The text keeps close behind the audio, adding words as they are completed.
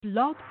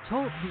Blog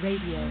Talk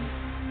Radio.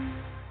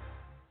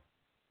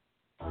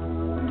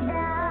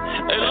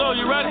 Hey, Lil,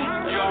 you ready?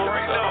 You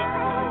already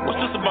know. What's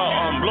this about?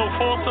 Blow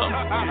 4 or something?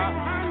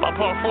 About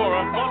part 4,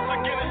 right? Once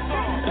again, it's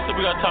on. This is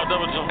we got top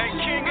double jump. Hey,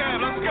 King Ab,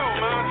 let's go,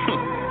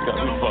 man.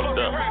 Got me fucked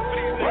up.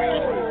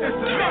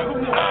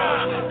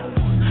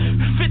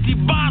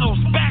 50 bottles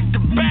back to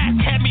back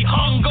had me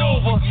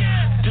hungover.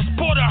 Just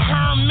bought a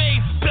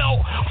Hermes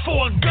belt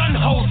for a gun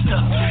holster.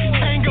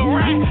 Hang a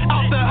rack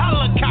out the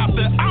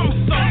helicopter. I'm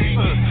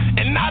sober,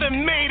 and I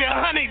done made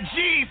 100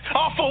 G's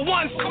off of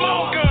one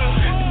smoker.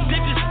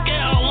 Digit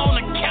scale on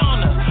the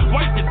counter,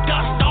 wipe the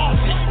dust off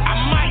it. I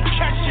might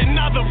catch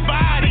another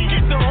body,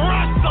 get the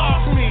rust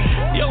off me.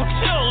 Yo,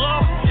 chill,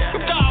 love. You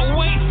gotta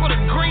wait for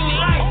the green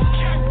light.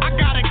 I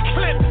got a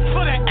clip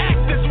for the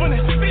actors when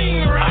it's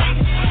seen right.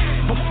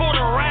 Before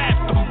the rap,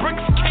 the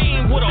bricks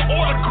came with an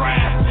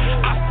autograph.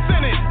 I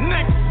sent it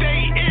next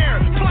day air,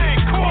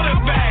 playing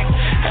quarterback.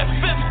 At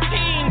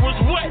 15 was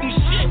wet and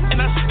shit,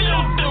 and I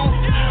still do.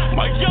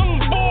 My young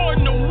boy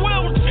in the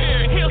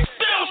wheelchair, he'll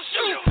still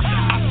shoot.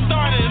 I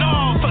started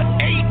off for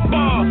 8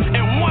 ball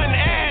and 1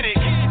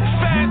 addict.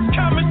 Fast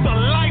coming to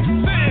life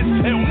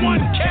sentence and 1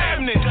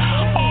 cabinet.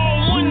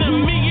 All one of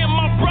me and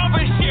my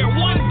brother share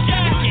 1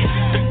 jacket.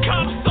 The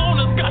cops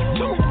on us got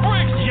 2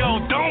 bricks.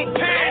 Yo, don't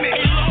panic.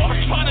 Hey, Lord,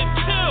 I'm trying to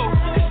chill.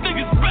 This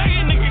nigga's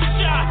begging to get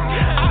shot.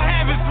 I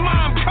have his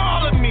mom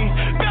calling me,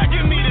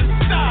 begging me to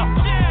stop.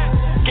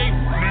 Gave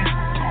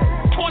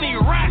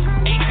 20 racks,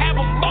 ain't have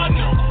a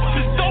bundle.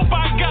 This dope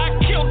I got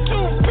killed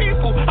 2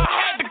 people. I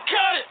had to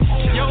cut it.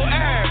 Yo,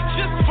 Ab,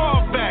 just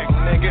fall back,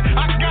 nigga.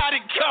 I got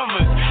it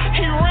covered.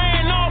 He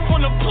ran off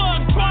on the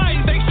plug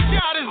twice. They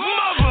shot his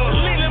mother.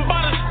 Leaning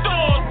by the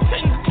store,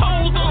 10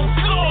 toes on the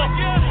floor.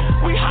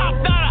 We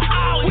hopped out of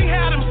alley. We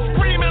had him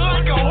screaming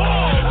like a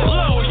horse.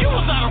 Low, you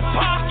was out of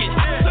pocket.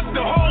 I took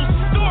the whole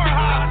store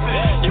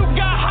hostage. You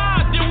got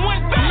high, then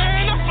went back.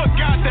 Man, I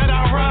forgot that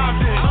I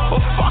robbed it.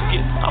 Well, fuck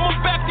it. I'ma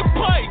back to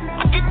play.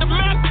 I get the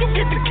map, you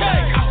get the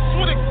cake. I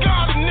swear to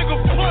God, a nigga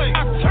play.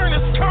 I turn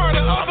his car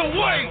the other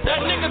way.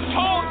 That nigga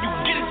told you,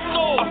 get it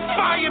sold. A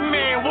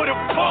fireman with a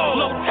pole.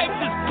 Low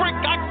Texas brick,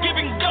 I give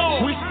and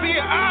go. We see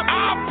it,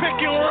 I'll pick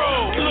and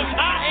roll. Look,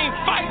 I ain't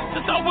fight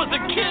since I was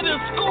a kid in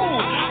school.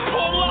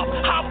 Pull up,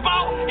 hop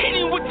out, hit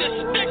him with the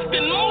sticks,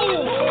 then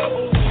move.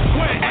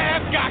 When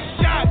Ab got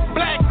shot,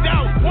 blacked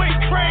out, went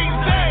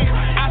crazy.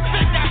 I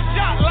think I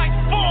shot like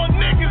 4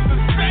 niggas the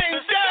same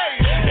day.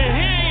 And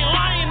he ain't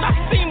lying, I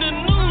seen the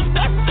news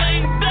that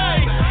same day.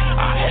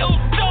 I held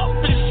up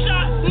and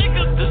shot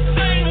niggas the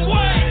same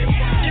way.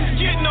 You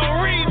get no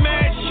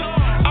rematch,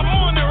 I'm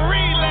on the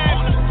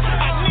relapse.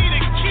 I need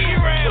a key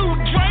rat,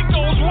 2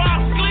 Dracos while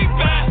I sleep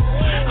at.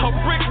 A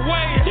brick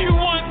way, you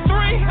want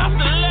 3? That's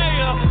the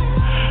layup.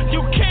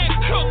 You can't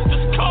cook,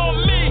 just call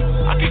me,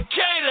 I can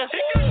cater.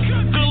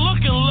 Good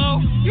looking, low,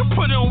 you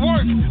put in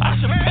work, I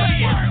should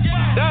pay it.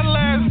 That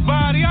last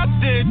body, I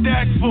did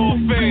that for a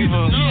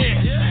favor.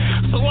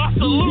 Yeah, so I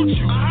salute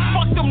you.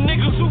 Fuck them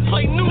niggas who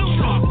play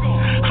neutral.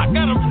 I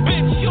got a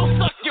bitch, she'll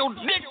suck your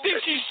dick, then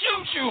she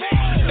shoot you.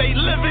 They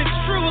living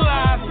true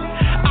lives.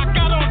 I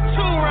got on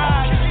 2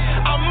 rides.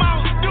 I'm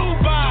out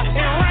Dubai.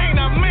 In rain,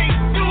 I make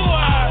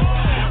do-eyes.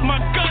 My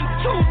gun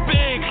too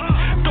big.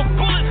 The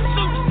bullet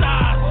suit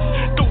size.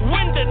 The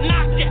wind that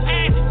knock your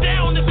ass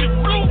down if it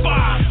blew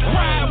by.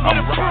 Ride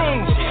with a broom.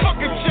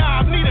 Fucking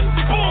job, need a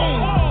spoon.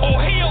 Or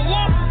he'll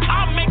walk,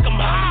 I'll make him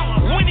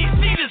holler when he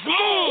see this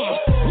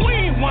moon. We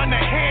ain't want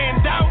a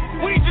handout,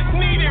 we just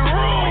needed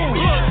room.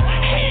 Look,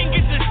 he ain't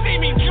get to see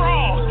me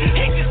draw,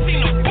 he just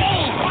seen a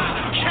boom.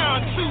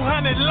 Count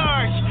 200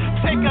 large,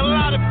 take a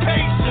lot of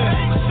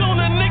patience.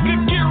 Soon a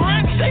nigga get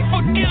rich, they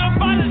forget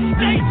about his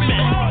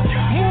statement.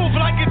 Move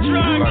like a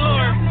drug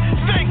lord,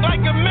 think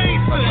like a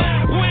mason.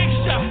 Wig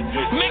shot,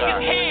 make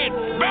his head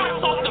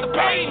bounce off the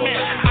pavement.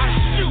 I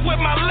shoot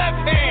with my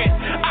left hand,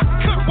 I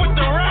cook with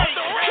the right.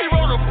 He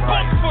wrote a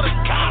book for the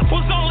cops,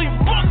 was only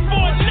booked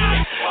for a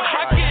night.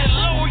 I get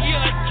low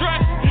your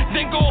address,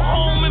 then go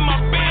home in my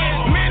bed.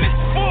 Man, it's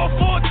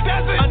 4-4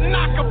 desert, I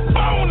knock a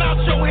bone out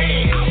your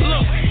head.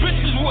 Look,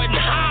 bitches wouldn't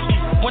hide me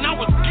when I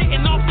was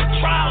getting off the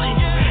trolley.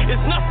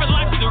 It's nothing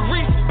like the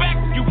respect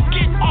you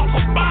get off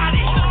a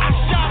body. I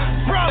shot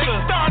his brother, they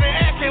started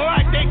acting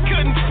like they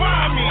couldn't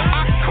find me.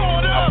 I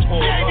caught up,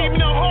 gave him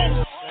the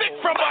whole stick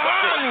from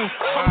behind me.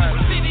 From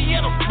the city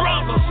of the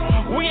brothers,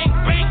 we ain't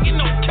banking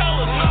no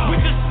colors. We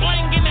just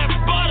slanging that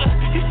butter.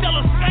 He sell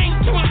a same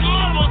to his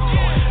mother.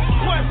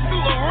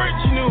 Sweatsuit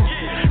original,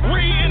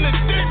 re in the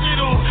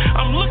digital.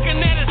 I'm looking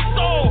at his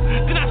soul,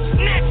 then I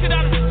snatch it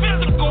out of his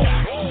physical.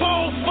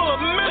 Bowl full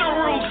of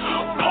minerals,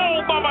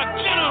 pulled by my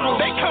genitals.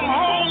 They come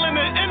whole in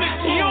the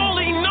energy. You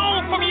only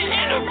know from your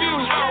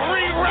interviews. I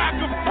re-rock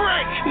a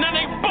brick, now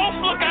they both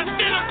look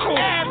identical.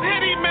 Ab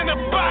hit him in the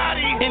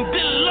body, and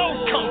then low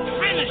come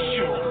finish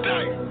you.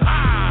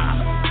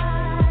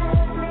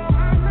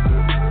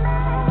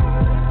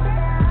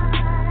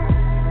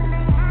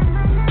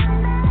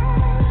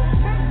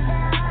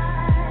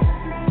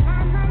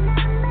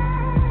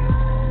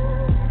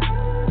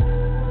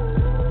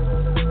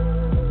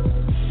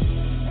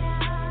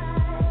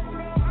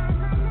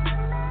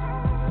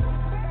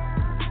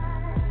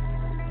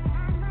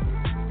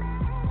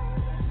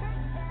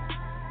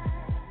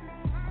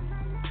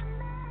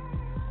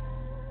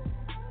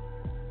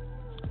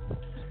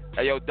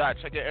 Hey, yo, Dot,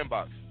 check your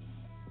inbox.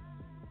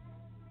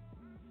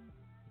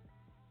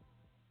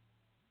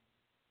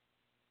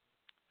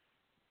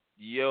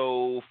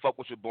 Yo, fuck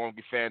with your Born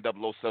fan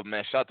 007,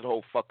 man. Shout out to the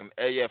whole fucking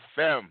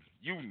AFM.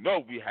 You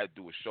know we had to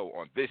do a show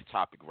on this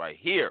topic right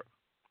here.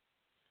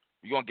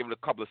 We're going to give it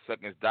a couple of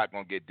seconds. Doc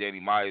going to get Danny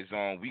Myers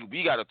on.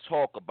 We got to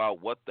talk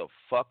about what the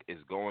fuck is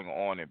going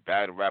on in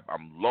battle rap.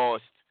 I'm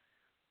lost.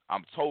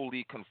 I'm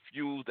totally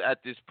confused at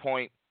this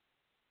point.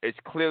 It's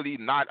clearly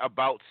not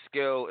about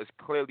skill. It's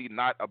clearly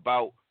not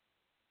about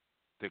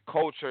the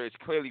culture. It's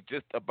clearly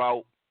just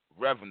about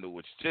revenue.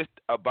 It's just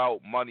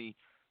about money.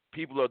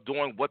 People are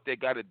doing what they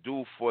got to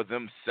do for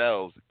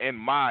themselves, in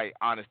my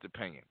honest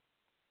opinion.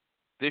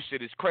 This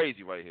shit is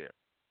crazy right here.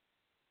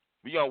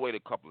 We gonna wait a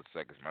couple of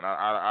seconds, man.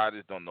 I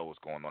just don't know what's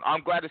going on.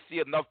 I'm glad to see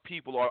enough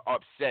people are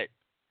upset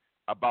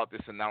about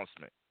this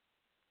announcement.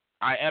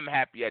 I am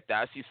happy at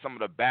that. I see some of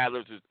the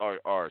battlers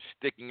are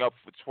sticking up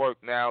for Twork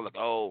now, like,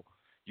 oh,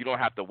 you don't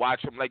have to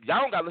watch him. Like, y'all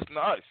don't gotta listen to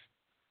us.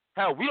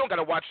 Hell, we don't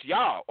gotta watch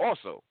y'all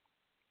also.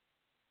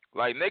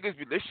 Like, niggas,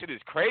 this shit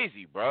is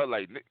crazy, bro.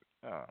 Like,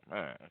 oh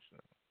man,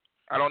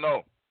 I don't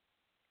know.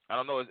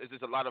 It's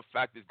just a lot of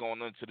factors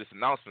going into this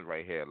announcement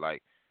right here.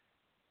 Like,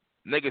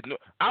 niggas,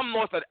 I'm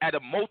lost at a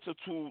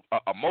multiple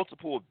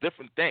of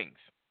different things.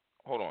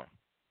 Hold on.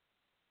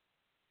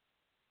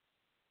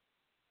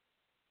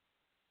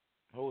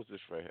 Who is this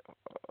right here?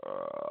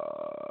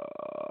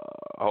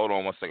 Hold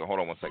on one second.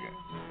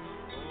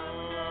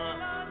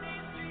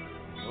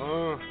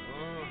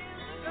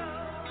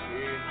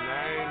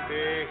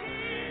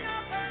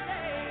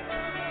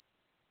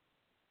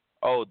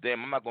 Oh,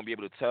 damn, I'm not going to be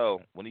able to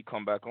tell when he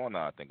come back on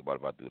now. I think about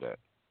if I do that.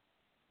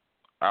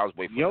 I was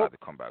waiting for him to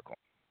come back on.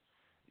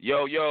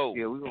 Yo.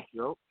 Yeah, we gonna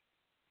yo.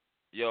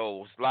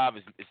 Yo, it's live.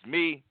 It's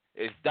me.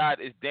 It's Dot.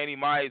 It's Danny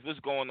Myers. What's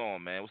going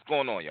on, man? What's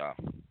going on, y'all?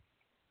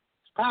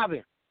 It's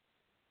popping.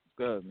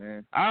 Good,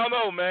 man. I don't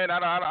know, man.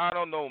 I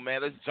don't know,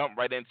 man. Let's jump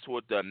right into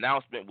it. The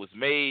announcement was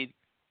made.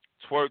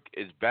 Twork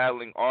is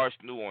battling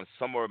Arsenal on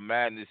Summer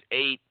Madness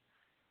 8.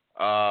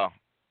 Thoughts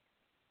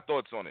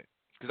on it?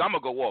 Because I'm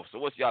going to go off. So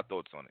what's y'all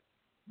thoughts on it?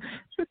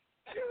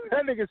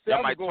 That nigga said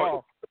I'm going to go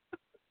off.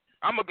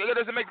 It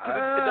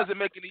doesn't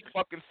make any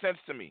fucking sense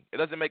to me. It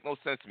doesn't make no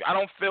sense to me. I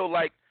don't feel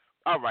like,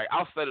 all right,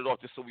 I'll set it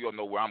off just so we all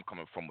know where I'm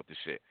coming from with this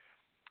shit.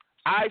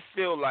 I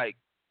feel like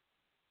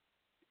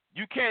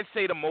you can't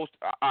say the most,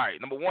 all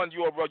right, number one,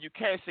 URL, you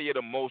can't say you're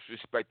the most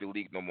respected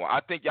league no more.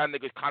 I think y'all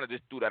niggas kind of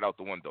just threw that out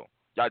the window.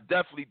 Y'all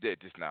definitely did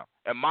just now.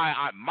 And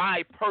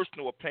my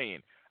personal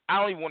opinion, I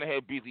don't even want to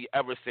hear Beasley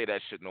ever say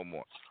that shit no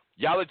more.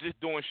 Y'all are just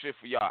doing shit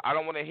for y'all. I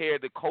don't want to hear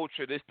the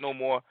culture this no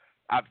more.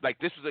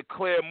 This was a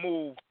clear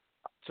move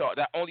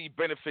that only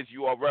benefits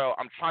URL.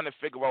 I'm trying to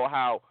figure out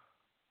how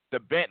the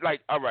band,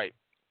 all right,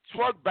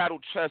 Twork battle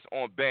chess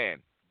on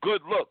band.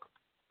 Good look.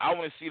 I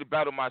want to see the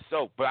battle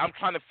myself, but I'm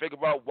trying to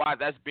figure out why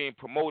that's being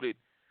promoted,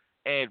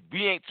 and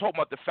we ain't talking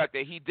about the fact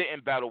that he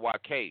didn't battle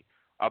YK,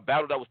 a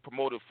battle that was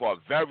promoted for a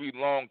very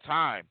long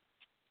time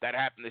that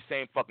happened the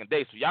same fucking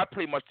day. So y'all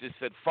pretty much just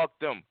said, fuck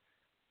them.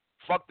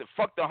 Fuck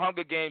the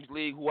Hunger Games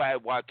League who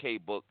had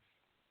YK booked.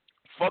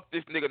 Fuck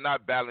this nigga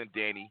not battling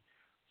Danny.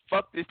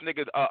 Fuck this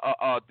nigga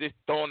just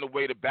throwing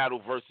away the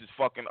battle versus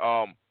fucking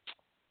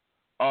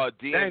DNA.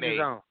 Danger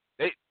Zone.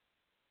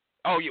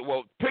 Oh yeah,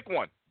 well pick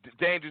one.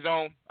 Danger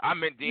Zone. I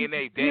meant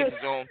DNA. Danger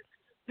Zone.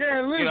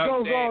 Yeah, the list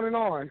goes on and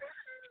on.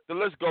 The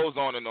list goes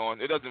on and on.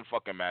 It doesn't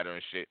fucking matter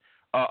and shit.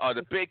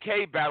 The Big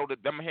K battle,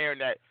 I'm hearing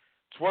that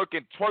Twork.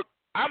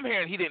 I'm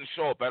hearing he didn't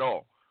show up at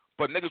all.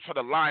 But niggas try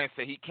to lie and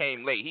say he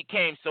came late. He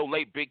came so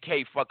late, Big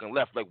K fucking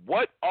left. Like,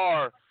 what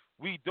are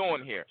we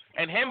doing here?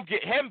 And him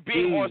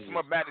being on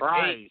Summer Madness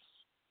 8,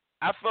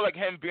 I feel like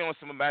him being on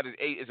Summer Madness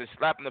 8 is a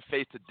slap in the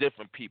face to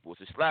different people.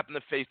 It's a slap in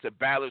the face to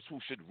battlers who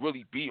should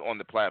really be on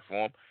the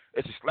platform.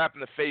 It's a slap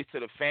in the face to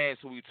the fans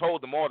who we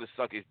told them all to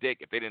suck his dick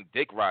if they didn't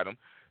dick ride him.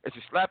 It's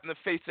a slap in the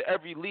face to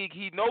every league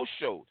he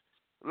no-showed.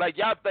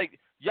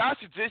 Y'all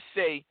should just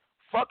say,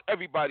 fuck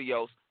everybody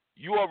else.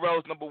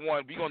 URL's number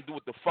one. We gonna do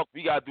what the fuck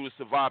we gotta do to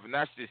survive, and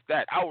that's just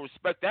that. I would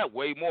respect that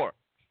way more.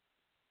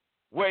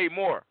 Way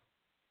more.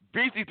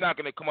 Beasley's not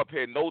gonna come up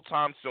here no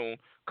time soon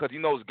because he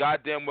knows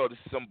goddamn well this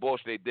is some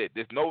bullshit they did.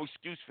 There's no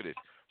excuse for this.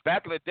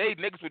 Back in the day,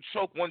 niggas would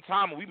choke one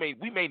time, and we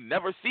may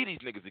never see these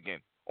niggas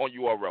again on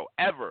URL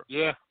ever.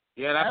 Yeah,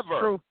 that's ever.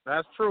 True.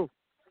 That's true.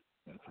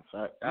 That's a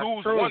fact. That's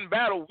lose true. one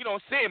battle, we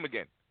don't see him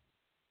again.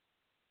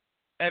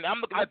 And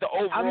I'm looking at the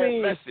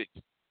overall message.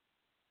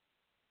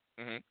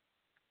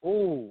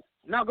 Ooh.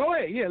 Now go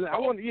ahead. Yeah,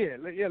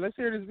 let's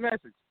hear this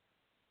message.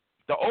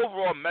 The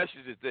overall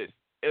message is this: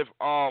 if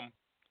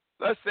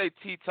let's say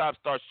T-Top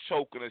starts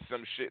choking or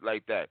some shit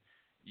like that,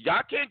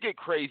 y'all can't get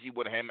crazy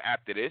with him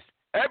after this.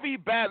 Every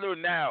battler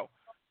now,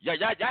 y'all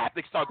have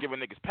to start giving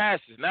niggas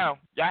passes now.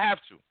 Y'all have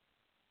to.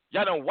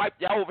 Y'all done wipe.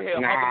 Y'all over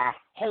here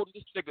holding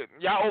this nigga.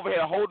 Y'all over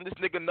here holding this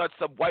nigga nuts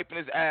up, wiping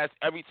his ass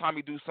every time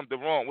he do something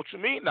wrong. What you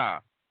mean, nah?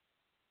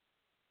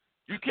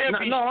 You can't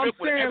be strict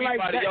with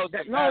everybody else.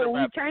 No,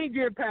 we can't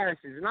get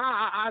passes.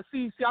 Now I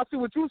see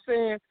what you're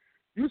saying.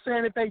 You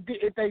saying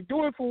if they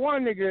do it for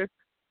one nigga,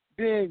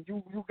 then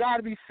you got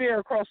to be fair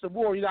across the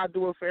board. You got to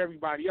do it for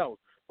everybody else.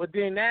 But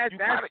then that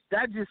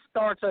just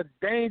starts a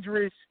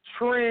dangerous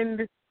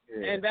trend,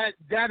 and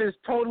that is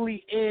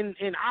totally in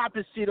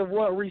opposite of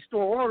what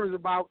Restore Order is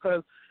about.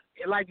 Because,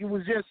 like you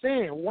was just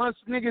saying, once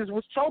niggas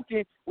was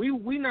choking,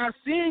 we not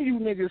seeing you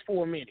niggas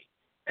for a minute.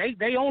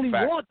 They only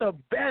want the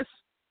best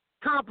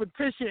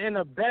competition and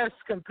the best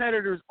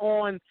competitors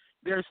on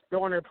their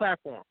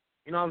platform.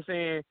 You know what I'm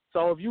saying?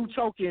 So if you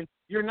choking,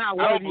 you're not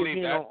worthy of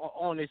being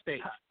on this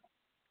stage.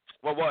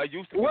 Well, it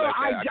used to be well,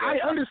 like that,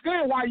 I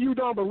understand why you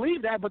don't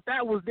believe that, but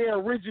that was their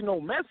original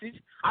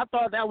message. I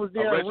thought that was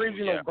their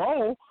original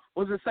goal,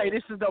 was to say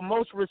this is the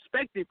most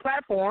respected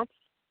platform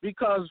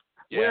because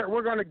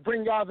we're going to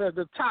bring y'all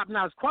the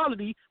top-notch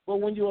quality, but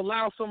when you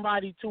allow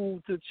somebody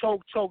to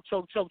choke,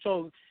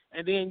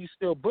 and then you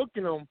still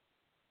booking them,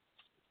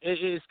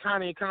 it's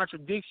kind of in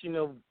contradiction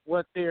of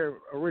what their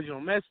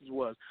original message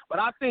was. But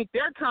I think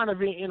they're kind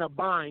of in a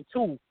bind,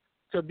 too,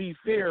 to be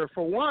fair.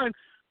 For one,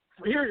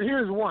 here's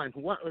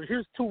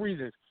two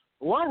reasons.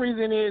 One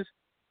reason is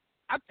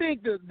I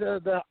think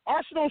the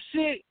Arsenal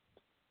shit,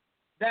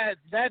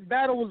 that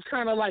battle was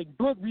kind of like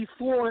booked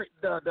before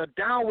the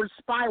downward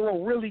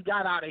spiral really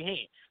got out of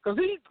hand. Because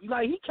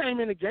he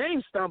came in the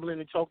game stumbling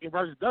and choking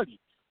versus Dougie.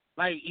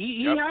 Like,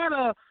 he had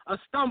a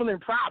stumbling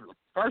problem.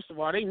 First of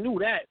all, they knew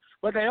that.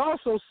 But they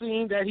also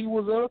seen that he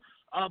was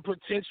a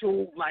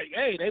potential, like,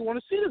 hey, they want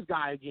to see this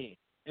guy again.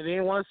 And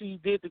then once he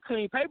did the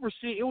clean paper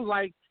shit, it was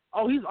like,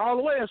 oh, he's all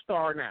the way a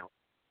star now.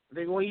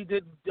 Then when he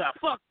did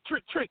fuck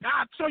trick,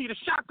 I'll show you the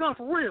shotgun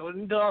for real,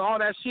 and all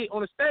that shit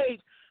on the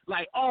stage,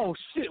 like, oh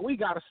shit, we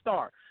got a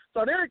star.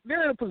 So they're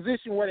in a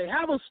position where they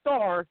have a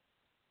star,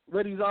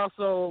 but he's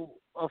also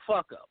a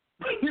fuck up.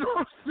 You know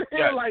what I'm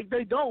saying? Yeah. Like,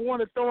 they don't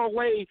want to throw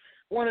away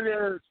one of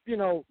their,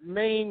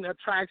 main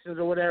attractions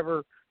or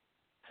whatever,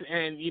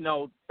 and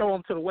throw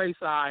them to the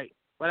wayside.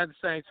 But at the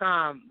same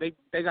time,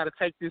 they got to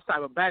take this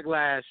type of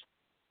backlash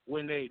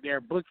when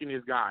they're booking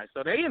this guy.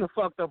 So they in a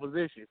fucked up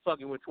position,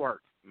 fucking with Twork.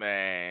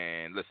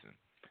 Man, listen,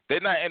 they're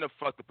not in a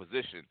fucked up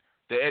position.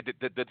 The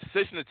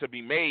decision to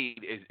be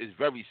made is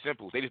very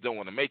simple. They just don't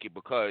want to make it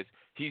because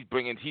he's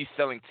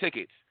selling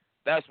tickets.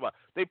 That's why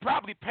they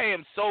probably pay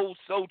him so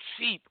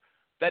cheap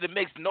that it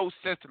makes no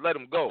sense to let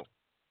him go.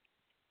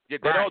 Yeah,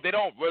 they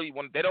don't really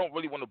want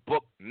to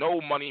book no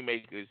money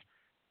makers.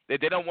 They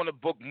don't want to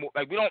book more.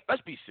 Like,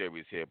 let's be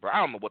serious here, bro. I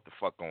don't know what the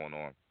fuck going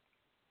on.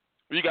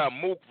 You got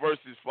Mook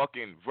versus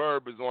fucking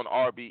Verb is on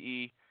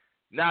RBE.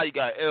 Now you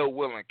got Ill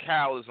Will and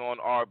Cal is on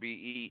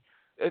RBE.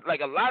 It's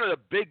like a lot of the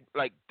big,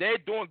 like, they're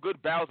doing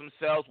good battles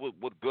themselves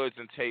with Goods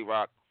and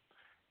Tay-Rock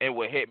and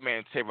with Hitman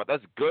and Tay-Rock.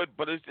 That's good,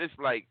 but it's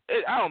like,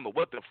 I don't know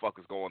what the fuck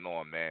is going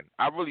on, man.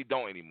 I really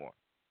don't anymore.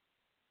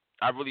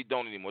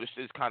 This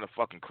shit is kind of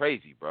fucking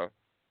crazy, bro.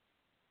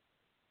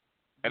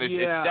 And it's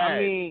sad. I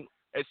mean,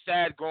 it's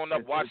sad growing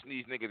up watching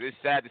these niggas. It's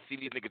sad to see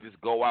these niggas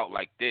just go out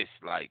like this.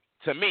 Like,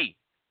 to me.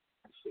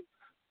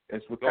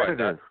 It's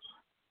repetitive.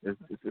 It's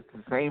the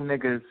same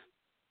niggas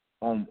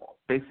on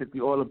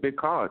basically all the big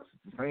cards.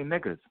 It's the same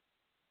niggas.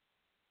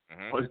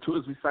 Mm-hmm. All they do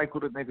is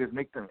recycle the niggas,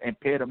 make them, and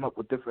pair them up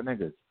with different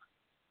niggas.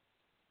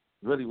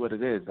 Really what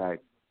it is.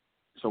 Like,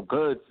 so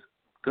Goods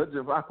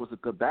and Rock was a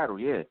good battle,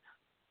 yeah.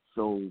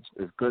 So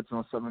is Goods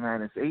on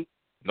 7-9-8?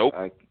 Nope.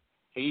 Like,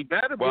 he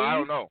better be. Well, I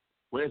don't know.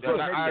 Where's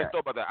I thought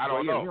about that. I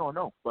don't know. You don't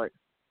know, but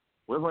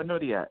where's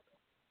Nutty at?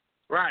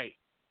 Right.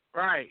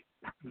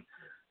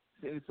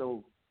 See,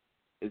 so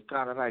it's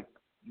kind of like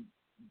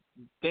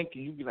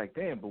thinking, you be like,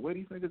 damn, but where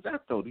these niggas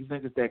at though? These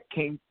niggas that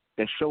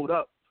showed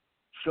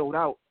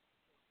out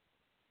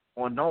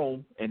on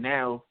Gnome, and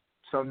now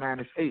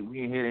 7-9-8,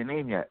 we ain't hear their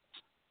name yet.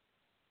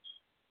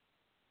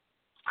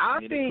 I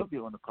mean, think they could be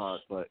on the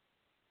card, but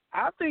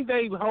I think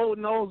they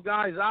holding those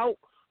guys out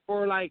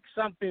for like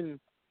something.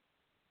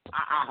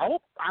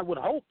 I would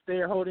hope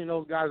they're holding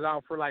those guys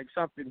out for like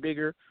something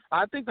bigger.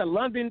 I think the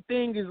London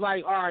thing is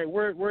like, all right,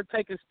 we're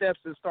taking steps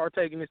to start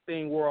taking this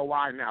thing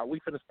worldwide now. We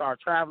finna start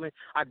traveling.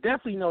 I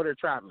definitely know they're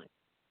traveling.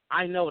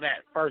 I know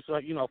that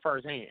firsthand. You know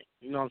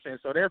what I'm saying?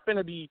 So they're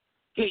finna be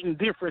hitting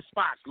different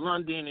spots,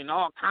 London and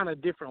all kind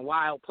of different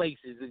wild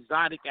places,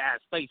 exotic ass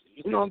places.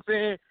 You know what I'm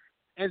saying?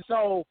 And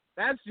so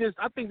that's just,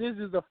 I think this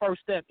is the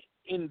first step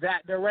in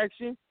that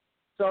direction.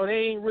 So they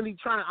ain't really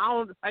trying.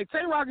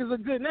 Tay-Rock is a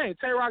good name.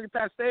 Tay-Rock and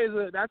Paste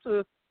that's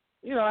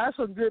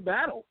a good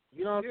battle.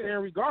 You know what I'm saying?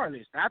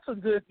 Regardless, that's a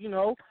good,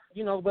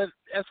 But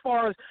as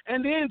far as,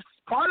 and then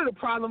part of the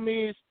problem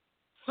is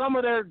some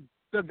of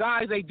the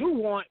guys they do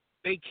want,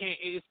 they can't.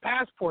 It's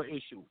passport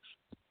issues.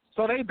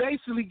 So they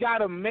basically got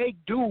to make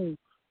do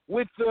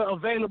with the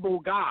available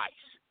guys.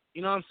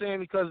 You know what I'm saying?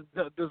 Because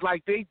there's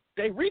like they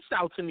reached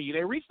out to me.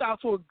 They reached out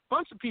to a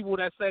bunch of people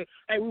that say,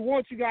 hey, we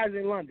want you guys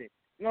in London.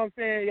 You know what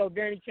I'm saying? Yo,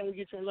 Danny, can we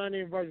get you in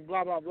London versus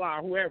blah, blah,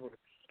 blah, whoever.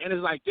 And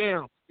it's like,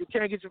 damn, you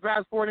can't get your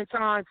passport in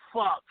time?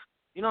 Fuck.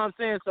 You know what I'm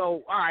saying?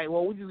 So, all right,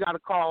 well, we just got to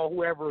call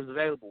whoever is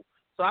available.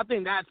 So I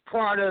think that's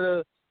part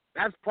of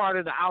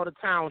the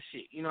out-of-town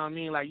shit. You know what I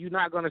mean? Like, you're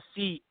not going to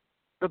see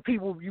the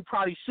people you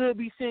probably should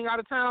be seeing out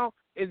of town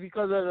is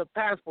because of the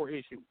passport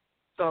issue.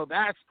 So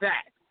that's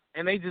that.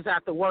 and they just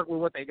have to work with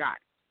what they got.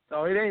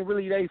 So it ain't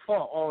really their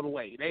fault all the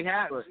way. They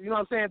have, you know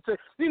what I'm saying,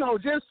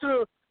 just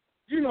to,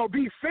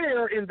 be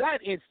fair in that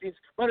instance.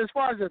 But as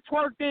far as the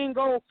twerk thing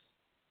go,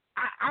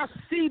 I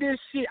see this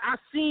shit. I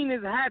seen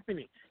this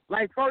happening.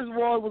 Like, first of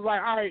all, it was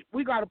like, all right,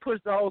 we got to push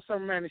the whole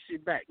Summer Madness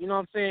shit back. You know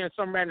what I'm saying?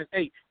 Summer Madness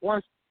 8.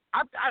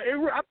 I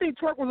think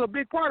twerk was a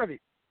big part of it.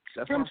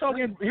 Him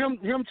choking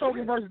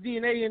versus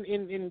DNA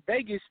in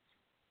Vegas,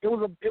 it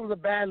was a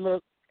bad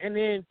look. And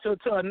then to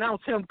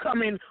announce him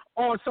coming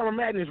on Summer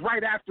Madness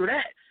right after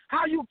that.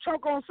 How you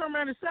choke on Summer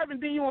Madness 7,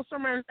 then you on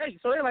Summer Madness 8?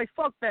 So they're like,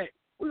 fuck that.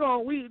 We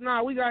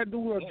gotta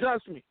do an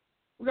adjustment.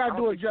 We gotta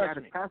do an adjustment. I don't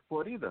think he had a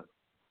passport either.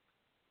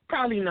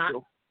 Probably not.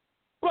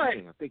 But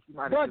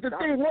the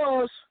thing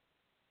was,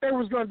 they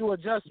was gonna do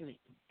adjustment,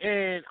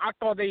 and I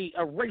thought they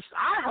erased.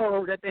 I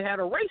heard that they had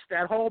erased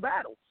that whole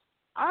battle.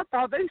 I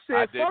thought they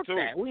said, fuck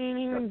that. We ain't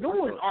even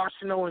doing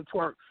Arsenal and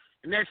twerk.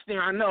 The next thing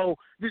I know,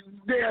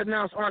 they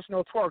announced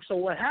Arsenal twerk. So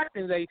what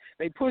happens, they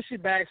push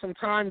it back, some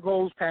time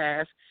goes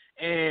past,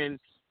 and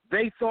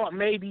they thought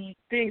maybe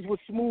things would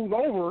smooth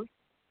over.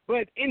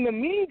 But in the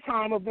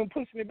meantime of them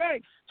pushing it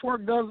back,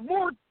 twerk does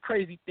more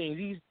crazy things.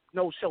 He's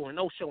no showing,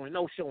 choke,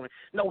 no show,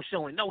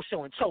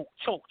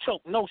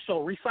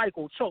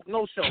 recycle, choke,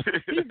 no show.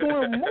 He's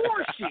doing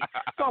more shit.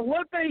 So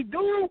what they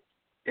do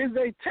is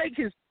they take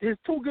his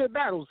two good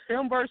battles,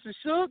 him versus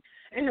Suge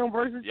and him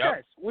versus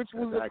Chess, which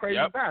was a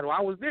crazy battle.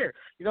 I was there.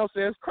 You know what I'm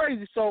saying? It's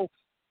crazy. So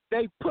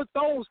they put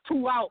those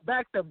two out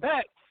back to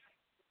back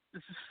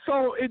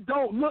so it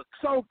don't look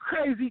so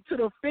crazy to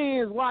the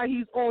fans why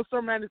he's on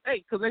Summer Madness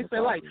 8. Because they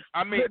say, like,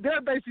 they're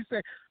basically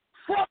saying,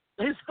 fuck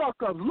his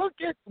fuck-ups. Look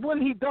at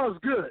when he does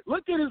good.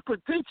 Look at his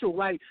potential.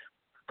 Like,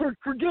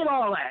 forget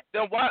all that.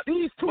 Then why,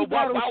 these two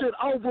battles should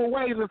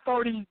overweigh the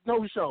 30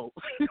 no-shows.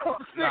 You know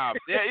what I'm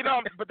saying?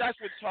 But that's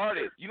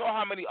retarded. You know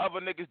how many other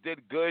niggas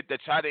did good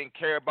that y'all didn't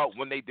care about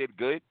when they did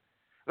good?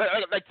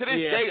 Like to this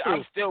day,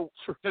 true.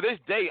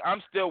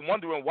 I'm still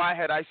wondering why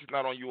Head Ice is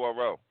not on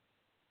URL.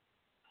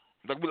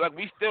 Like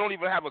we still don't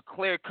even have a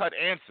clear-cut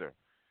answer.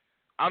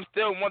 I'm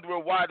still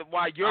wondering why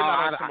you're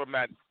not on Summer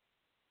Madness.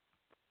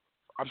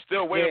 I'm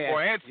still waiting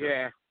for an answer.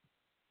 Yeah.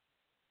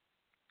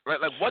 Like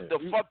what the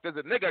fuck does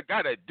a nigga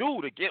gotta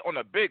do to get on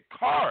a big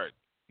card?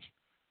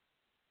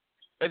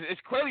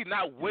 It's clearly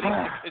not winning.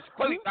 It's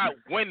clearly not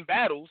win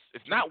battles.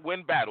 It's not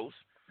win battles.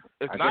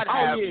 It's not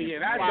having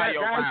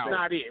that's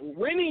not it.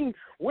 Winning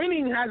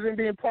hasn't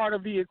been part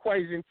of the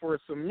equation for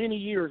many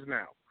years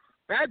now.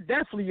 That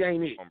definitely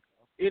ain't it.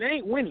 It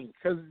ain't winning,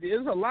 because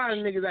there's a lot of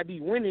niggas that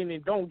be winning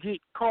and don't get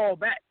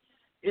called back.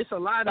 It's a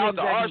lot of niggas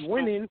that be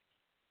winning.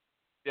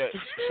 Yeah,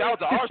 shout out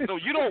to Arsenal.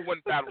 You don't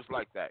win battles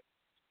like that.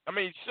 I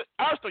mean,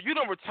 Arsenal, you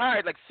done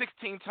retired like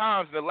 16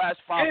 times in the last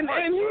 5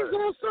 months. And he's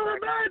on Summer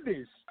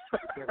Madness.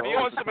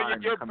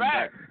 You're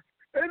back.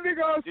 That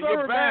nigga on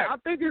Summer Madness. I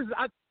think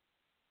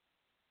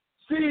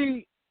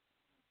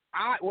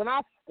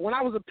when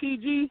I was a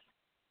PG,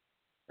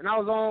 and I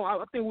was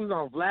on, I think we was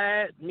on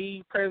Vlad,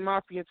 me, Crazy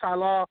Mafia, and Ty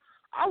Law.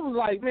 I was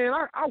like, man,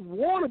 I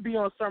want to be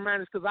on Summer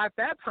Madness because at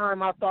that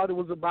time I thought it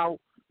was about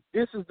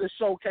this is the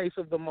showcase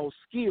of the most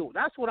skilled.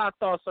 That's what I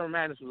thought Summer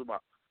Madness was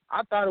about.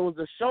 I thought it was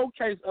a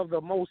showcase of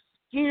the most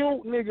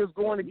skilled niggas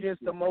going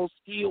against the most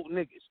skilled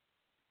niggas.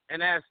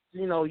 And as,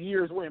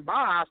 years went by,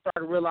 I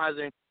started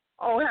realizing,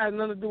 it has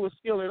nothing to do with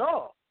skill at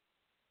all.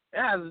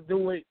 It has to do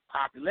with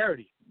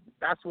popularity.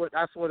 That's what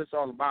it's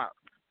all about.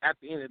 At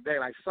the end of the day,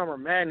 like Summer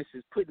Madness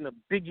is putting the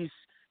biggest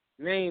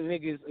name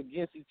niggas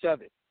against each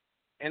other.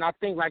 And I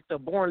think like the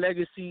Born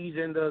Legacies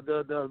and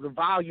the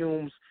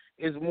volumes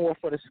is more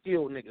for the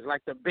skilled niggas.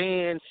 Like the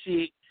band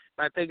shit,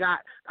 like they got.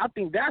 I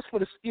think that's for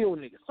the skilled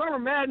niggas. Summer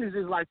Madness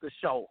is like the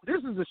show. This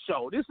is the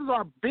show. This is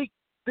our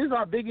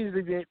biggest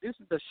event. This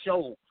is the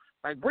show.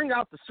 Like bring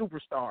out the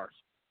superstars.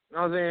 You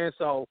know what I'm saying?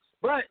 So,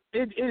 but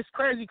it's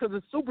crazy because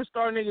the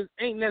superstar niggas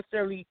ain't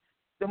necessarily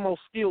the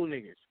most skilled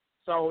niggas.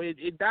 So it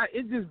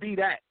just be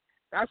that.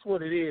 That's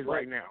what it is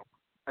right now.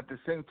 At the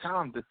same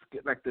time,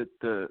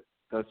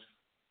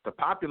 the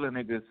popular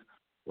niggas,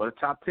 or the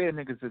top tier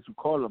niggas as you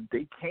call them,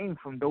 they came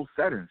from those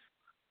settings.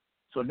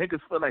 So niggas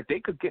feel like they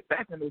could get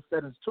back in those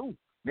settings too.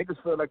 Niggas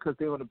feel like because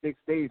they're on a big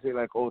stage, they're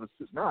like, those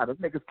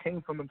niggas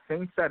came from the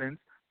same settings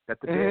that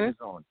the band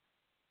is on.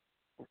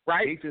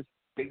 Right?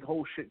 They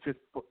whole shit just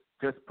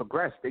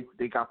progressed.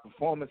 They got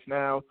performance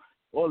now,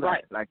 all that.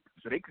 Right. Like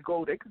so they could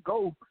go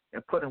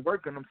and put in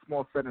work in them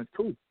small settings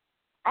too.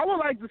 I would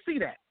like to see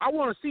that. I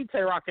want to see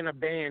Tay-Rock in a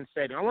band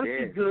setting. I want to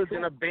see Goods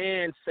in a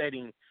band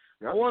setting.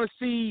 Yep. I want to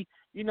see,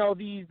 the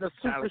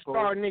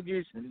superstar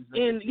niggas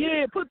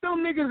put them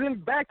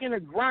niggas back in a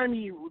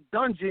grimy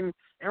dungeon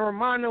and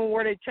remind them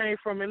where they came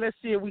from, and let's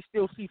see if we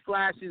still see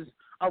flashes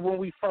of when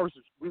we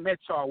met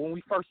y'all, when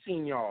we first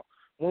seen y'all,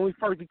 when we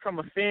first become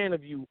a fan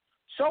of you.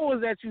 Show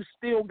us that you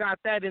still got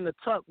that in the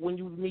tuck when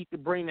you need to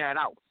bring that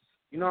out.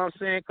 You know what I'm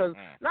saying? Because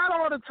not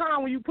all the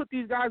time when you put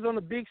these guys on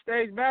the big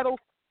stage battle,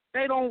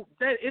 it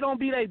don't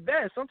be their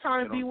best.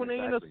 Sometimes it be when they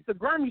in the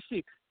grimy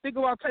shit. Think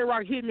about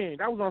Tay-Rock Hitman.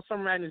 That was on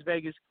Summer Madness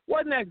Vegas.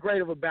 Wasn't that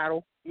great of a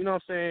battle. You know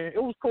what I'm saying?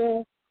 It was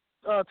cool.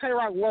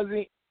 Tay-Rock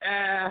wasn't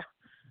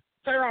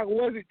Tay-Rock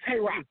wasn't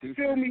Tay-Rock. You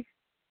feel me?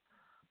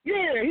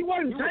 Yeah, he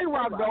wasn't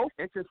Tay-Rock, though.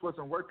 It just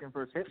wasn't working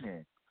versus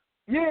Hitman.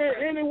 Yeah,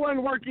 and it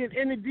wasn't working.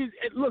 And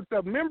look,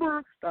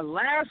 remember the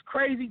last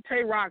crazy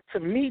Tay-Rock, to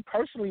me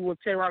personally, was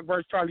Tay-Rock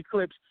versus Charlie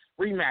Clips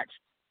rematch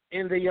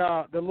in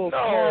the little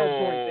car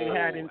joint they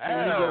had in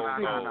New York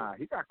City. Nah.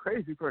 He got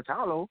crazy versus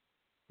Hollow.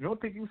 You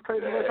don't think he was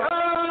crazy versus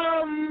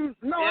Hollow?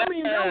 No, I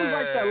mean, that was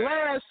like the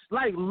last,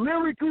 like,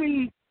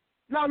 lyrically.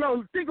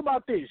 No, think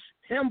about this.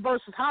 Him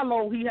versus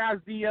Hollow, he has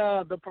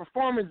the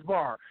performance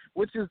bar,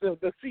 which is the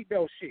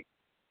seatbelt shit.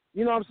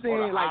 You know what I'm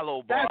saying? Like,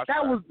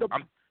 that was the...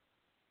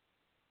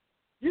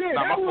 Yeah,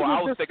 nah, that was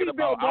I was the thinking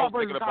seatbelt bar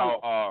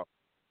about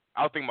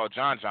I was thinking about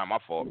John. My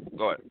fault.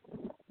 Go ahead.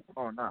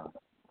 Oh, no.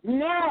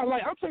 No,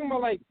 like, I'm talking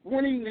about, like,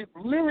 when he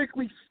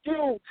lyrically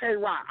skilled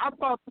Tay-Rock. I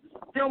thought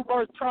him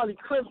versus Charlie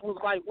Clips was,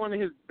 like, one of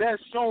his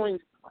best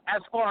showings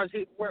as far as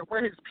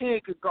where his pen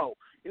could go.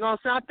 You know what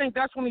I'm saying? I think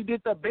that's when he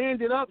did the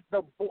banded up,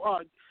 the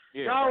board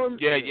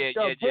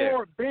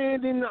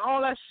banding,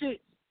 all that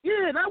shit.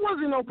 Yeah, that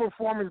wasn't no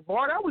performance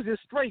bar. That was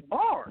just straight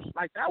bars.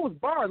 Like, that was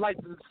bars. Like,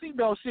 the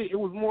seatbelt shit, it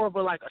was more of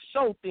a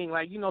show thing.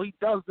 Like, you know, he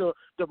does the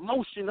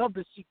motion of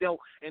the seatbelt,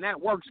 and that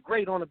works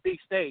great on a big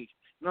stage.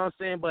 You know what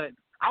I'm saying? But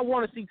I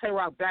want to see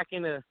Tay-Rock back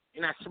in that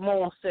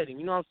small setting.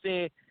 You know what I'm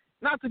saying?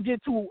 Not to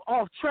get too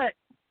off track,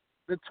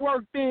 the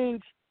twerk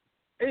thing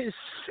is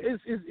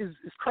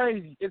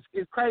crazy.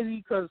 It's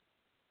crazy because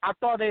I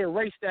thought they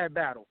erased that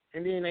battle,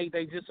 and then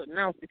they just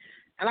announced it.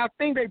 And I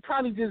think they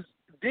probably just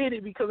did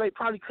it because they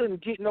probably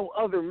couldn't get no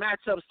other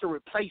matchups to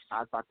replace it. I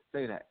was about to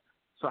say that.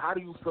 So how do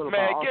you feel about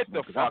Man,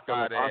 Arsenal? get the fuck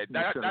out of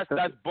here.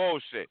 That's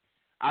bullshit.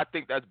 I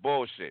think that's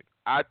bullshit.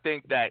 I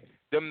think that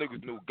them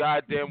niggas knew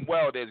goddamn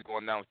well they was gonna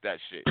announce that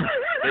shit.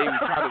 They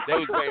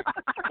was waiting.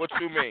 What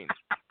you mean?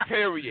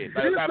 Period.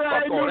 You Like, said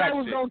fuck all that they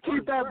was shit. gonna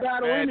keep that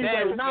battle Man,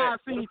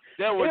 anyway.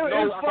 there was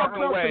no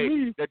fucking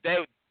way that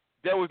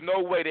there was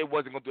no way they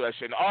wasn't gonna do that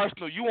shit. And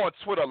Arsenal, you on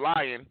Twitter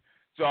lying.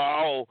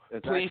 So,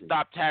 please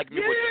stop tagging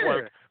me with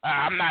twerk.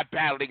 I'm not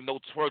battling no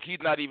twerk. He's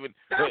not even.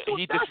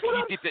 He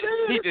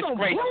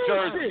disgraced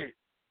Jersey.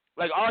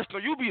 Like,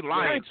 Arsenal, you be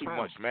lying too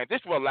much, man.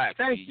 Just relax.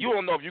 You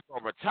don't know if you're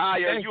going to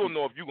retire. You don't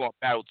know if you're going to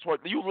battle twerk.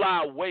 You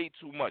lie way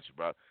too much,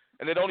 bro.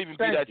 And they don't even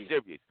be that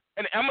serious.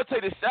 And I'm going to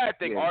tell you the sad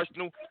thing,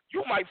 Arsenal.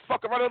 You might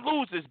fuck around and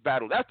lose this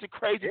battle. That's the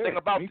crazy thing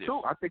about me this.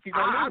 Too. I think he's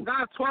going to lose.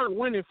 I got twerk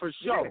winning for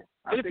sure.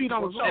 If he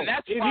don't choke.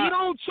 If he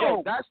don't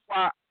choke, that's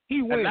why.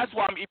 He wins. And that's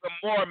why I'm even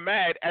more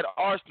mad at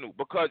Arsenal,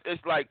 because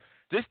it's like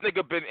this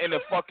nigga been in the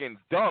fucking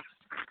dumps,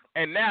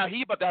 and now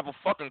he about to have a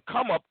fucking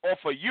come up off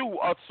of you,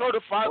 a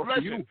certified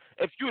legend,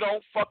 if you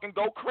don't fucking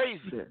go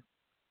crazy. Yeah.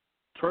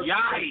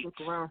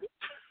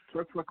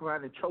 Twerk look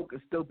around and choke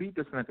and still beat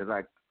this nigga.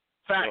 Like,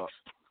 facts.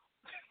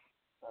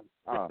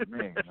 Oh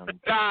man.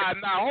 Nah,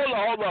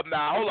 hold up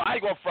now. Hold up. I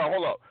ain't gonna front.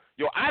 Hold up.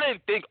 Yo, I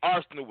didn't think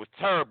Arsenal was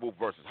terrible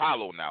versus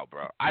Hollow now,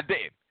 bro. I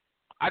didn't.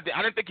 I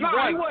didn't think he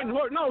was. He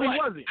wasn't. No, he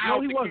wasn't.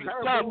 No, he wasn't.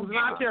 He was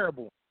not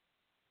terrible.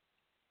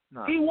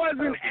 No, he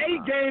wasn't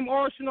A-game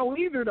Arsenal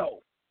either,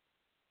 though.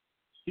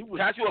 Can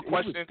I ask you a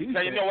question? You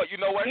know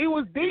what? He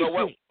was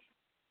decent.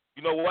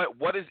 You know what?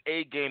 What is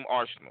A-game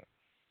Arsenal?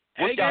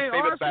 What's A-game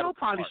Arsenal?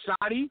 Probably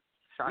Shoddy.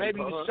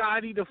 Maybe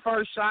Shoddy, the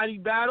first Shoddy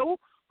battle.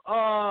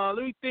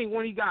 Let me think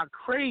when he got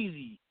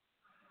crazy.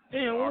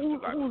 Damn, who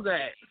was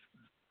that?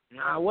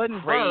 Nah, it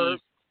wasn't Verb.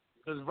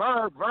 Because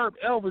Verb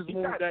Elvis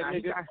moved that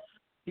nigga.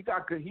 He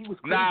got good. He was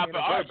crazy. Nah, but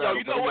Arsenal,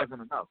 you know what?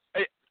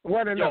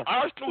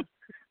 Arsenal,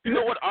 you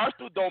know what?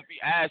 Arsenal don't be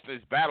ass in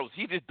his battles.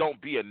 He just don't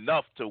be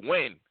enough to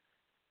win.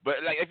 But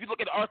like, if you look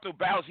at Arsenal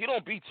battles, he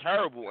don't be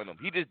terrible in them.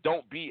 He just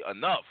don't be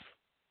enough.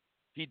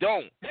 He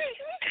don't.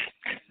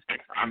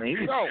 I mean,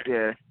 he don't.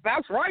 Yeah,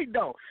 that's right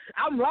though.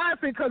 I'm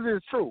laughing because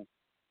it's true.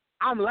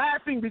 I'm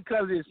laughing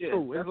because it's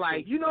true. It's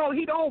like, you know,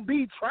 he don't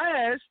be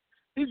trash.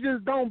 He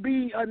just don't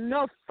be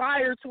enough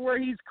fire to where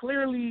he's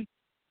clearly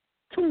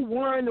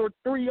 2-1 or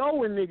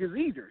 3-0 in niggas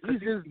either. He's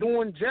just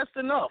doing just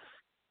enough.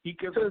 He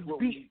gives us what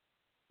we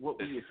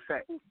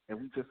expect, and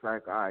we just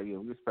like, all right, yeah,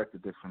 we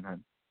expected this from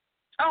him.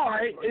 All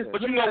right,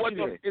 but you know what?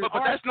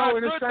 But that's not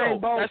good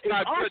though. That's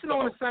not good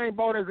Arsenal in the same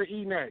boat as an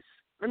Enes.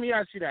 Let me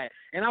ask you that.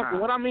 And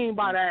what I mean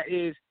by that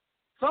is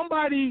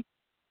somebody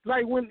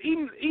like when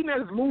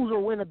Enes lose or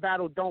win a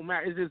battle don't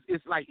matter.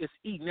 It's like it's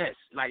Enes.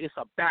 Like it's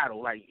a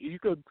battle. Like he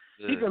could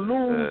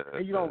lose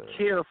and you don't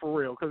care for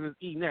real because it's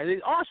Enes.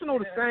 Arsenal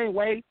the same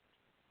way.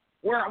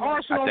 Where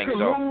Arsenal can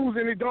lose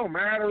and it don't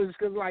matter is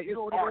because, like, it's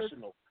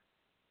Arsenal.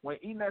 When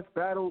Enes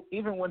battle,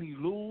 even when he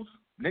lose,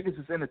 niggas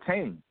is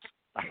entertaining.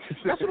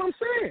 That's what I'm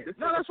saying.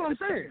 No, that's what I'm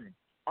saying.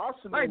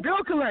 Arsenal. Like,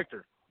 Bill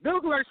Collector,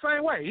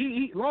 same way.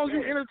 He as long as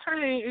you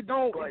entertain, it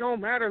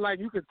don't matter. Like,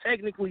 you could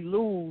technically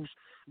lose,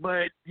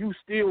 but you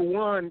still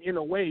won in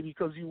a way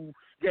because you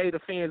gave the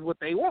fans what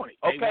they wanted.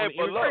 Okay,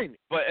 but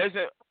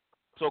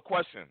look,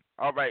 question.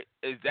 All right,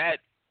 is that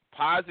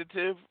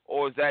positive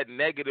or is that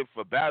negative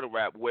for battle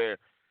rap where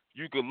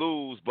you can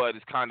lose, but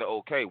it's kind of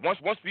okay? Once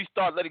we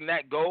start letting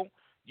that go,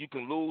 you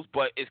can lose,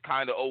 but it's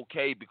kind of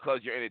okay because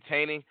you're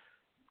entertaining.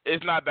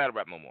 It's not battle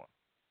rap no more.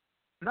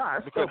 Nah,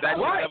 it's because still that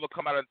battle. should never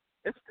come out of.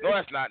 No,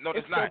 that's not. No,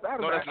 that's not.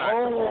 No, that's not.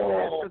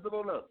 Oh.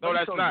 No,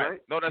 that's not.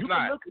 No, that's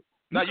not.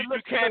 No, you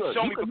can't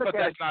show me because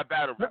that's not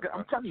battle rap.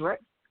 I'm telling you, right?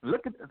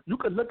 You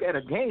could look at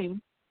a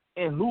game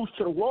and lose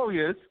to the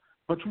Warriors,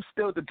 but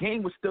the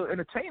game was still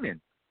entertaining.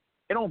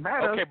 It don't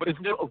matter. Okay, but the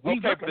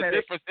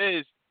difference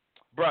is,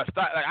 bruh,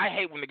 stop. Like, I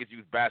hate when niggas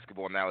use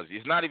basketball analogy.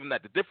 It's not even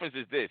that. The difference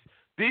is this: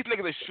 these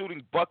niggas are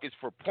shooting buckets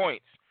for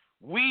points.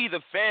 We,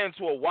 the fans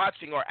who are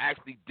watching, are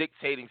actually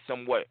dictating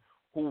somewhat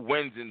who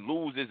wins and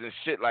loses and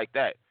shit like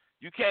that.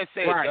 You can't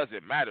say it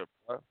doesn't matter,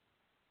 bro.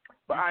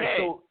 But all right,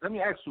 so let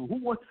me ask you, who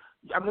won?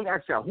 I'm gonna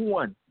ask you, who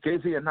won,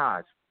 Jay-Z or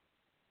Nas?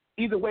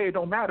 Either way, it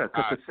don't matter.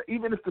 Because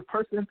even if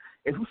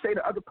you say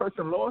the other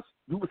person lost,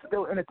 you were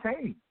still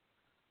entertained.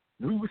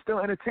 We were still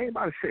entertained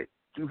by the shit.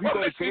 What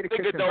makes you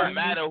think it don't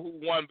matter who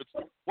won?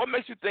 What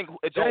makes you think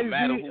it don't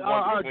matter who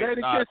won?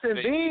 Jadakiss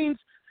and Beans.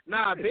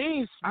 Nah,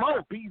 Beans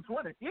smoked. Beans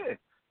won it, yeah.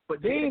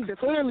 But Beans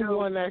clearly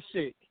won that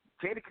shit.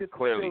 Jadakiss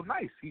was still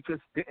nice. He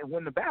just didn't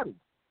win the battle.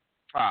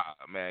 Ah,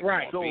 man,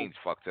 right. Beans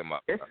fucked him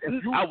up.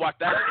 I watched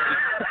that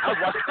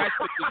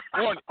shit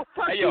this morning.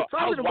 Hey, yo,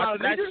 I was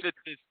watching that shit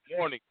this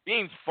morning.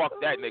 Beans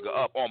fucked that nigga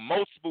up on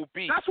multiple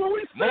beats. That's what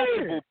we said.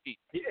 Multiple beats.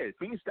 Yeah,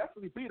 Beans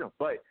definitely beat him,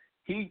 but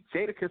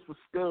Jadakiss was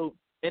still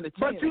entertaining.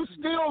 But you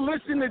still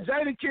listen to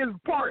Jadakiss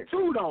Part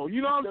 2, though.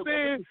 You know what I'm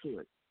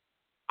saying?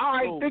 All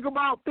right, think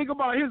about.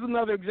 Here's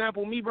another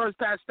example. Me versus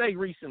Pat Stay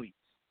recently.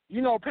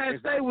 You know, Pat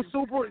Stay was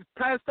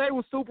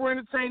super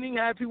entertaining,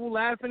 had people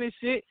laughing and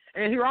shit.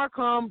 And here I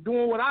come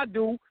doing what I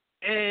do,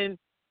 and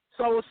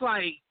so it's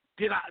like,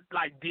 did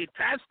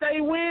Pat Stay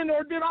win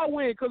or did I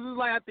win? Because it's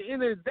like at the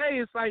end of the day,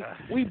 it's like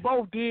we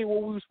both did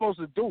what we were supposed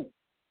to do.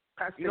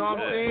 Pat Stay, you know what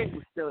I'm saying?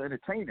 Was still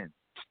entertaining.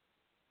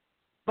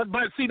 But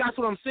see, that's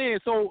what I'm saying.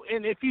 So,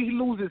 and if he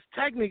loses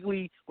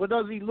technically, what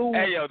does he lose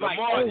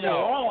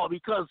overall?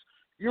 Because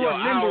you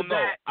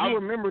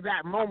remember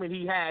that moment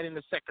he had in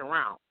the second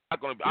round. I'm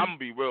gonna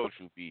be real with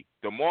you, B.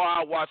 The more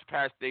I watch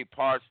Pat Stay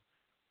parts,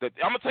 I'm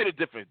gonna tell you the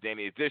difference,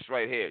 Danny. Is this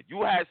right here?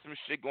 You had some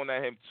shit going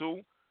at him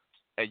too,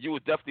 and you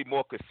was definitely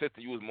more consistent.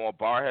 You was more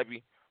bar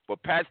heavy.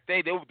 But Pat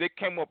Stay, there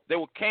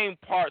came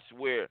parts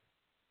where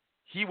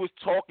he was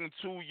talking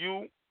to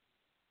you,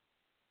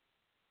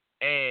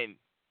 and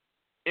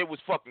it was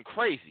fucking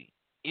crazy.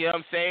 You know what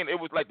I'm saying? It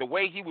was like the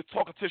way he was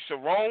talking to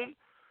Sharon.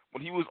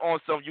 When he was on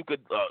something, you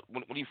could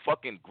when he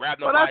fucking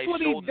grabbed him by his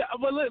shoulder.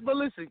 But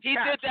listen, he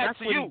did that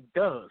to you. He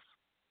does.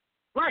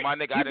 Right. My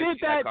nigga, he did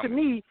that to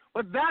me,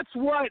 but that's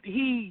what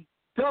he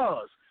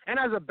does. And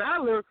as a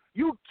battler,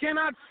 you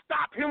cannot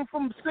stop him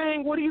from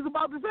saying what he's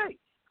about to say.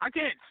 I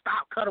can't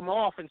cut him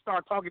off and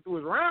start talking through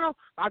his round.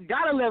 I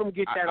gotta let him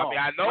get that off.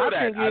 I know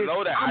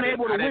that. I'm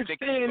able to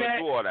withstand that.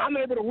 I'm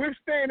able to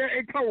withstand that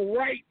and come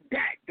right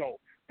back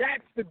though.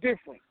 That's the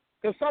difference.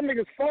 Because some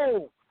niggas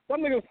fold.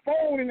 Some niggas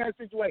fold in that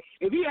situation.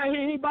 If he had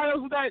anybody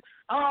else with that,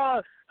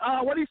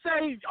 what he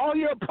say? All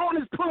your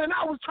opponents pulling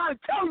out was trying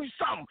to tell you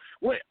something.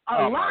 With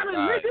a lot of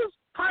niggas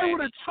probably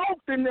would have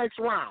choked the next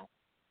round.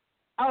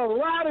 A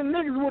lot of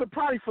niggas would have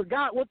probably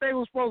forgot what they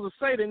were supposed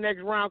to say the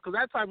next round because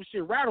that type of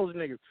shit rattles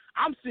niggas.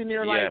 I'm sitting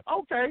there like,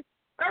 okay,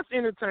 that's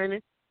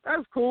entertaining.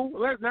 That's cool.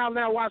 Let's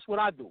now watch what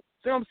I do.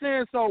 See what I'm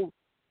saying? So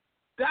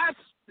that's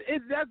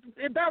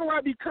it. Battle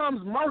rap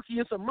becomes murky.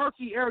 It's a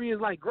murky area.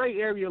 It's like gray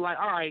area. Like,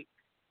 all right.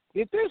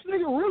 If this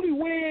nigga really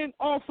win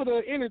off of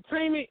the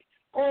entertainment,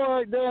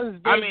 or does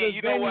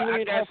you know what?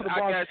 win off of the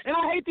bar? And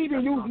I hate to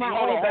even use my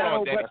own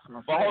battle,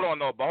 but hold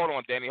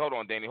on, Danny. Hold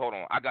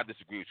on. I got to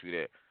disagree with you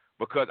there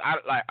because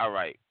all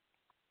right,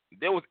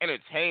 there was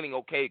entertaining,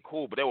 okay,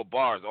 cool, but there were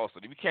bars also.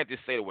 We can't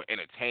just say they were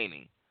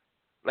entertaining.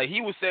 Like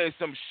he was saying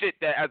some shit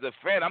that as a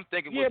fan, I'm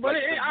thinking was like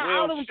some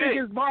real I don't shit.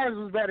 think his bars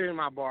was better than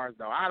my bars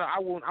though. I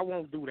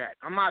won't do that.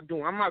 I'm not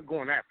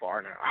going that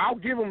far now. I'll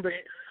give him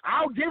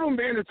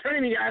the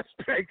entertaining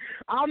aspect.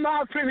 I'm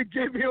not gonna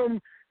give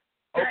him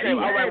better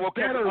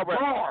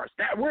bars.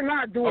 That we're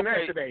not doing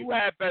that today. You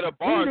had better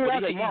bars,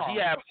 but he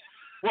had.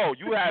 Whoa,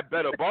 you had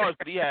better bars,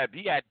 but he had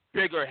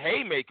bigger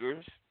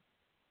haymakers.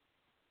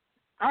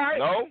 All right.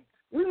 No.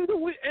 We'll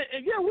do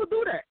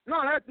that.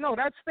 No,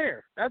 that's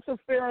fair. That's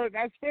fair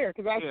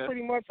because that's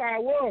pretty much how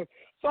it was.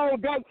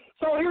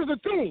 So here's the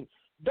thing: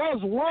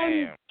 does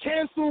one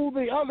cancel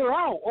the other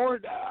out, or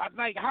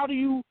how do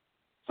you?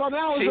 So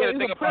now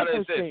it's a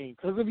preference thing.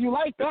 Because if you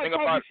like that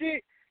type of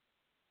shit,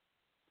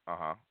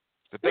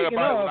 The thing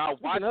about it when I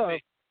watch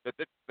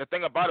it, the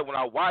thing about it when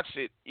I watch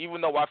it,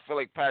 even though I feel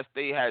like Pat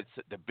Stay had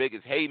the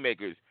biggest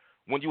haymakers,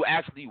 when you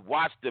actually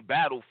watch the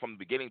battle from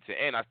beginning to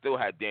end, I still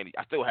had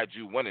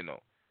you winning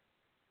though.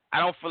 I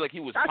don't feel like he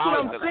was. That's what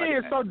I'm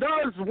saying. So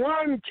does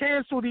one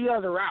cancel the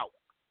other out,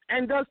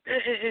 and does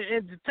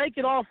and to take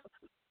it off,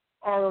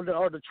 or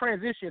the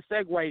transition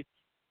segue?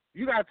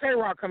 You got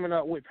Tay-Rock coming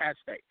up with Pat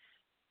Stay.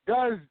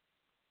 Does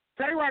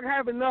Tay-Rock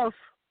have enough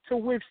to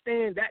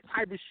withstand that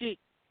type of shit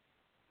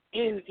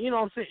in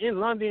in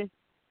London,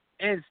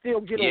 and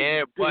still get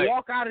to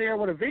walk out of there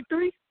with a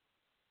victory?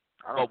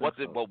 But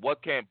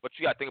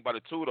you got to think about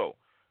it too though.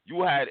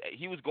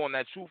 he was going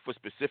at you for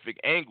specific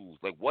angles.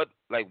 Like what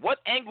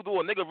angle do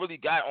a nigga really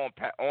got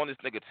on this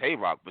nigga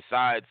Tay-Rock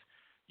besides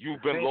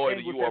you've been loyal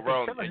to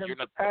URL and you're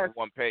not the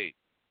one paid?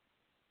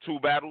 2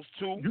 battles,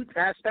 2.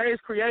 Pat Stay is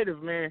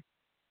creative, man.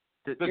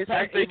 Does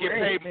Pat Stay get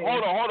paid?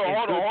 Hold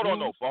on,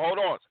 no. But hold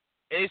on.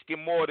 Ace get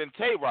more than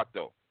Tay-Rock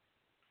though.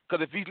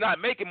 Because if he's not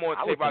making more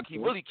than Tay-Rock, he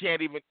really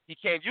can't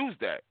use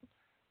that.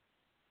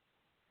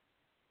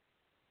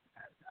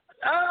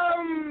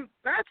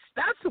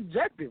 That's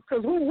subjective.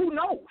 Because who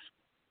knows?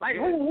 Like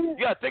who?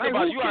 You gotta think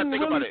about it. You gotta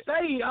think about it.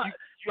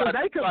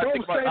 They could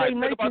both say they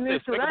making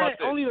this or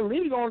that. Only the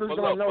league owners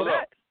don't know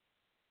that.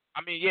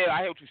 I mean, yeah,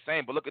 I hear what you're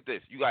saying, but look at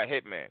this. You got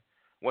Hitman.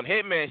 When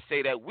Hitman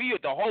say that,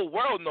 the whole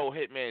world know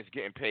Hitman's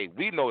getting paid.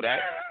 We know that.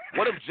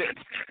 What if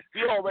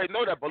we already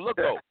know that? But look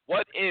though,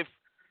 what if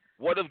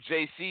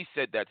JC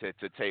said that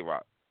to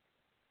Tay-Rock?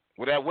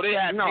 Would it have hit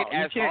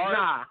as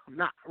hard?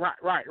 Nah.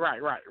 Right.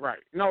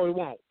 No, it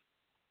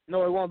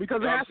won't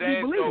because it has to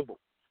be believable.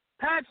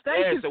 Pat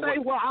Stay can say,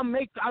 "Well, I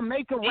make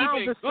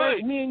around the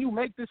same. Me and you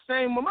make the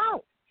same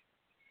amount."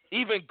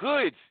 Even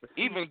goods,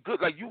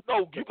 like you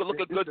can look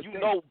at goods. You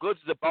know, goods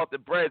is about the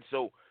bread.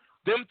 So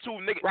them two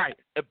niggas, right?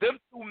 If them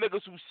two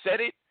niggas who said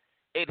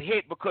it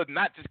hit because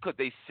not just because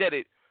they said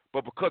it,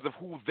 but because of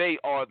who they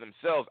are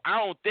themselves. I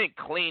don't think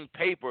Clean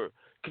Paper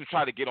can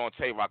try to get on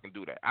Tay-Rock and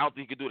do that. I don't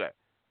think he can do that.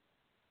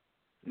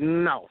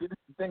 No. See, this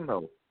is the thing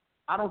though.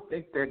 I don't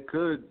think that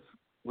Goods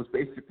was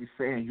basically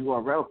saying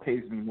URL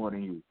pays me more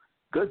than you.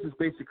 Goods is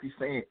basically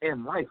saying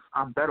in life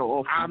I'm better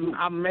off. I'm doing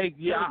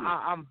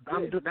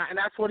that, and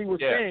that's what he was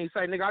saying. He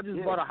said, "Nigga, I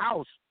just bought a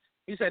house."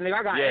 He said, "Nigga,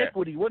 I got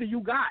equity. What do you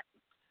got?"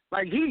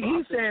 Like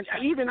he's saying,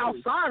 even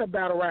outside of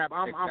battle rap,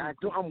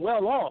 I'm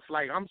well off.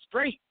 Like I'm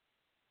straight.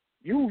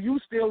 You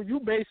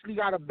basically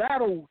got to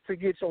battle to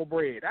get your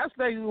bread. That's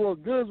basically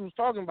what Goods was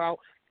talking about,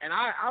 and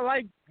I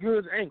like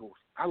Goods angles.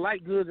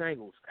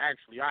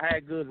 Actually. I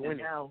had Goods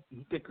winning. Now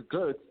you think of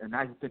Goods, and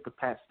now you think of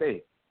Pat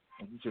Stay,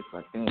 and you just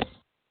like, damn.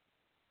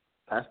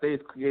 Pat Stay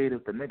is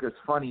creative. The nigga's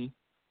funny.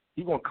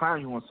 He gonna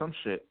clown you on some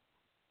shit.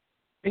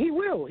 He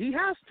will. He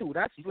has to.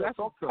 That's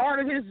part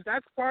of his.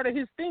 That's part of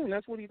his thing.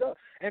 That's what he does.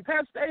 And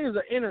Pat Stay is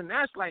an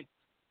international. Like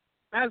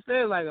Pat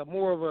Stay is like a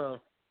more of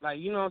a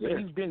you know what I'm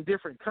saying. He's been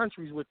different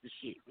countries with the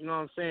shit. You know what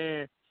I'm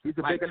saying. He's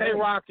a like bigger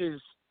Tay-Rock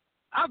is.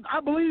 I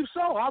believe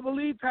so. I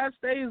believe Pat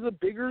Stay is a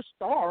bigger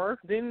star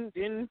than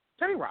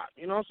Tay-Rock.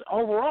 You know,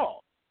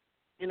 overall,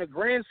 in the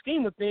grand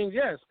scheme of things,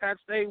 yes, Pat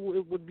Stay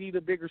would be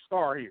the bigger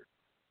star here.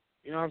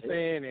 You know what I'm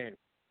saying?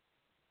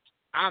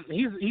 And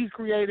he's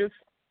creative,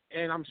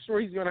 and I'm sure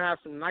he's gonna have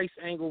some nice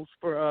angles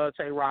for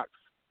Tay-Rock.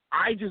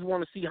 I just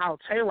want to see how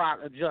Tay-Rock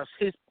adjusts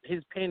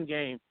his pen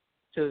game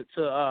to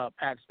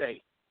Pat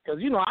Stay,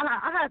 because you know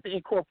I had to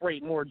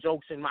incorporate more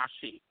jokes in my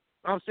shit. You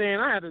know what I'm saying?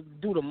 I had to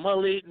do the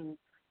mullet and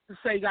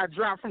say got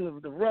dropped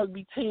from the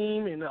rugby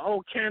team and the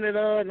old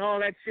Canada and all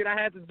that shit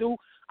I had to do.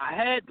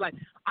 I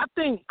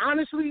think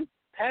honestly,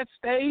 Pat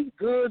Stay,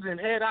 Goods, and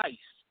Head Ice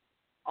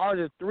are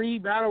the 3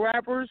 battle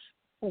rappers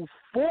who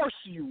force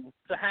you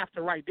to have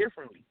to write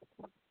differently.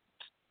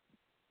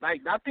 Like,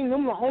 I think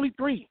them are the only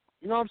 3.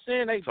 You know what I'm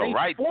saying? They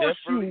force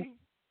you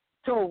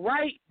to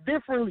write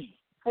differently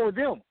for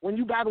them when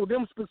you battle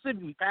them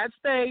specifically. Pat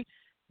Stay,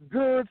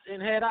 Goods,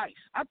 and Head Ice.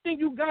 I think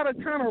you got to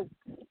kind of,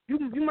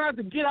 you might have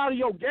to get out of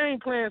your game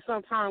plan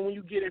sometime when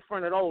you get in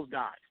front of those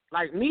guys.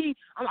 Like me,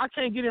 I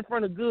can't get in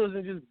front of Goods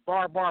and just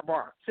bar.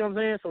 See what I'm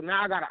saying? So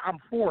now I'm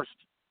forced.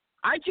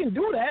 I can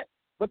do that,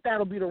 but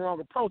that'll be the wrong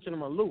approach, and I'm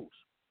going to lose.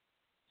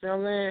 See what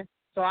I'm saying?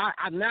 So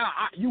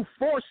you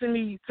forcing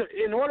me to,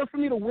 in order for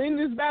me to win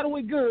this battle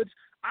with Goods,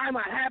 I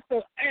might have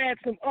to add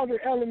some other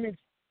elements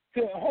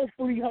to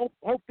hopefully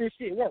hope this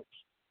shit works.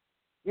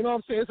 You know what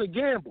I'm saying? It's a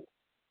gamble,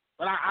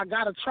 but I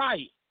got to try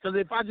it, because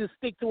if I just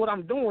stick to what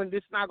I'm doing,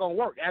 this not going to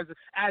work, as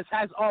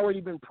has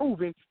already been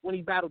proven when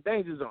he battled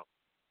Danger Zone.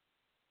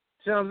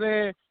 See what I'm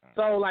saying?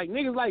 So, like,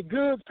 niggas like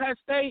Goods, Pat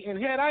Stay, and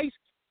Head Ice,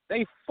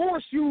 they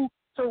force you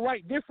to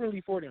write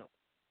differently for them.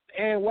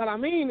 And what I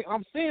mean,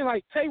 I'm saying,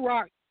 like,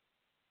 Tay-Rock,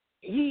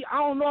 I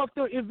don't know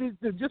if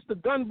it's just the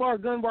gun bar,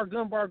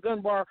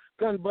 seatbelt,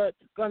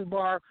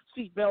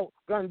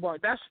 gun bar.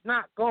 That's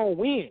not going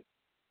to win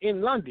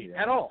in London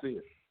at all.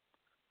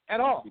 At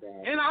all.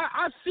 And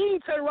I've seen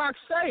Tay-Rock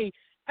say,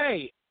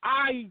 hey,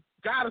 I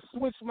got to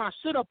switch my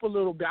shit up a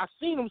little bit. I've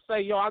seen him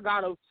say, yo, I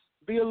got to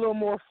be a little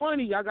more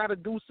funny. I got to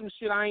do some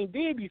shit I ain't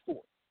did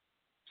before.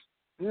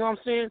 You know what I'm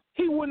saying?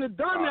 He wouldn't have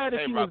done that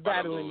if he was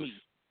battling me.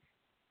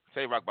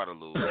 Tay-Rock about to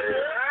lose.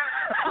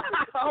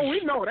 Oh, we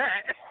know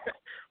that.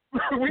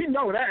 We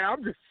know that.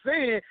 I'm just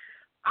saying,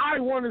 I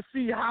want to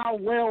see how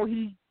well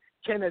he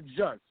can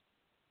adjust.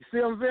 You see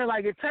what I'm saying?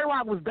 Like, if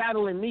Tay-Rock was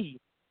battling me,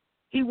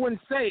 he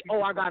wouldn't say,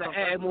 oh, I got to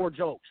add more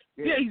jokes.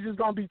 Yeah, he's just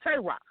going to be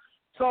Tay-Rock.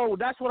 So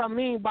that's what I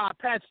mean by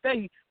Pat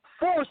Stay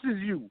forces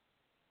you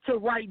to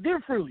write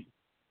differently.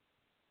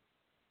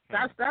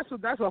 That's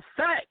a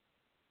fact.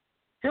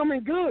 Him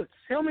and Goods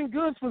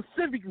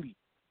specifically.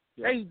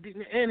 Yeah. Hey,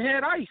 and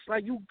Head Ice,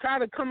 like, you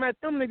kind of come at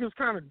them niggas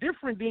kind of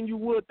different than you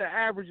would the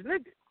average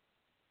nigga.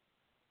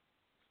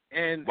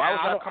 And Why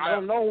was I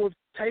don't know if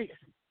Tate.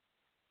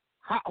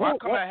 Why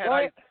come at Head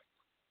Ice?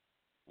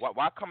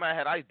 Why come at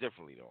Head Ice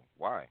differently though?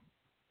 Why?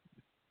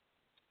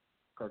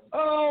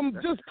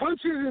 Just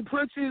punchlines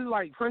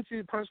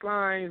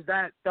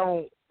that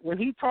don't. When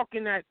he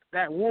talking that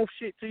wolf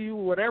shit to you,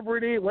 whatever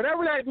it is,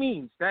 whatever that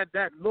means, that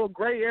little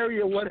gray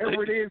area,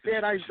 whatever it is,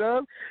 Head Ice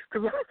does.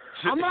 Because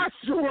I'm not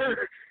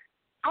sure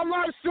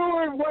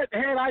what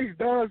Head Ice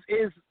does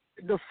is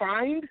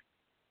defined.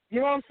 You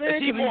know what I'm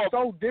saying? He's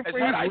so different,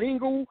 he's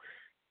lingual.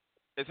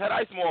 Is Head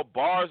Ice more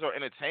bars or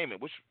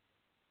entertainment? Which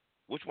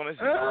one is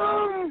he?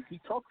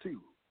 He talked to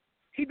you.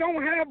 He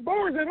don't have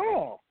bars at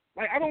all.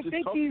 Like I don't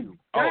think he's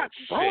got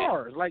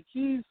bars. Like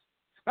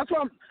that's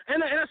what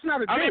and that's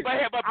not a diss. I mean,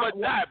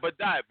 but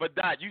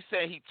Dad, you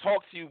saying he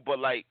talked to you, but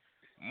like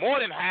more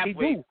than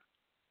halfway.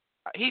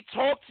 He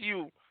talked to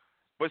you,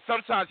 but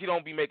sometimes he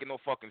don't be making no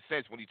fucking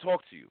sense when he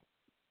talk to you.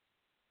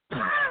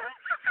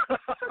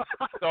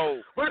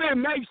 So, but it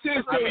makes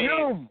sense to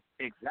him.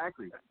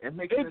 Exactly. It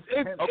makes sense to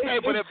him. Okay,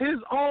 but it's his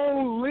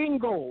own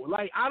lingo.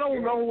 Like I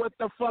don't know what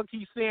the fuck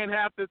he's saying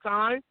half the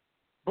time,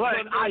 but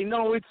I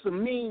know it's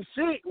some mean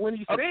shit when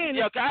he's saying it.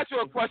 Yeah, can I ask you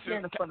a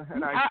question?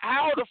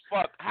 How the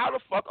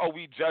fuck are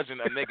we judging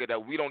a nigga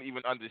that we don't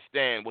even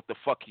understand what the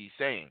fuck he's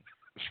saying?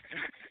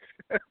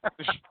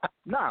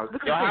 No,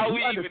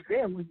 we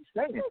understand what he's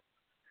saying.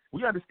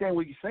 We understand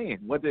what he's saying.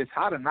 Whether it's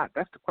hot or not,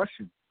 that's the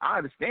question. I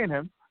understand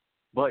him,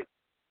 but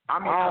I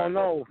don't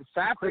know.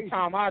 Half the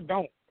time I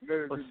don't.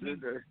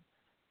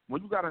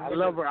 When you got I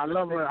love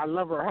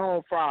her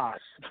home fries.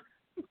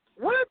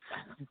 What?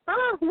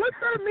 What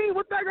that mean?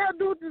 What that got to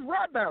do with this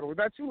rap battle?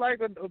 That you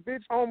like a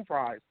bitch home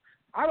fries?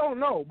 I don't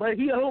know, but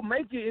he'll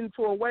make it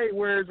into a way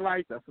where it's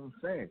like, that's what I'm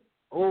saying.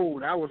 Oh,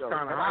 that was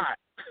kind of hot.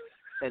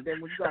 And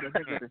then when you got a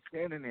nigga that's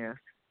standing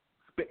there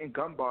spitting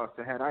gun bars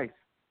to Head Ice,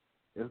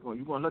 you're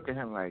gonna look at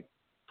him like,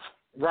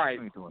 right.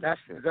 That's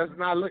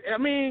not look. I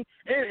mean,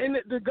 and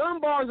the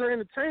gun bars are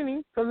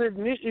entertaining because if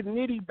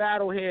Nitty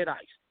battle Head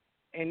Ice,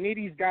 and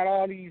Nitty's got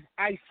all these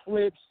ice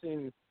flips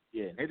and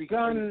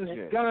gun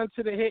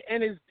to the head,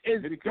 and it's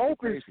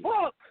dope as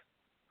fuck.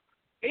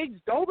 It's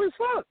dope as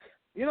fuck.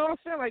 You know what I'm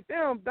saying? Like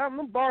them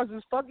bars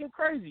is fucking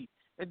crazy.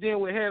 And then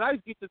when Head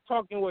Ice get to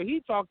talking what he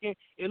talking,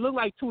 it looked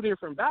like two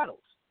different battles.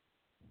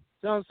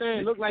 You know what I'm saying?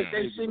 It looked like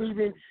they shouldn't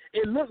even.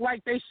 It looked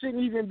like they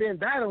shouldn't even been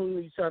battling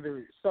each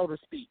other, so to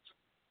speak.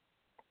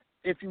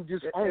 If you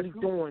just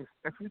doing.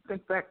 If you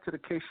think back to the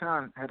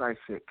K-Shine Head Ice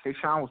shit,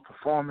 K-Shine was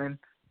performing,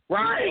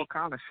 right? All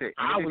kind of shit.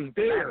 I was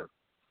there.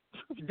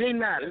 It didn't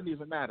matter. It didn't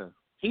even matter.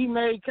 He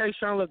made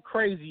K-Shine look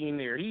crazy in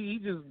there. He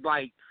just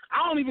like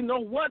I don't even know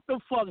what the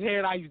fuck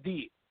Head Ice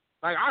did.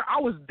 Like I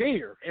was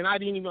there and I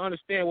didn't even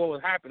understand what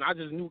was happening. I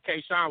just knew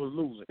K-Shine was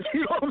losing. You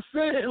know what I'm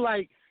saying?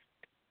 Like.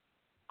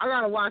 I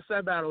gotta watch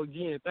that battle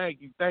again. Thank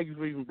you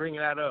for even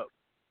bringing that up.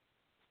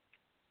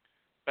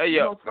 Hey,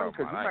 yo, because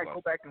you might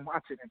go back and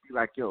watch it and be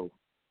like, yo,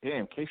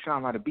 damn,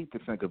 K-Shine might have beat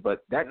this nigga,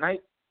 but that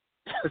night,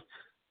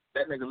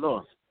 that nigga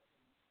lost.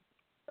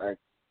 Like,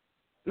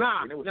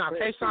 nah,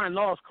 K-Shine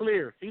lost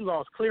clear. He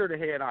lost clear to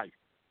Head Ice.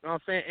 You know what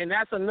I'm saying? And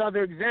that's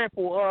another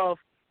example of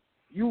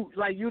you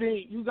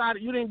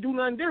didn't do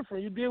nothing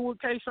different. You did what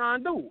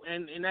K-Shine do,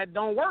 and that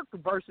don't work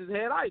versus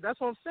Head Ice.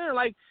 That's what I'm saying.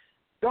 Like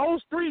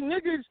those three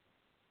niggas.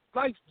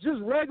 Like, just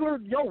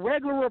your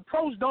regular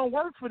approach don't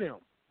work for them.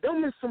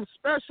 Them is some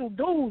special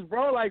dudes,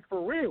 bro, like,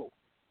 for real.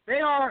 They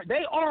are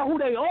who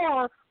they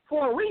are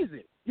for a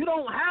reason. You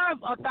don't have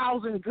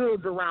 1,000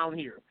 goods around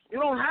here. You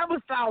don't have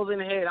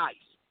 1,000 Head Ice.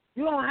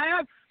 You don't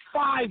have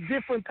 5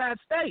 different Pat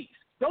Stays.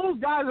 Those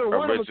guys are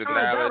one-of-a-kind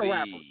battle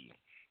rappers.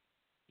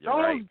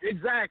 Right.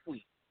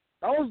 Exactly.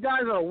 Those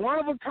guys are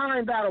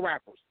one-of-a-kind battle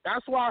rappers.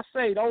 That's why I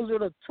say those are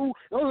the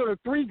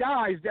 3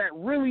 guys that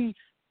really,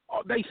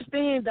 they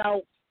stand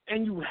out.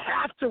 And you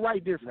have to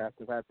write different.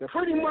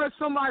 Pretty much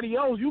somebody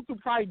else, you could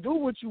probably do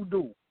what you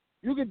do.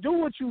 You could do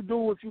what you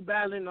do if you're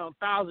battling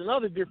 1,000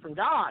 other different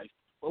guys.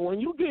 But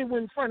when you get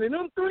in front of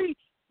them 3,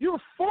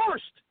 you're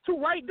forced to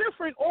write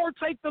different or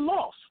take the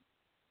loss.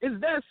 It's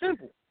that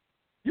simple.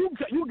 You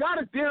got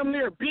to damn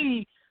near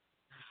be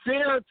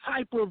their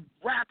type of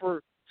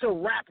rapper to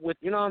rap with.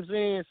 You know what I'm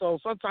saying? So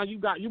sometimes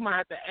you might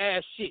have to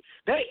add shit.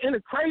 And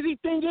the crazy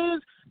thing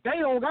is, they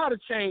don't got to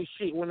change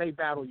shit when they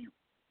battle you.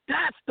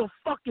 That's the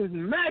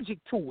fucking magic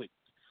to it.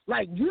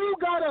 Like you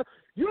gotta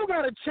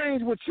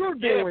change what you're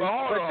doing,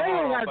 but they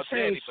don't gotta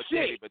change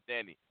shit. But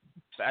Danny,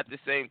 so at the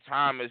same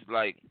time, it's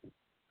like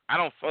I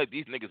don't feel like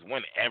these niggas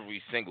win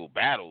every single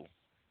battle.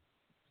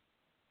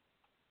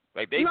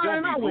 Like they do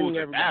be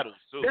losing battles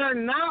too. They're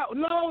not.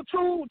 No,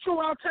 true.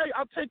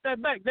 I'll take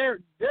that back. They're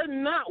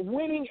not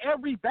winning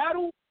every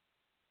battle,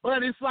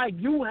 but it's like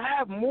you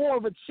have more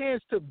of a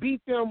chance to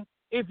beat them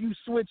if you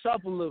switch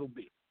up a little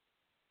bit.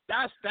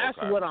 That's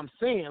what I'm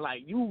saying.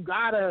 Like you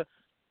gotta,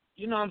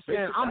 you know what I'm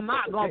saying. I'm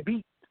not gonna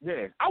beat.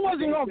 Yeah. I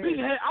wasn't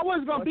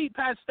gonna beat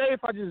Pat Stay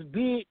if I just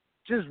beat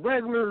just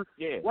regular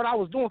what I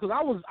was doing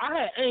because I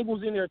had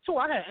angles in there too.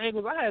 I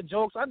had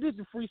jokes. I did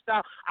the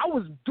freestyle. I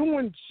was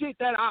doing shit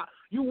that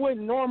you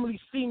wouldn't normally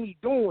see me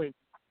doing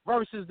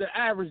versus the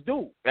average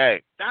dude.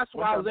 Hey, That's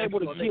why I was able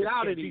to get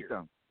out of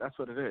there. That's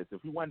what it is.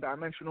 If you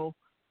one-dimensional,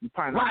 you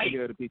probably not going to be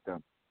able to beat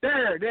them.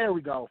 There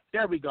we go.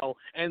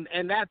 And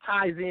that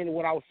ties in to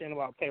what I was saying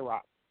about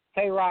K-Rock.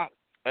 K-Rock,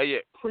 hey, yeah.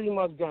 pretty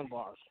much gun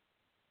bars.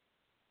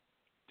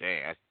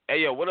 Damn.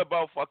 Hey, yo, what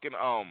about fucking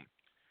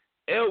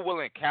Ill Will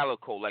and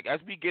Calico? Like, as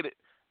we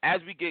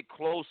get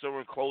closer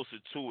and closer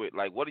to it,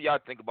 like, what do y'all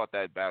think about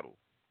that battle?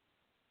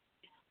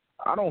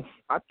 I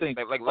think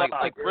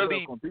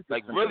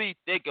really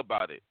think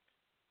about it,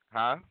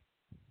 huh? I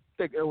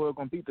think Ill Will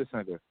gonna beat this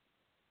nigga.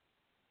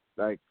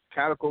 Like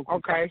Calico,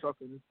 talking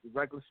the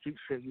regular street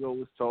shit he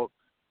always talk,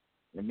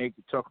 and make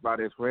you talk about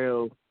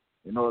Israel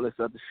and all this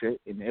other shit.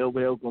 And Ill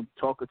Will gonna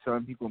talk to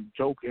him. He gonna be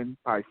joking,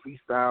 probably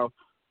freestyle.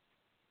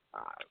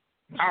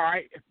 All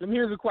right,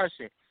 here's a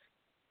question,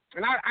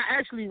 and I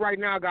actually right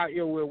now got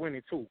Ill Will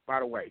winning too. By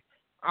the way,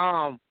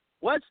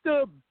 what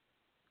are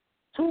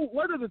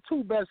the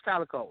two best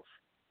Calicos?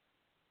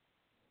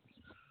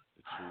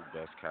 The two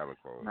best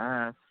Calicos.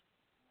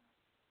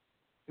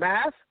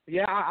 Math?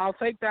 Yeah, I'll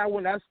take that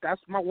one. That's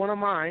one of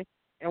mine.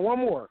 And one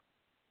more.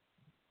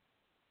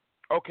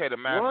 Okay, the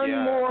Math.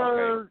 One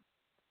more.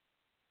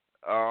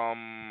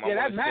 Okay.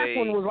 That Math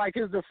one was like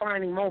his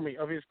defining moment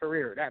of his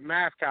career. That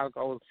Math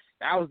Calico,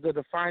 that was the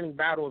defining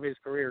battle of his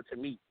career to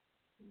me.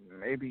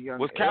 Maybe Young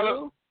Was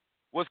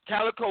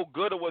Calico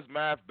good or was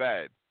Math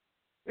bad?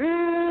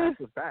 Math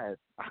was bad.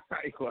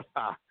 Math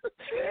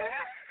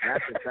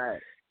was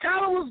bad.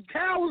 Cal was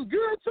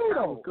good too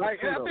though. I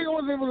think it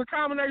was a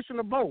combination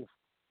of both.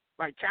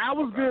 Like Cal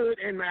was good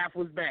and Math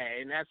was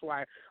bad, and that's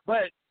why.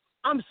 But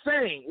I'm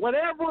saying,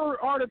 whatever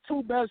are the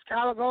two best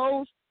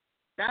Calicos,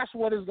 that's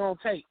what it's gonna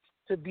take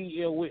to beat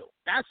Ill Will.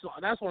 That's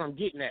what I'm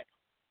getting at.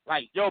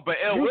 Like, yo, but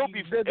Ill Will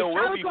be fucking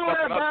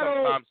up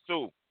sometimes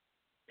too.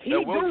 He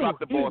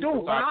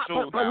do.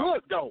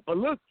 But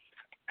look,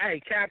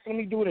 hey, Caps, let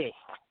me do this.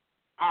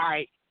 All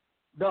right,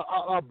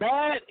 a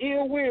bad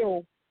Ill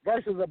Will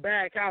versus a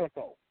bad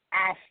Calico.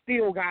 I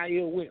still got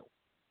Ill Will.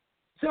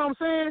 See what I'm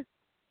saying?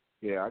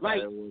 Yeah, I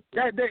like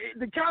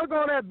the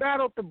Calico that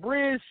battled the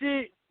bridge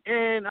shit,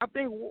 and I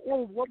think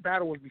what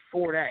battle was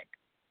before that?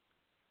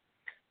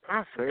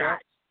 I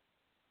forgot.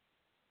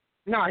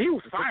 Nah, he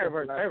was fire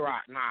versus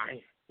K-Rock. Nah,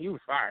 he was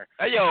fire.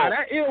 Hey yo,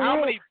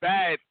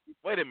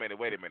 Wait a minute.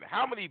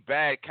 How many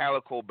bad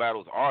Calico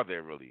battles are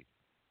there really?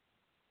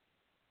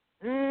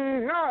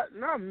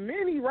 Not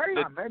many, right?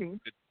 Not many.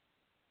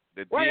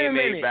 The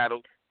DNA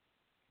battle,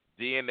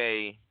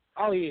 DNA.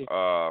 Oh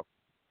yeah.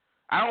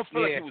 I don't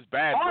feel like he was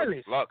bad.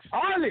 Harless served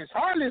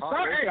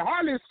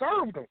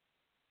him.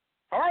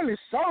 Harless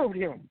served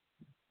him.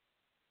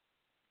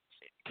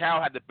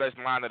 Cal had the best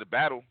line of the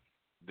battle,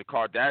 the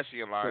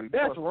Kardashian line.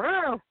 Best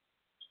round.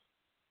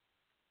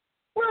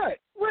 What?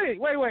 Wait.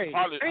 Ain't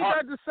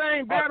that the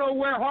same battle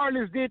where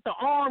Harless did the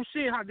arm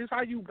shit? That's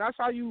how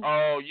you.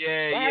 Oh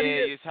yeah.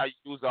 It's how you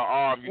use the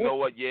arm. You know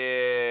what?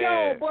 Yeah.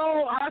 Yo,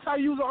 bro, that's how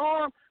you use the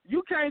arm.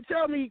 You can't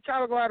tell me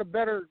Calico had a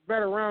better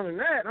round than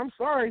that. I'm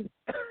sorry.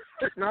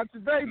 Not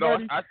today,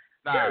 buddy.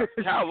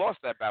 Cal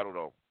lost that battle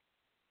though.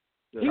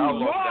 He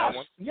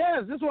lost.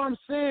 Yes, this is what I'm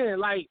saying.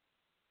 Like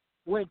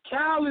when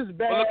Cal is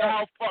bad. But look at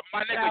how far,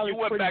 my nigga, Cal you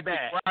went back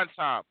bad. to grind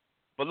time.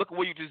 But look at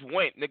where you just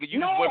went, nigga.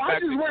 You I went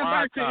back just to went grind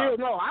back to time. him.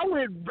 No, I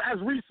went as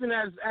recent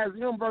as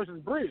him versus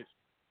Bridge.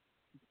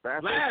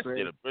 Last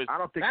year, I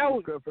don't think he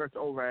was good versus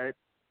Overhead.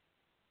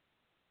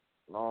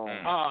 Long.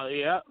 Oh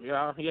yeah.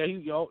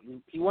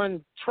 He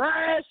wasn't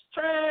trash.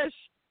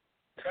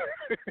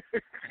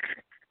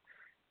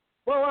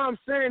 Well, what I'm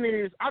saying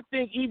is, I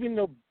think even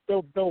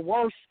the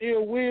worst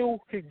Ill Will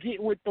could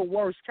get with the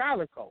worst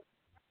Calico.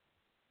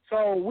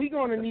 So we're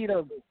gonna need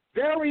a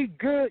very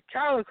good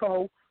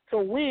Calico to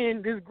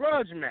win this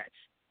grudge match.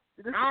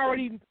 I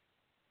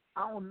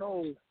don't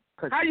know.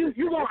 How you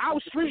gonna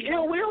outstreet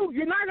Ill Will?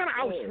 You're not gonna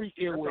outstreet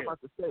Ill Will. I'm about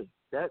to say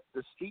that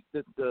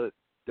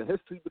the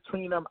history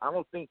between them. I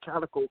don't think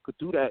Calico could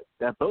do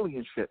that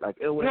bullying shit like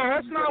Ill Will. No,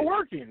 that's not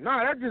working. No,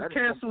 that just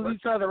cancels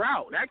each other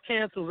out. That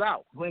cancels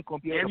out.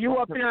 And you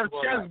up there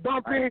chest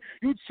bumping,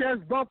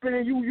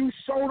 and you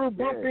shoulder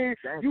bumping,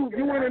 you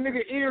in a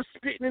nigga ear,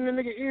 spitting in the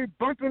nigga ear,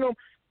 bumping them.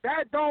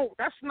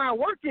 That's not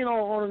working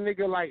on a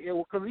nigga like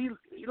Ill, because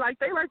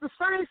they like the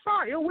same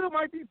size. Ill Will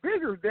might be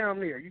bigger down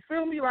there. You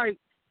feel me? Like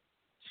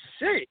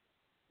shit.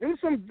 Them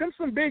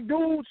some big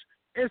dudes,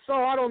 and so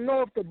I don't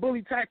know if the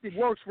bully tactic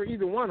works for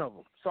either one of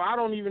them. So I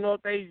don't even know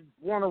if they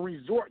want to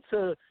resort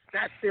to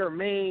that's their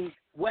main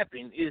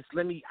weapon is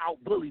let me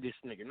out bully this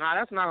nigga. Nah,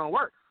 that's not gonna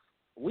work.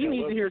 We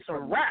need to hear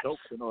some raps.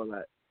 And all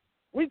that.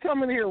 We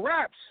come in here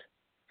raps.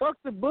 Fuck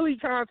the bully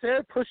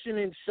contest, pushing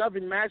and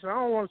shoving match. I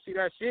don't want to see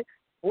that shit.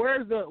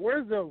 Where's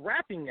the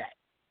rapping at?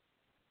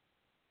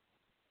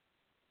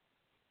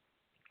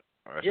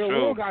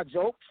 Will got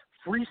jokes,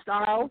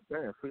 freestyle,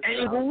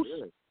 angles,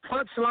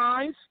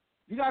 punchlines.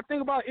 You got to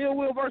think about Ill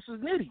Will versus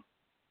Nitty.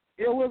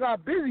 Ill Will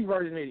got busy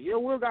versus Nitty.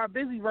 Ill Will got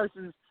busy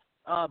versus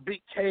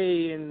Big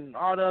K and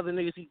all the other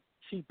niggas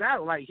he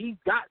battled. Like, he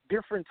got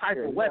different type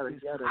of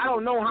weapons. I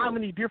don't know how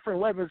many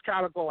different weapons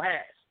Calico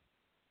has.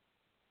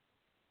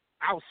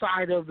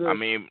 outside of the, I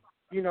mean,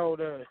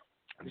 the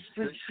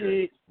street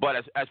shit. But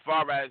as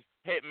far as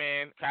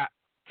Hitman,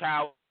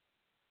 Cal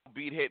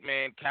beat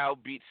Hitman, Cal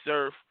beat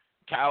Surf,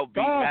 Cal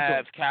beat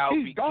Mavs, Cal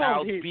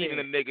beating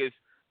the niggas.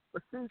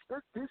 But see,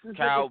 this is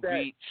Cal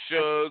beat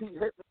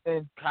Suge,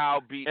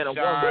 Cal beat Shine.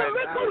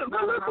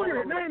 Look who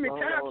you're naming,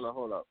 Cal.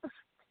 Hold up.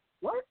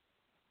 What?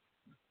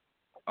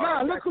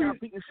 Nah, look who you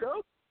beating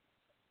Suge.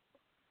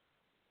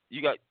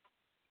 You got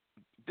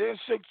then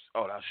Suge.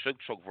 Oh, that's Suge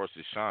Choke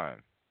versus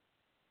Shine.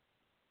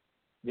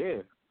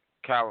 Yeah.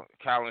 Cal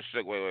and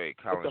Suge. Wait.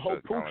 Cal and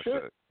Suge. Cal and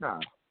Suge.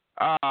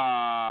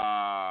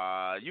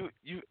 Nah.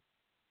 You.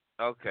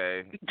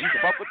 Okay. You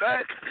fuck with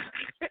that?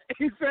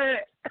 He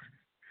said.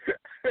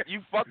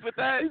 You fuck with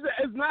that? He said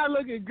it's not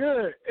looking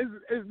good.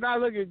 It's not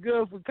looking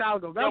good for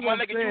Calico. That's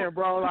what I'm saying,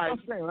 bro. Like,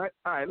 I'm saying, right?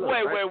 All right, look,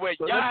 wait.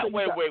 So Y'all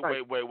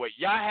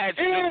Y'all had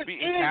Suge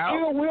beating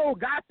Cal. And Will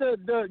got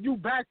the you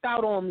backed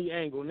out on me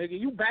angle, nigga.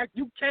 You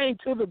came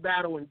to the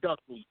battle and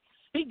ducked me.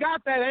 He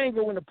got that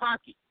angle in the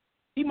pocket.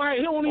 He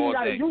don't even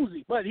got to use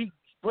it, but he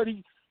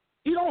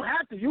don't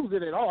have to use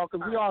it at all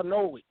because we all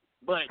know it.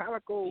 But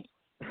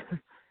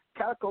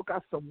Calico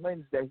got some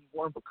wins that he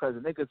won because the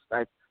niggas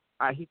like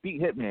he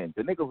beat Hitman.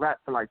 The nigga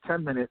rapped for like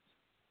 10 minutes.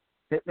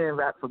 Hitman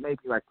rapped for maybe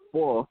like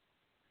 4,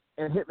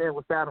 and Hitman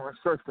was battling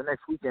Surf the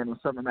next weekend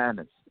with Summer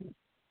Madness.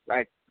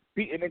 Like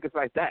beating niggas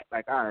like that.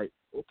 Like, all right,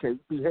 okay, you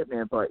beat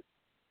Hitman, but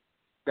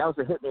that was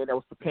a Hitman that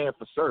was preparing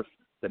for Surf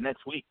the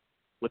next week,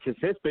 which is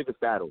his biggest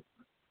battle.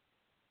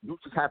 You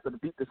just happen to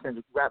beat this nigga.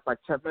 You rap like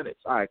 10 minutes.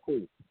 All right,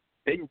 cool.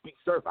 Then you beat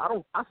Surf.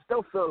 I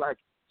still feel like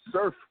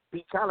Surf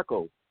beat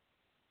Calico.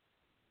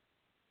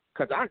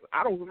 Because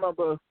I don't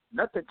remember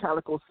nothing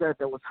Calico said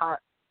that was hot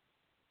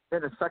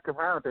in the second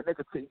round that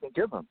niggas could even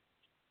give him.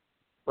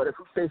 But if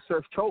you say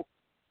Surf choke,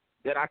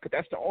 then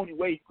that's the only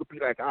way you could be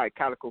like, all right,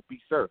 Calico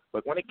beat Surf.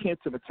 But when it came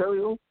to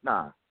material,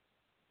 nah.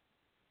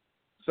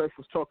 Surf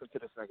was talking to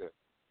this nigga.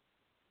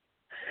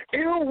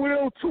 Ill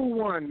Will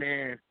 2-1,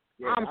 man.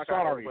 Yeah, I'm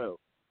sorry.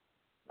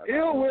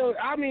 Ill Will,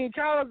 I mean,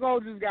 Calico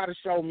just got to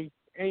show me.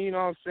 And you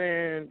know what I'm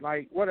saying?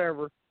 Like,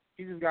 whatever.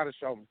 He just got to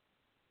show me.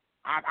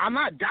 I'm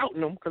not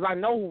doubting him because I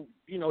know,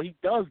 he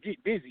does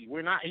get busy.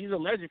 He's a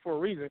legend for a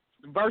reason.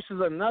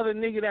 Versus another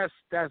nigga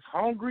that's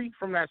hungry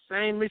from that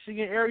same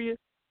Michigan area.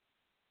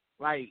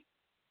 Like,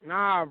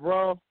 nah,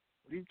 bro.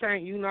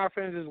 You not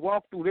finna just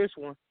walk through this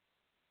one.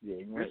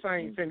 Yeah, This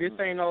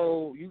ain't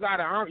no, you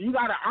gotta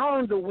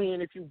earn the win.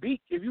 If you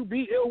beat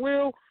Ill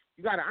Will,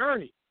 you gotta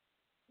earn it.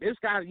 You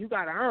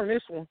gotta earn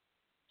this one.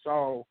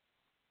 So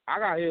I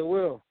got Ill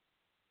Will.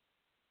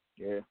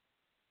 Yeah.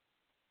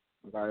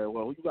 I got Ill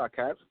Will. Who you got,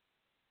 Caps?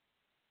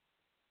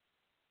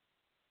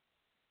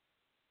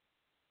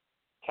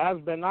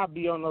 Cavs better not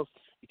be on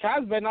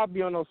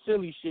no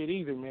silly shit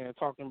either, man.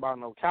 Talking about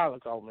no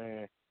Calico,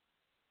 man.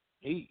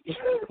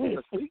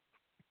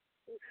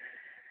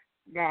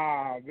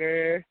 Nah,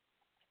 man.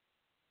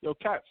 Yo,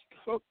 Caps.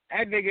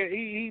 That nigga,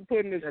 he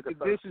putting the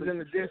dishes in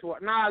the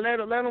dishwasher. Nah, let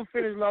him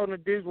finish loading the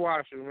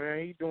dishwasher,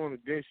 man. He doing the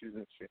dishes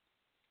and shit.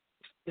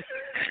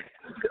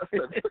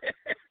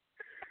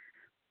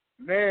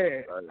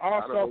 Man,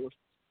 also.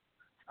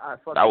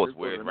 That was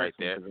weird right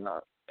there.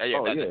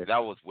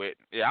 That was weird.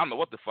 Yeah, I don't know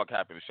what the fuck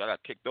happened. I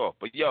got kicked off.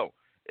 But, yo,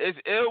 is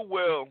Ill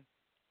Will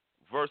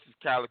versus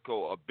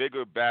Calico a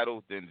bigger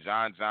battle than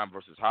John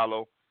versus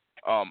Hollow?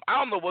 I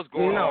don't know what's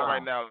going on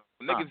right now.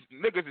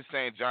 Niggas is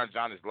saying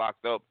John is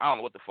locked up. I don't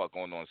know what the fuck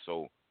going on.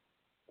 So,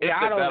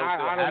 I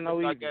don't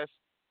know either.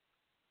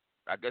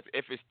 I guess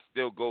if it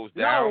still goes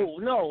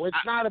down. No,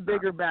 it's not a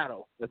bigger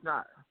battle. It's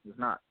not.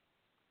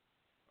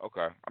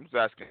 Okay, I'm just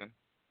asking.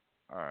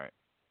 All right.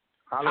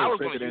 Hollow's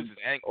going to use his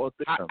angle.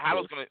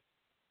 Hollow's going to.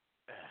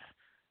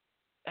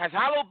 Has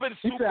Hollow been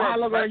super? You said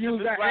Hollow going to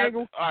use that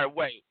angle? All right,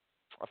 wait.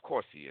 Of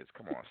course he is.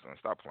 Come on, son.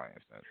 Stop playing,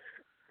 son.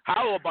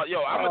 Hollow I'm going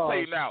to tell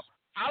you now.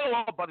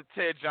 Hollow about to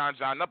tear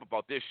John up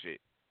about this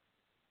shit.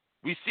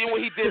 We seen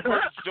what he did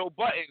versus Joe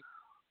Button.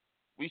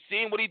 We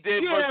seen what he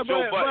did versus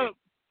Joe Button.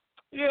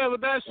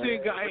 But that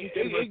shit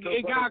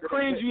got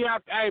cringy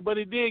after. Hey, but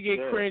it did get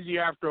cringy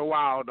after a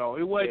while though.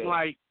 It wasn't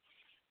like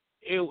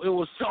it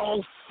was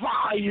so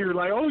fire.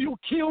 Like, oh, you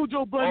killed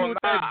Joe Button with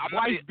that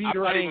wife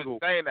beater angle.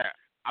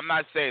 I'm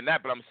not saying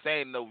that, but I'm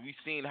saying though we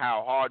seen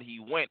how hard he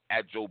went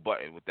at Joe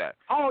Button with that.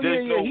 Oh,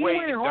 There's no he way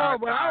went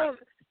hard, but I don't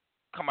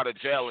come out of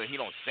jail and he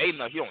don't say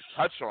nothing. He don't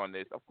touch on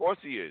this. Of course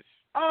he is.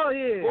 Oh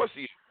yeah. Of course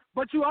he is.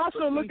 But you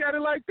also look at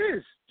it like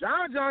this.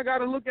 John got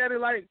to look at it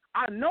like,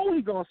 I know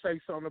he's going to say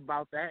something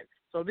about that,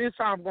 so this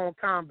time I'm going to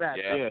combat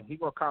it. Yeah, he's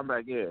going to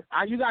combat, You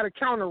got to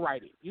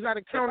counter-write it. You got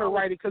to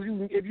counter-write it because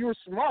if you're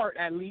smart,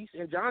 at least,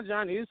 and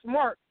John is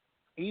smart,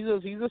 he's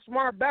a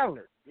smart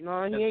battler. He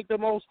ain't the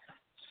most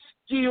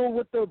skilled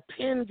with the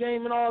pen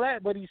game and all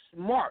that, but he's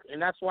smart, and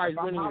that's why he's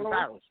winning his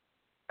battles.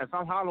 If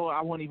I'm Hollow,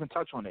 I won't even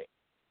touch on it.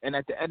 And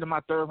at the end of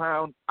my third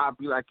round, I'll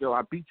be like, yo,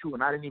 I beat you,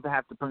 and I didn't even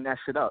have to bring that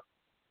shit up.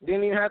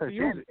 Didn't even have to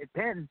use it.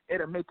 Then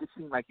it'll make it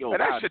seem like, yo,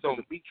 that shit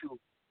don't beat you.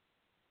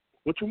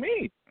 What you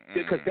mean?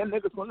 Because then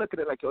niggas gonna look at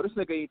it like, yo, this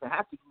nigga even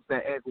have to use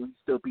that angle and he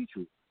still beat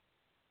you.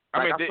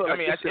 I mean, feel like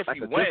that's this if like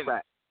he a wins. diss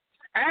rap.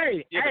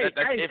 Hey,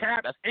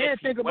 Caps, and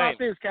think about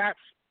this, Caps.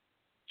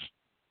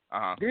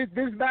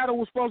 This battle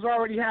was supposed to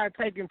already have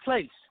taken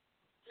place.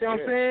 See what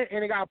I'm saying?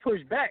 And it got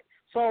pushed back.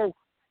 So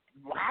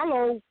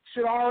Hollow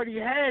should already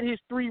had his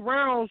 3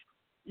 rounds,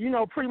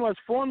 pretty much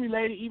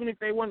formulated, even if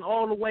they weren't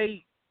all the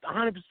way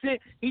 100%.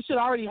 He should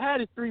already had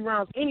his 3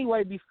 rounds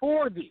anyway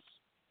before this.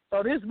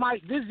 So this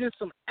is just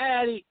some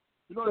added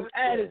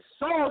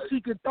sauce he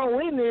could throw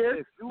in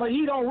there, but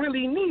he don't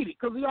really need it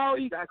because he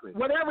already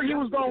whatever he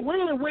was gonna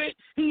win with,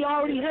 he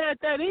already had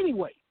that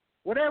anyway.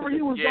 Whatever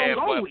he was gonna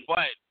go with.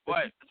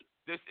 But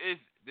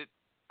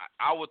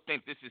I would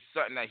think this is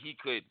something that he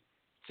could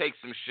take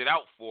some shit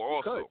out for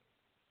also.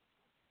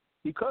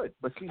 He could,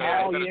 but see, just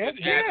add it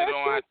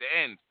on at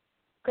the end.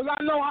 Because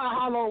I know how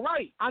Hollow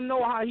write. I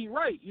know how he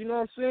write. You know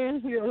what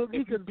I'm saying?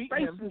 He could beat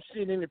some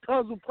shit in the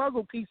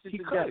puzzle pieces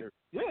together.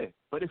 Yeah,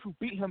 but if you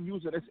beat him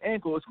using this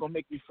angle, it's gonna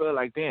make me feel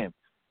like, damn,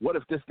 what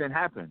if this didn't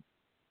happen?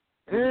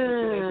 I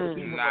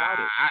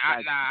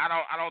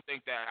don't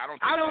think that.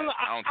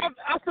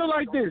 I feel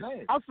like this.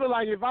 I feel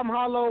like if I'm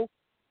Hollow,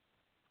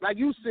 like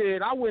you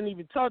said, I wouldn't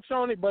even touch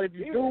on it. But if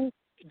you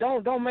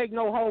don't make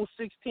no whole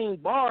 16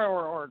 bar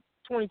or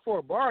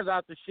 24 bars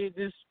out the shit.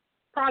 Just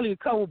probably a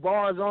couple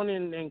bars on it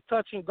and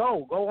touch and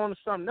go. Go on to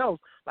something else.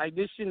 Like,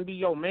 this shouldn't be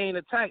your main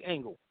attack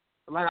angle.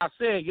 Like I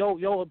said, your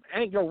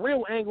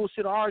real angle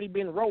should have already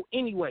been wrote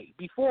anyway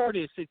before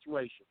this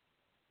situation.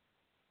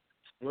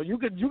 Well, you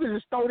could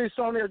just throw this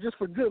on there just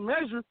for good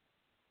measure.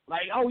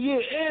 Like, oh yeah,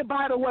 and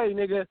by the way,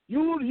 nigga,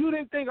 you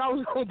didn't think I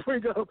was gonna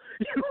bring up,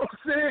 you know what I'm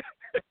saying?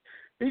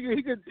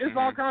 he could. It's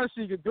all kinds of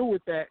shit he could do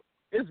with that.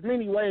 There's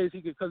many ways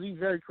he could, because he's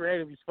very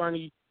creative. He's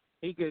funny.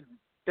 He could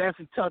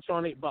definitely touch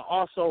on it, but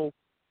also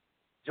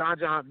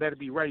John better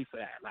be ready for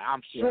that. Like,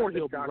 I'm sure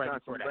he'll be ready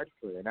for that.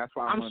 That's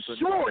why I'm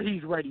sure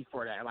he's ready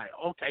for that. Like,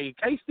 okay, in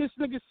case this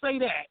nigga say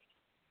that,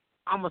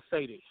 I'm gonna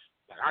say this.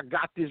 Like, I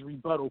got this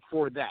rebuttal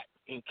for that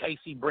in case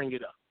he bring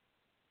it up.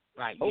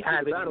 Like, he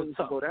had it in the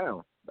tuck. Go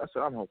down. That's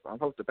what I'm hoping. I'm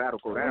hoping the battle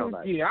go down.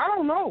 Like. Yeah, I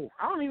don't know.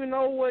 I don't even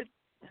know what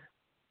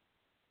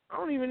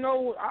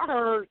I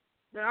heard.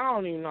 Man, I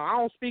don't even know. I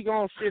don't speak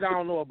on shit I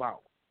don't know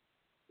about.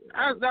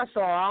 That's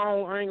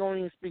all. I ain't gonna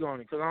even speak on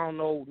it because I don't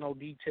know no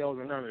details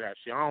or none of that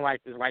shit. I don't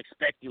like to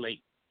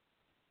speculate.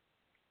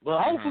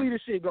 But hopefully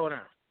this shit go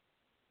down.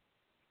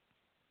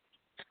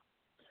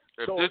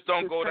 If this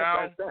don't go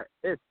down,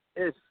 is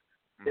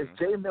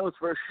J Mills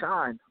versus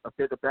Shine a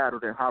bigger battle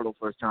than Hollow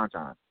versus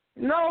John?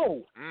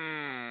 No.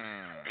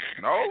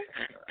 No?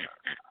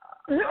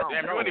 Damn,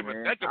 you wouldn't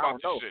even think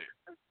about this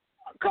shit.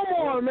 Come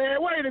on,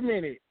 man. Wait a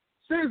minute.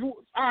 All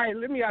right,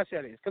 let me ask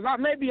you this, because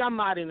maybe I'm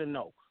not in the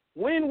know.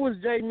 When was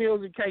J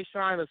Mills and K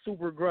Shine a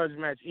super grudge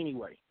match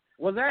anyway?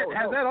 Has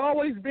that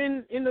always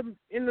been in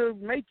the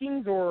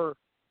makings, or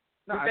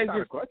no? It's not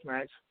a grudge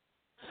match.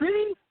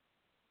 See,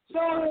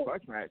 so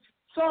grudge match.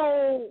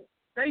 So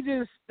they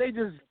just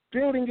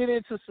building it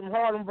into some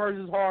Harlem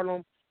versus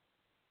Harlem.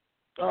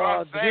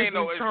 I'm saying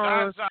though, is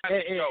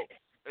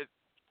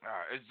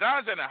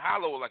John and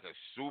Hollow like a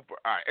super?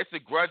 All right, it's a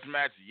grudge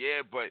match,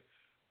 yeah, but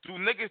do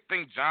niggas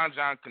think John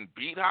can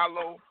beat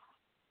Hollow?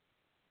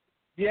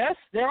 Yes,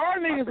 there are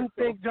niggas who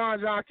think John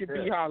can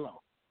beat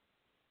Hollow.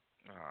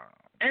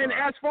 And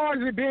as far as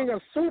it being a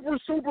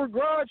super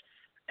grudge,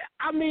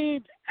 I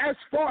mean, as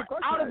far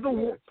out of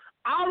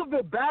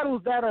the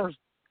battles that are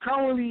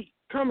currently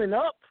coming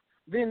up,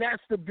 then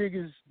that's the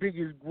biggest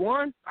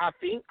one, I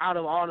think, out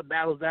of all the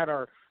battles that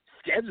are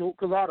scheduled,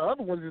 because all the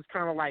other ones is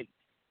kind of like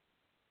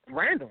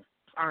random.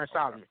 Iron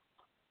Solomon,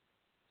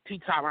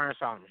 T-Top Iron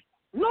Solomon.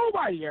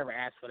 Nobody ever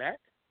asked for that.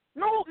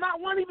 No, not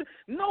one even.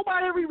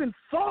 Nobody ever even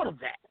thought of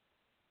that.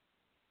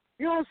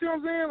 You know what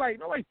I'm saying? Like,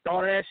 nobody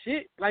thought of that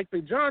shit. Like, the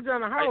John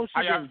and Hollow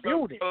shit was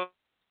building. How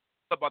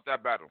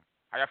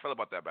y'all feel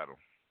about that battle?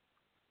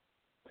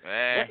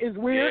 It's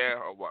weird.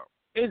 Yeah, or what?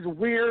 It's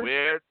weird.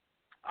 Weird.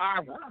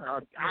 I've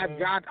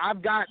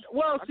got.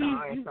 Well, see,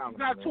 you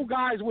got two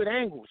guys with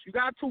angles. You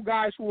got two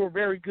guys who are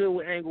very good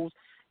with angles.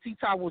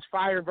 T-Top was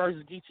fire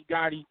versus Geechee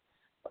Gotti.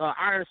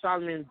 Iron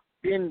Solomon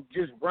been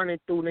just running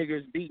through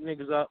niggas, beating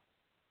niggas up.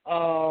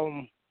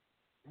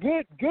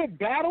 Good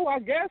battle, I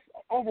guess,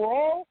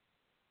 overall.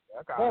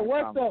 But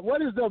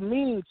what is the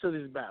meaning to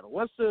this battle?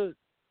 What's the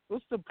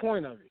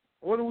point of it?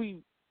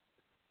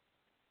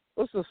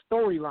 What's the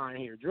storyline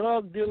here?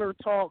 Drug dealer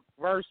talk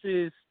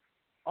versus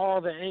all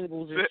the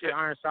angles and shit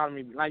Iron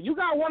Solomon. Like, you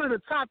got one of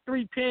the top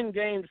 3 pin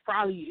games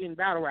probably in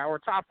battle rap, or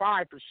top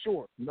 5 for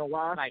sure. You know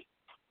why? Like,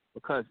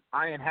 because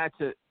Iron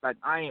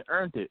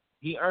earned it.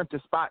 He earned the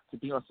spot to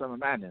be on Summer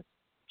Madness.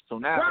 So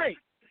now, right?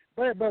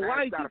 But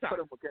why you gotta put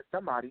him against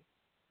somebody?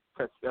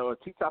 Because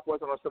T-Top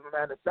wasn't on Summer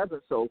Madness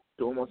 7, so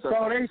do him on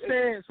Summer Madness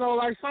 8.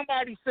 Like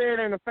somebody said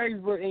in the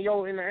Facebook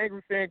in the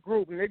Angry Fan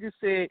group, niggas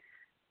said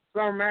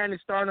Summer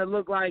Madness starting to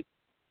look like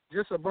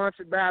just a bunch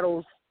of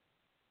battles,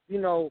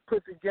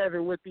 put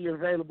together with the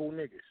available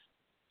niggas.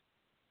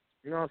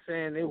 You know what I'm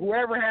saying? And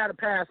whoever had a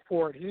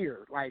passport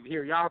here,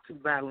 y'all two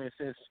battling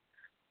since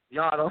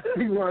y'all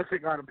the only ones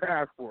that got a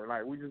passport.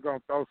 Like, we just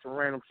gonna throw some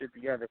random shit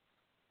together.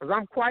 Because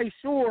I'm quite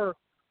sure,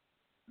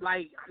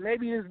 like,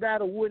 maybe this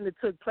battle wouldn't have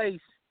took place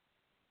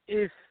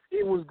if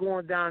it was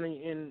going down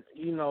in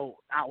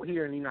out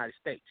here in the United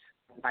States.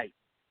 Like,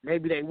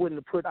 maybe they wouldn't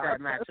have put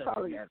that match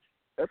up together.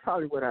 It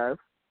probably would have,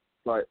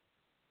 but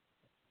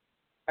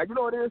and you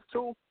know what it is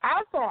too.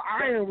 I thought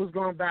Iron was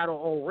going to battle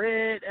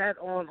O'Red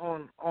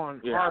on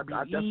RBE. I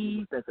definitely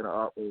was thinking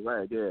of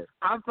O'Red. Yeah,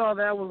 I thought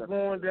that was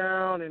going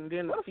down, and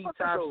then the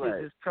T-top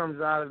shit just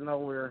comes out of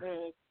nowhere.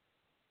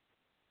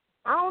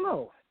 I don't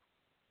know.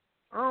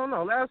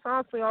 Last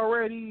time I seen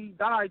already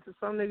died to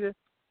some nigga.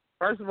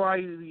 First of all,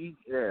 he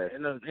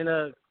in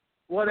a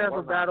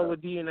whatever battle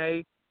with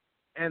DNA,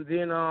 and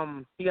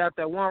then he got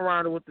that one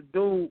rounder with the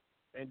dude,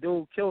 and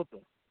dude killed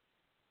him.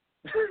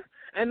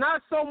 And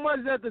not so much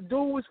that the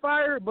dude was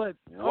fired, but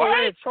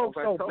O'Red choked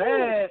so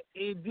bad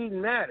it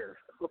didn't matter.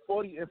 For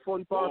 40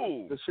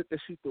 bars, the shit that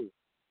she threw.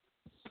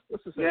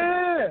 What's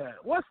the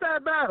what's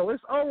that battle?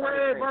 It's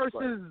O'Red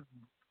versus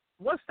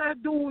what's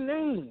that dude's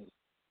name?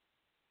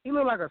 He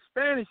looked like a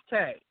Spanish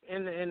cat,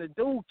 and the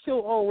dude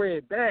killed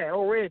O'Red bad.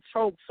 O'Red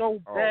choked so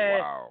bad.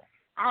 Wow.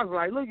 I was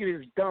like, look at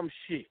this dumb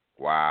shit.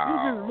 Wow. You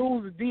just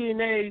lose the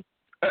DNA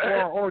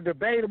or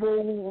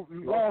debatable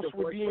loss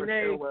with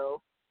DNA.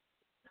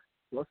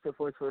 Lost the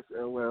voice first,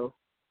 well.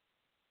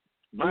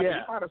 He might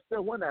have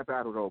still won that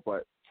battle though,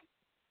 but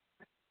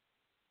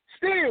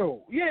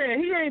still, he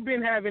ain't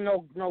been having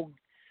no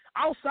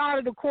outside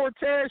of the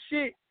Cortez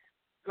shit.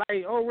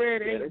 Like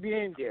O'Red ain't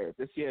been. Yeah,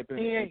 this year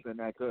ain't been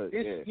that good.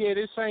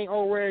 This ain't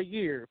O'Red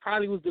year.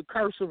 Probably was the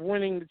curse of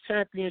winning the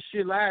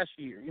championship last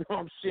year. You know what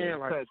I'm saying?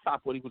 He couldn't top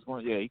what he was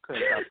going. Yeah, he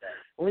couldn't top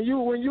that. When you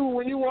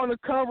want to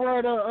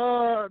cover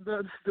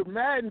the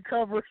Madden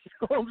cover, you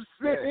know what I'm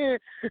saying?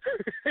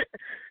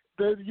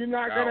 You're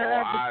not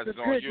gonna have the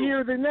good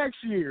year the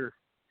next year.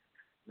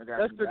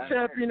 That's the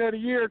champion of the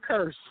year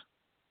curse.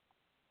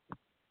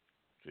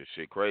 This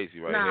shit crazy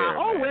right here. Man.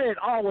 O'Red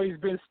always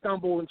been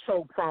stumble and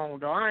choke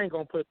prone though. I ain't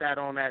gonna put that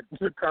on that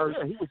curse.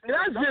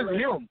 That's just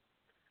him.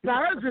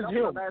 No, that's just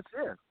him.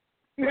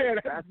 Yeah,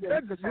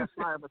 that's just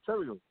my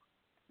material.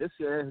 This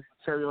year his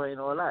material ain't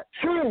all that.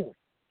 True.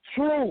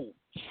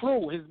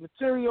 His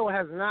material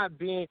has not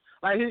been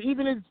like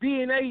even his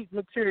DNA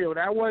material.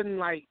 That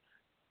wasn't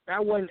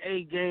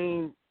A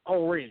game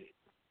O'Red.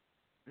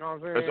 You know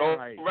what I'm saying?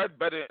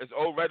 Is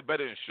O'Red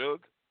better than Suge?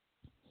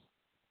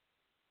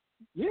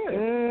 Yeah.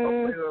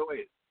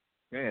 Wait.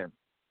 Damn.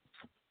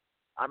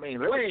 I mean,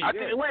 wait.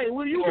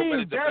 What do you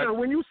mean better?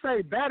 When you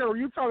say better, are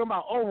you talking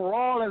about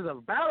overall as a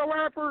battle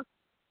rapper,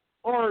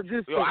 or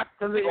just? I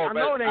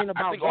know it ain't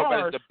about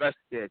bars.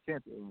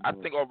 I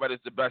think O'Red is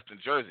the best in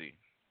Jersey.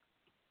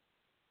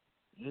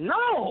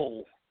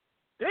 No.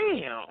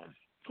 Damn.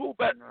 Who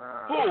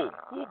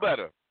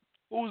better?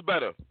 Who's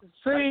better?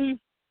 See,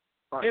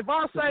 if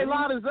I say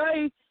Lotta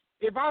Zay.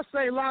 If I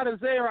say Lotta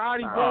Zay or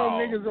Adi Boom,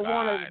 niggas will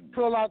want to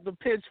pull out the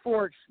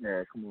pitchforks.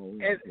 Yeah, come on.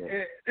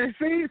 And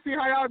see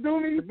how y'all do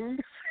me?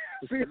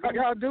 See how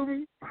y'all do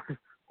me?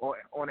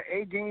 On the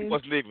A game.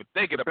 Wasn't even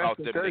thinking about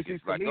them niggas.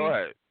 Like, go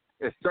ahead.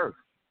 It's Surf.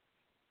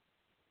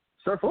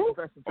 Surf who?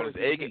 On his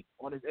A game.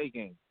 On his A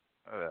game.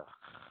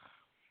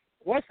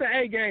 What's the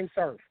A game,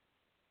 Surf?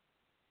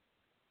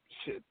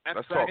 Shit.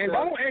 Let's talk.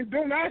 And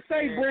do not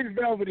say Briggs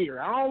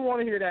Belvedere. I don't want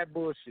to hear that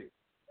bullshit.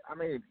 I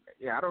mean,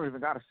 I don't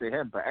even gotta say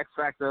him, but X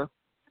Factor,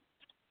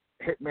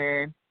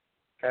 Hitman,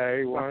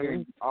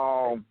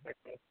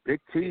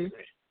 Big T.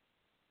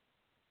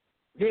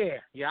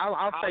 Yeah,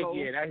 I'll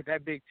take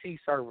that Big T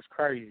serve was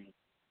crazy.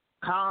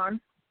 Khan,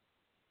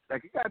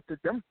 like you got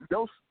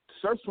those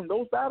search from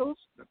those battles.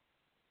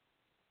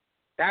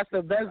 That's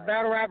the best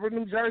battle rapper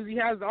New Jersey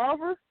has to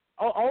offer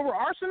over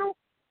Arsenal.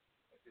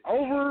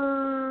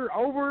 Over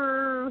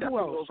who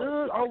else?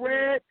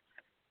 O'Red.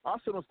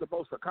 Arsenal's the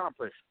most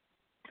accomplished,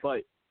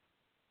 but.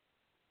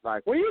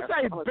 Like, when you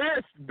say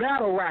best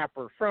battle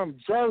rapper from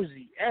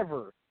Jersey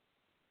ever,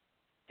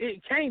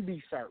 it can't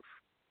be Surf.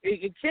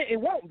 It can't. It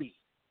won't be.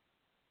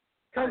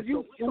 Because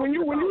when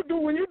you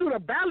do the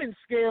balance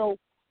scale,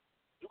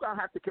 you gotta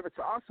have to give it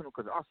to Arsenal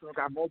because Arsenal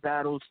got more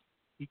battles.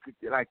 He could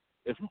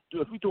if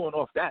we doing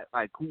off that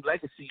who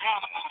legacy.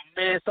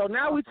 Man, so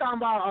now we talking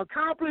about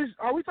accomplished.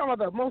 Are we talking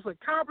about the most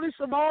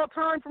accomplished of all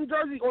time from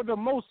Jersey or the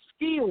most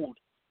skilled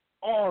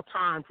all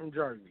time from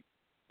Jersey?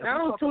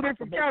 Now those two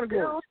different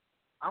categories.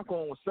 I'm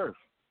going with Surf.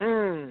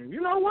 You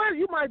know what?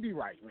 You might be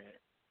right, man.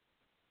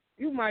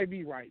 You might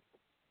be right.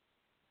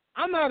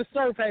 I'm not a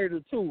Surf hater,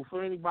 too,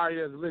 for anybody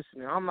that's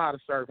listening. I'm not a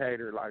Surf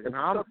hater. I'm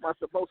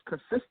the most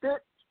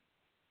consistent.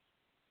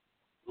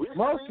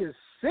 Most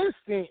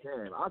consistent?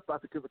 Damn, I was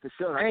about to give it to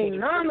Suge. Ain't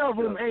none of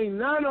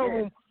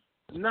them.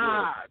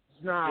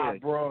 Nah,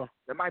 bro.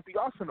 That might be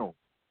Arsenal,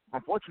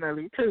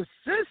 unfortunately.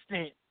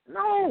 Consistent?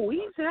 No,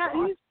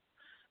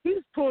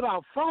 he's pulled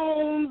out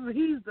phones.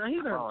 He's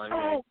done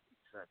choked.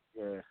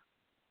 Yeah.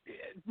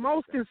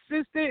 Most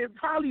consistent, it'd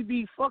probably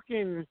be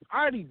fucking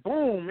Adi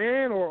Boom,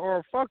 man,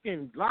 or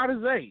fucking Lotta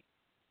Zay.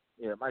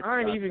 Yeah, I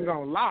ain't even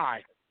gonna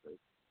lie.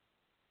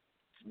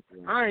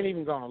 I ain't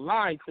even gonna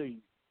lie to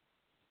you.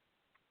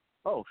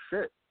 Oh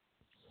shit.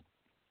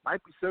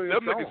 Might be serious.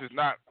 Them niggas is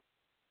not.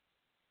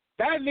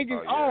 That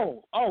nigga,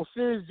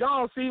 Serious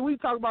Jones. See, we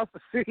talk about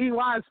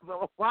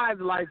why is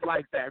life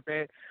like that,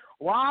 man?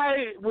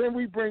 Why, when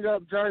we bring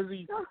up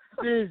Jersey,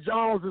 Serious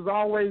Jones is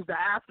always the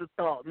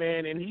afterthought,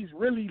 man, and he's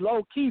really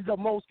low-key the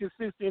most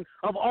consistent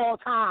of all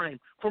time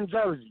from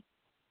Jersey.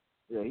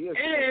 Yeah, he is.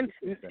 And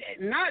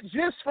not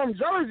just from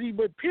Jersey,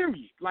 but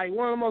period. Like,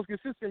 one of the most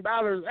consistent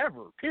battlers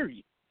ever,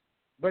 period.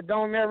 But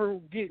don't ever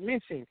get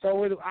mentioned.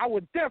 So I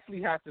would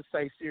definitely have to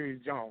say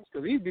Serious Jones,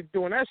 because he's been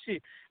doing that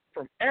shit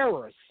from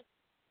eras.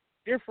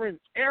 Different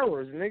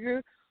eras,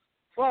 nigga.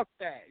 Fuck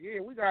that.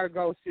 Yeah, we gotta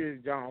go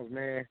Serious Jones,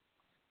 man.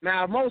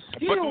 Now, most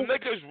skilled but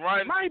the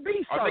niggas might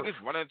be so. Are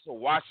niggas running to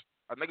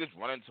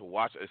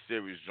watch a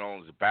Serious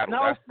Jones battle?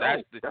 No,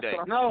 that's the thing.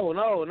 No,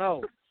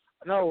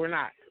 we're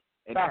not.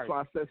 And Sorry. that's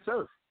why I said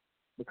Surf.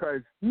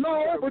 Because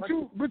but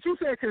you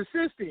said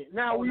consistent.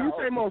 Now, when you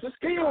say most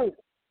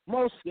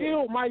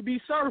skilled might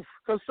be Surf,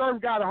 because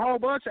Surf got a whole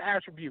bunch of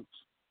attributes.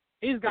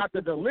 He's got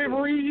the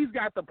delivery. He's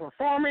got the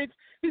performance.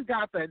 He's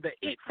got the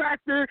it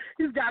factor.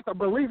 He's got the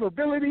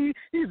believability.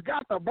 He's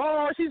got the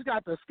bars. He's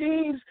got the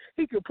schemes.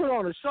 He could put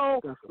on a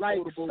show. Like,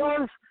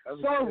 Surf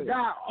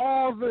got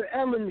all the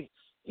elements.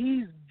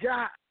 He's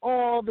got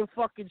all the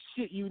fucking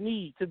shit you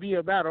need to be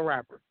a battle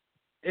rapper,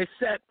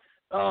 except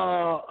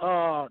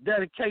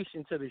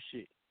dedication to the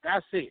shit.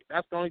 That's it.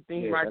 That's the only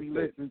thing he might be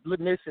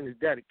missing is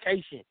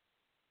dedication.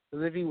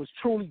 Because if he was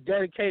truly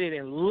dedicated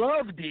and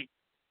loved it,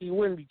 he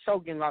wouldn't be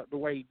choking like the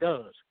way he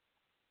does.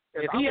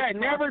 If he had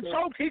never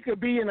choked,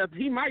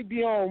 he might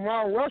be on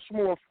Mount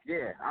Rushmore.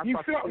 Yeah, you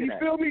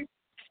feel me?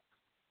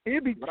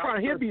 He'd be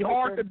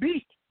hard to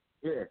beat.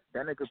 Yeah,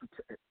 that nigga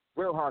be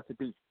real hard to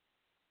beat.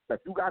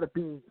 Like, you gotta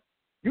beat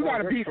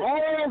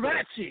all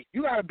that shit.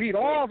 You gotta beat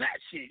all that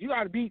shit. You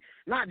gotta beat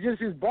not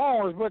just his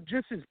bars, but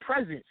just his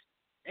presence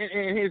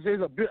and his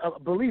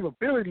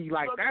believability.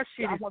 Like, that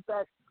shit. I want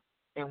that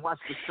and watch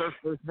the Surf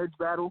versus Midge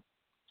battle.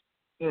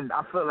 And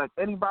I feel like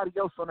anybody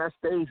else on that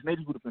stage,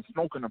 maybe would have been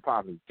smoking them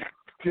probably.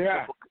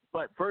 Yeah.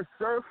 But first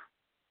Surf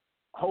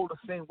hold the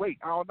same weight.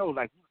 I don't know.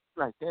 Like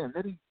damn,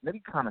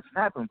 Nitty kind of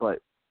snapping, but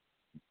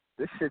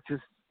this shit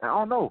just, I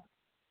don't know.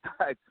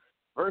 Like,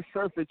 first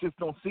Surf, it just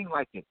don't seem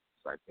like it.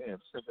 It's like,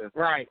 damn,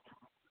 right.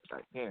 It's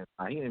like, damn,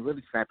 he ain't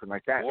really snapping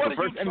like that. What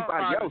are you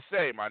trying to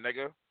say, my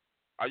nigga?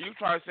 Are you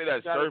trying to say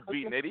that Surf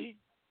beat Nitty?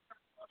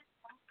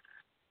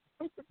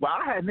 Well,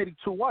 I had Nitty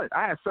 2-1.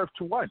 I had Surf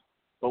 2-1.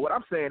 But what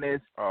I'm saying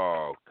is,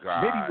 oh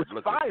God, Nitty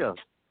was fire.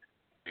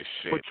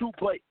 But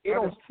it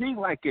don't seem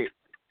like it.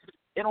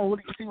 It don't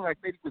really seem like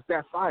Nitty was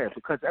that fire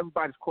because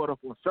everybody's caught up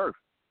on Surf.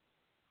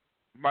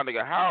 My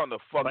nigga, how in the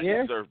fuck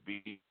did Surf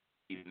beat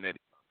Nitty?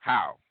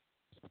 How?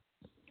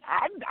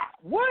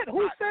 What?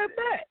 Who said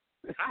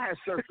that? I had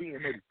Surf beating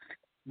Nitty.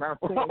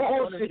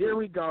 Shit, here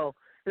we go.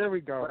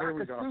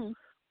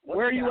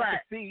 Where you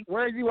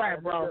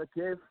at, bro?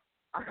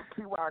 I can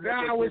see why.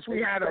 I wish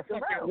we had a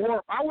fucking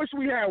warp. I wish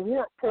we had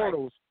warp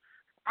portals.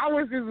 I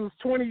wish this was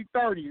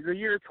 2030, the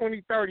year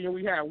 2030, and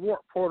we had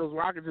warp portals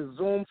where I could just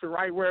zoom to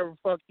right wherever the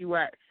fuck you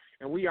at,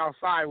 and we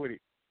outside with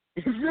it.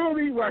 You feel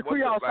me? Like,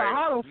 we outside.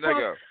 How the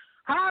fuck?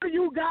 How do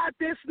you got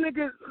this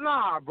nigga?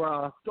 Nah,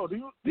 bro. So do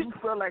you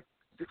feel like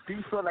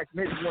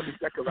Nitty won the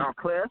second round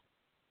clear?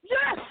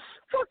 Yes.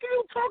 Fuck are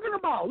you talking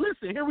about?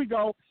 Listen, here we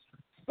go.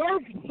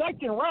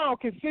 Second round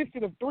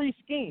consisted of 3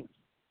 schemes.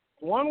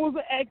 One was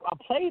a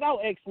played-out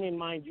X-Men,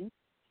 mind you,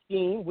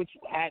 scheme, which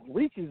had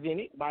reaches in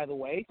it, by the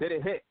way. Did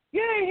it hit?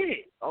 Yeah, it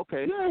hit.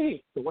 Okay. Yeah, it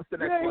hit. So what's the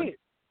next one? Hit.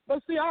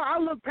 But see, I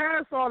look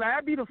past all that.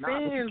 That'd be the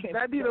fans.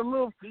 That'd be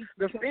the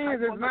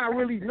fans that's not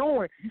really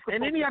knowing.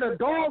 And then he had a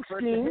dog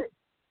scheme.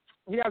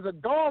 He has a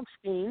dog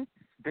scheme,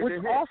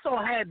 which also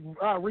had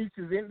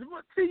reaches in it.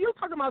 See, you're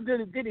talking about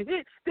did it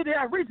hit? Did it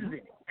have reaches in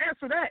it?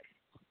 Answer that.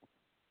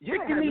 Yeah,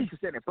 it had reaches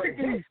in it, but it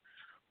hit.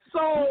 So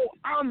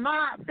I'm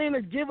not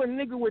finna give a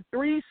nigga with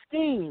 3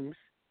 schemes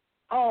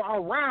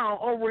around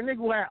over a nigga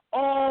who had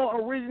all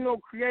original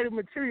creative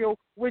material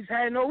which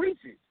had no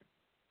reaches.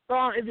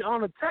 So if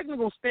on a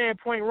technical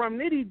standpoint,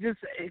 Nitty just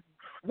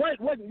what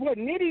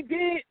Nitty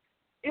did,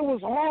 it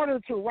was harder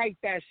to write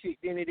that shit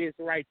than it is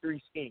to write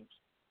 3 schemes.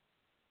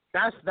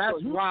 That's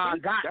why I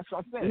got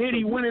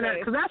Nitty winning that,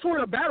 because that's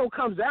where the battle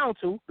comes down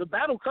to. The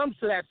battle comes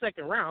to that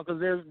second round because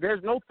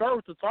there's no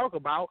third to talk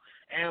about,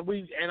 and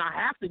I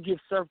have to give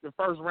Surf the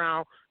first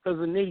round because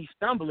of Nitty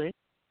stumbling.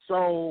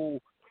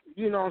 So,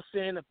 you know what I'm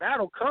saying, the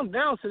battle comes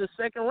down to the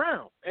second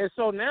round. And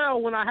so now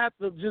when I have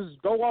to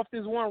just go off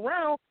this one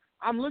round,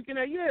 I'm looking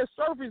at,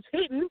 Surf is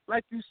hitting,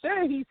 like you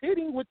said, he's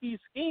hitting with these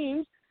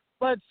schemes.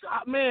 But,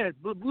 man,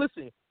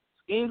 listen,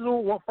 schemes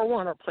for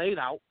one are played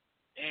out.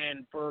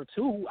 And for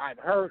 2, I've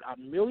heard a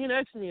million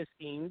X-Men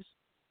schemes,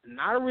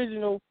 not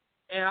original,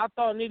 and I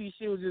thought Nitty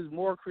shit was just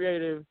more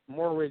creative,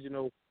 more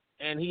original,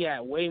 and he had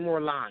way more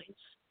lines.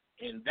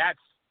 And that's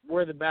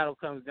where the battle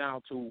comes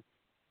down to.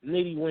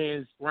 Nitty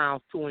wins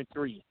rounds 2 and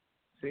 3.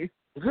 See?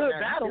 Good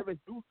battle.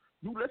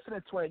 You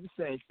listening to it, you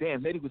saying,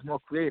 damn, Nitty was more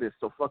creative,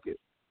 so fuck it.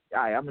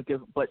 All right, I'm going to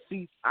give him. But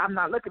see, I'm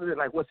not looking at it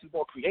like, was he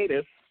more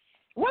creative?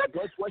 What?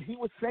 That's what he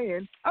was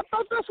saying. I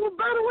thought that's what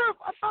battle rap.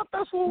 I thought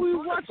that's what we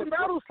were watching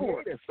battles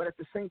for. But at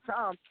the same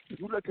time,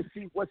 you look and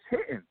see what's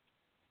hitting.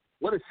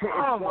 What is hitting?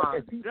 Oh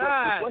my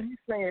God! What he's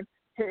saying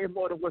hitting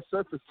more than what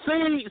Surface.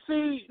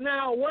 See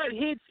now what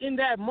hits in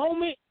that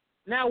moment.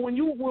 Now when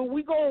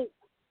we go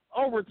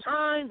over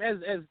time as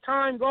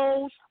time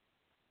goes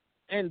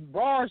and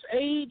bars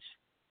age,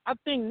 I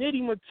think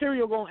Nitty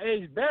material gonna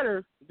age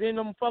better than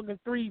them fucking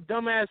 3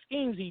 dumbass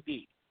schemes he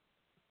did.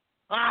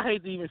 I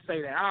hate to even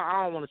say that.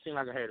 I don't want to seem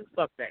like a hater.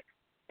 Fuck that.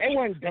 They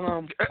wasn't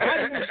dumb.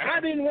 I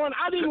didn't want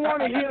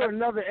to hear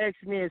another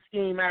X-Men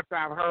scheme after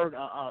I've heard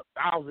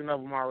 1,000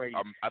 of them already.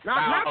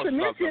 Not to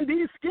mention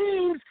these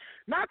schemes.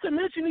 Not to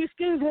mention these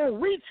schemes were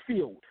reach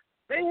field.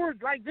 They were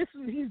like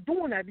he's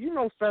doing that. You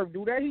know, Surf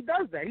do that. He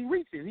does that. He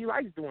reaches. He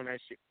likes doing that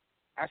shit.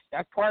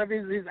 That's part of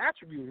his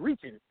attribute,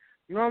 reaching.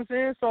 You know what I'm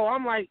saying? So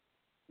I'm like,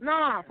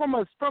 nah. From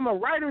a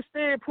writer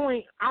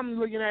standpoint, I'm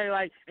looking at it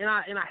like, and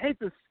I hate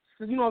to.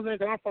 You know what I'm saying?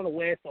 Because I'm from the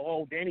West,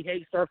 so Danny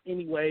hates Surf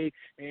anyway,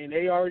 and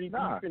they already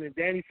beefing, and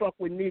Danny fuck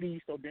with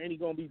Nitty, so Danny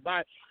gonna be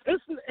biased. It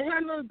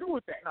had nothing to do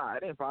with that. Nah,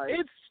 it ain't biased.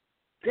 It's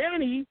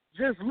Danny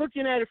just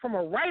looking at it from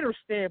a writer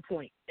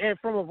standpoint, and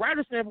from a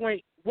writer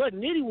standpoint, what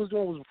Nitty was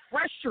doing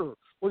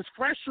was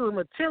fresher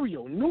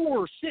material,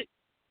 newer shit,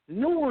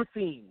 newer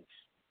things,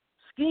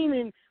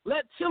 scheming.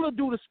 Let Chilla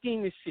do the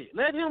scheming shit.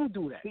 Let him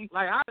do that.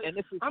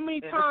 How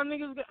many times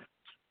niggas got?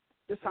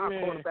 This is how I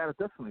call the battle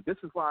differently. This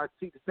is why,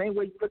 see, the same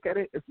way you look at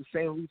it, it's the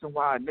same reason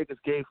why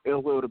niggas gave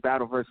Ill Will the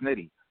battle versus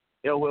Nitty.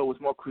 Ill Will was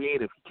more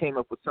creative. He came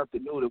up with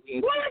something new that we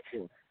ain't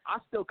seen before. I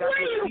still got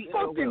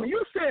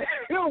you said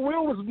Ill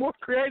Will was more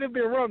creative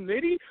than Rum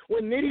Nitty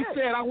when Nitty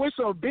said, I wish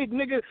a big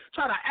nigga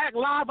try to act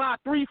live by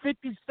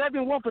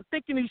 357 one for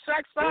thinking he's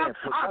Shaq style.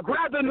 I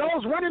grab the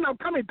nose running, I'm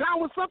coming down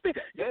with something.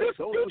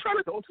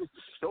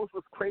 Those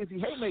was crazy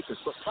haymakers.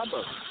 But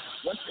remember,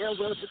 once Ill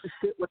Will did the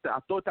shit with I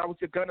thought that was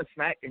your gunner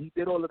smack, and he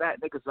did all of that,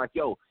 niggas like,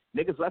 yo,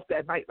 niggas left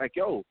that night like,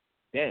 yo,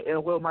 damn,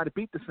 Ill Will might have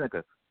beat this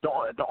nigga.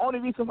 The only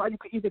reason why you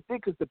could even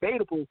think it's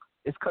debatable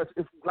is because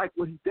it's like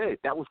what he did.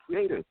 That was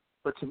creative.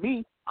 But to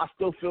me, I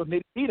still feel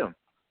Nitty beat him.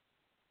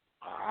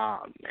 Oh,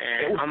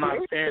 man.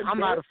 I'm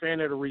not a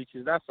fan of the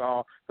reaches. That's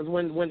all. Because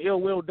when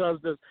Ill Will does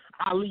this,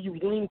 I leave you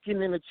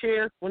Lincoln in a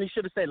chair when he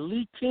should have said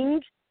Lee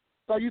King.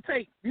 So you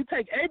take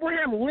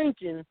Abraham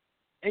Lincoln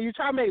and you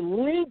try to make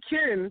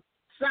Lincoln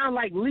sound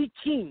like Lee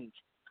King.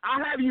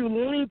 I'll have you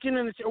Lincoln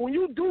in the chair. When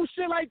you do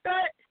shit like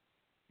that,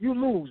 you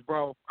lose,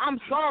 bro. I'm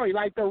sorry.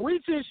 Like the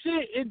reaching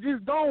shit, it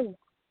just don't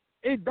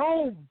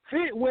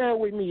fit well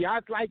with me.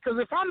 Because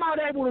if I'm not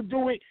able to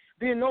do it,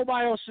 then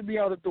nobody else should be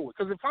able to do it.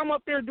 Because if I'm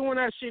up there doing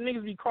that shit,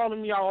 niggas be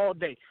calling me out all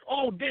day.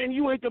 Oh, damn,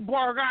 you ain't the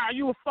bar guy.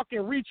 You a fucking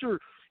reacher.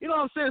 You know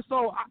what I'm saying?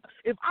 So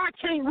if I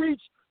can't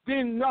reach,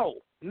 then no,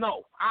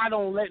 I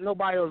don't let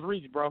nobody else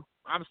reach, bro.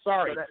 I'm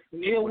sorry.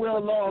 Ill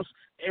Will lost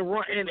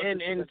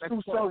and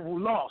Sue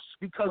lost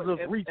because of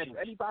reaching. If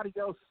anybody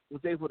else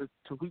was able to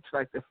reach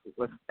like this,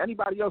 if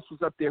anybody else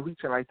was up there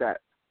reaching like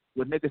that,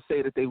 would niggas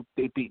say that they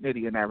beat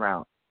Nitty in that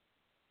round?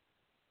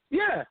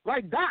 Yeah,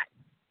 like Dot.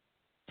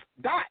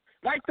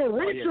 Like the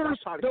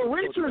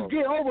reachers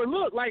get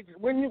overlooked. Like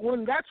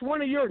when that's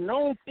one of your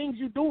known things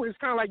you do, it's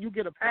kind of like you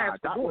get a pass.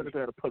 Dot wouldn't be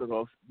able to put it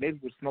off. Maybe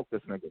would smoke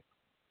this nigga.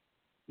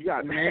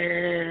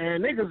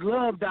 Man, niggas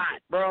love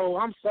Dot, bro.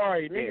 I'm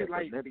sorry,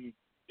 niggas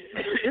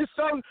it's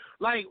so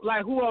like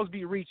who else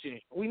be reaching?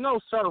 We know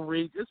Sir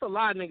reach. It's a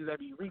lot of niggas that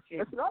be reaching.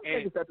 It's a lot of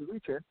niggas that be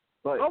reaching.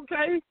 But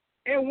okay,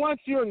 and once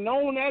you're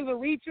known as a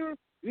reacher,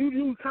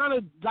 you kind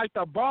of like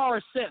the bar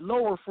is set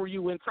lower for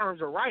you in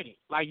terms of writing.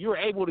 Like you're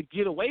able to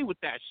get away with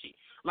that shit.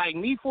 Like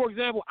me, for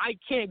example, I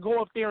can't go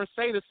up there and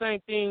say the same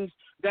things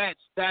that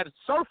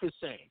Surf is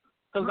saying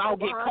because I'll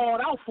get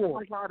called out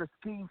for it. Why the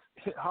schemes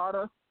hit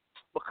harder?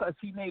 Because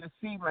he made it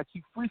seem like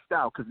he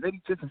freestyle. Because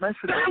Nitty just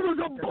mentioned that was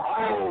a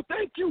ball.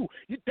 Thank you.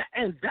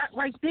 And that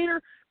right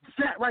there.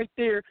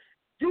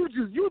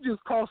 You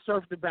just called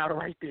Surf the battle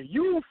right there.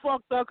 You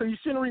fucked up because you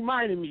shouldn't have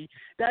reminded me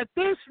that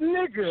this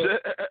nigga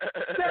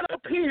set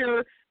up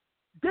here,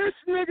 this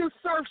nigga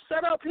Surf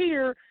set up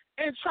here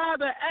and tried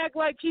to act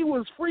like he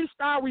was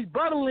freestyle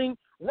rebuttaling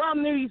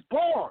Romney's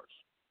bars.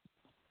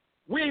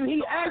 When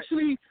he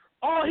actually,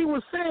 all he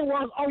was saying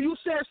was, oh, you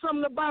said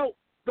something about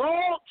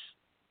dogs?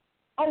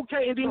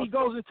 Okay, and then he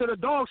goes into the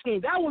dog scheme.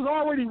 That was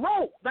already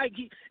wrong. Like,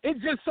 it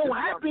just so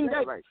happened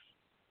that... Right.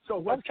 So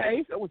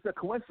it was a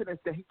coincidence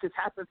that he just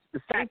happened to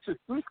the same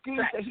three schemes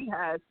that he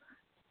had.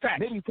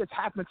 Maybe just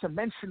happened to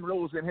mention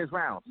those in his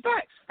rounds.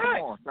 Come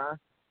on, son.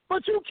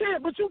 But you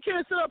can't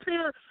sit up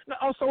here.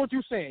 Oh, so what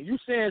you saying? You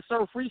saying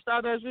Sir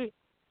freestyle that shit?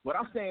 What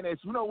I'm saying is,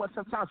 you know when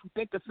sometimes you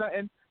think of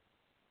something,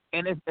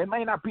 and it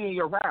may not be in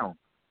your round,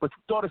 but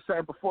you thought of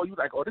something before. You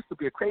like, oh, this would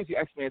be a crazy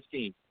X-Men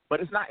scheme, but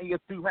it's not in your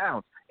 3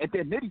 rounds. And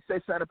then Nitty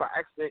said something about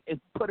X-Men and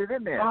put it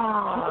in there.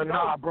 Oh,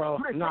 nah, bro.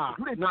 Nah.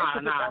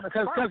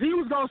 Because he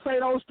was going to say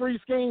those 3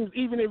 schemes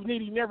even if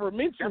Nitty never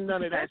mentioned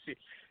none of that shit.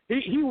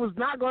 He was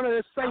not going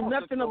to say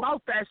nothing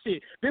about that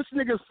shit. This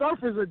nigga Surf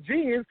is a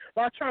genius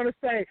by trying to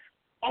say,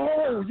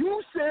 Oh,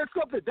 you said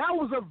something.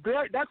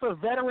 That's a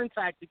veteran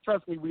tactic.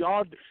 Trust me, we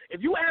all.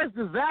 If you ask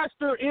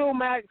Disaster,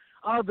 Ilmac,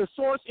 the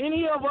Source,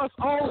 any of us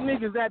old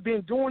niggas that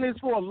been doing this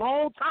for a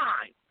long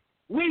time,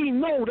 we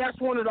know that's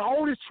one of the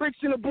oldest tricks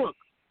in the book.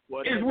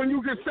 Is when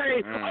you can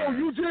say, "Oh,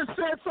 you just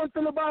said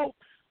something about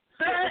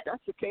that,"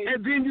 that's the case,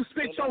 and then you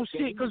spit your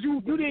shit because you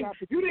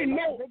didn't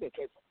know.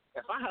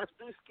 If I have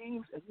 3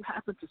 schemes and you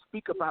happen to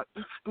speak about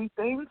each 3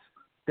 things,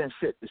 then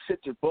the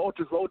shit just rolled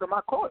to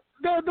my court.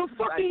 The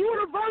fucking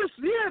universe,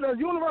 the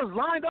universe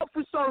lined up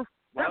for Surf.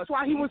 That's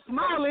why he was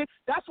smiling.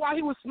 That's why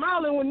he was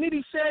smiling when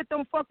Nitty said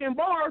them fucking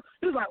bars.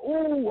 He was like,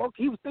 "Oh,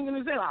 okay." He was thinking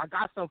in his head, "I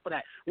got something for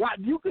that." Why?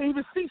 You can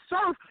even see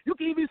Surf. You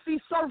can even see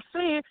Surf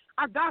saying,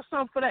 "I got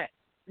something for that."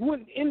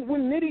 When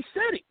Nitty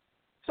said it,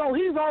 so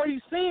he's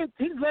already saying,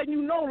 he's letting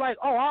you know, like,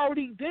 "Oh, I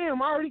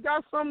already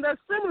got something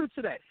that's similar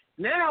to that."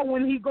 Now,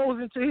 when he goes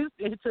into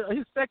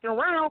his second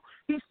round,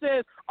 he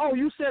says, "Oh,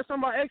 you said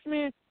something about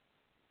X-Men,"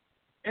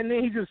 and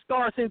then he just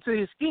starts into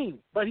his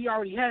scheme. But he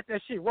already had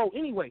that shit wrote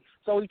anyway,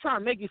 so he trying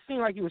to make it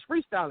seem like he was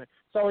freestyling.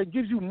 So it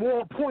gives you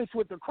more points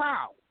with the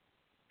crowd,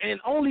 and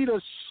only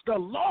the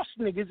lost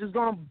niggas is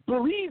gonna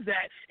believe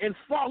that and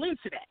fall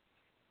into that.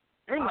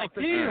 And like,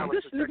 damn,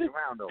 this nigga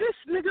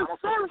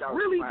Surf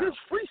really just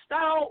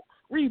freestyle,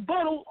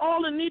 rebuttal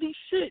all the Nitty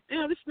shit.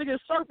 Damn, this nigga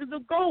Surf is a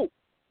GOAT.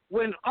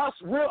 When us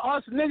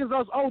niggas,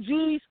 us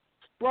OGs,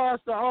 bro,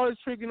 it's the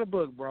oldest trick in the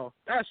book, bro.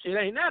 That shit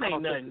ain't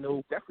nothing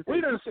new. We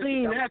done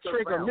seen that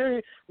trick a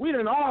million. We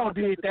done all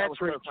did that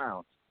trick.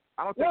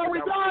 Well,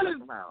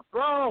 regardless,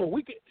 bro,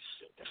 we can.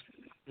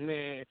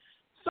 Man,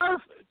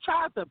 Surf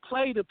tried to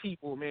play the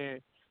people,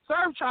 man.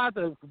 Surf tried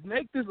to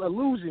make this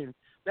illusion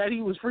that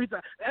he was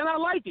freestyle, and I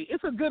like it.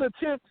 It's a good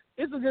attempt.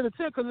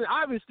 Because it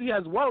obviously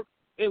has worked.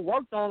 It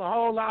worked on a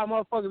whole lot of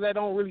motherfuckers that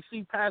don't really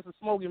see past the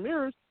smoke and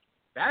mirrors.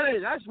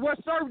 That's what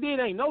Surf did.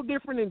 Ain't no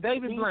different than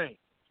David Blaine.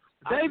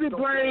 David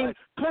Blaine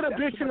put a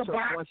bitch in a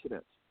box.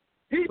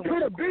 He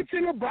put a bitch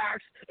in a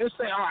box and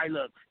say, "All right,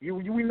 look,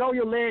 we know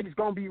your leg is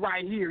gonna be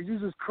right here. You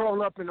just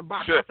curl up in the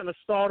box. I'm gonna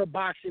start the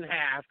box in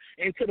half,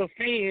 and to the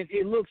fans,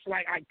 it looks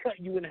like I cut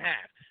you in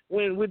half."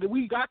 When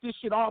we got this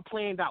shit all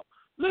planned out.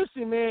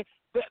 Listen, man,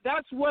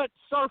 that's what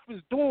Surf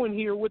is doing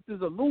here with this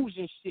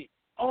illusion shit.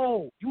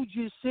 Oh, you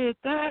just said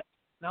that?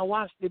 Now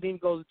watch it. Then he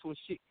goes into a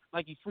shit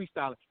like he's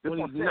freestyling. When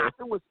he's not.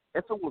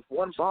 If it was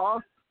one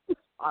bar,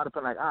 I'd have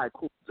been like, all right,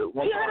 cool.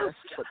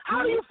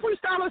 How do you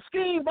freestyle a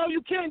scheme, bro?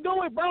 You can't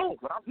do it, bro.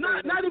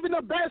 Not even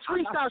the best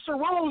freestyle.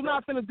 Sharon's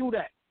not finna do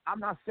that. I'm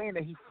not saying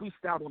that he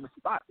freestyled on the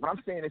spot. What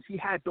I'm saying is he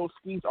had those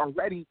schemes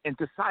already and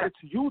decided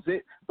to use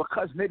it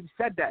because Nitty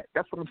said that.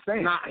 That's what I'm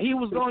saying. Nah, he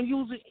was gonna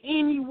use it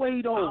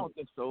anyway, though. I don't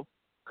think so.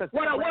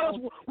 What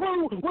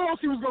else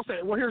he was gonna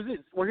say? Well, here's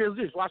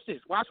this. Watch this.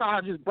 Watch how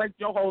I just break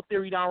your whole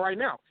theory down right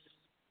now.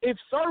 If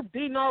Surf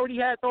didn't already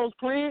have those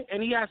planned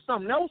and he had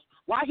something else,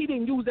 why he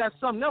didn't use that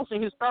something else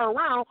in his third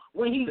round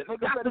when he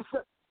got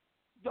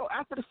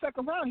after the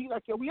second round, he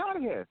like, yo, we out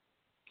of here.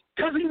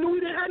 Because he knew he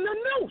didn't have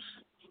nothing else.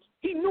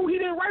 He knew he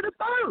didn't write a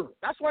third.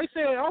 That's why he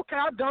said, okay,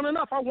 I've done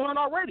enough. I won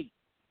already.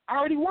 I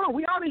already won.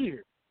 We out of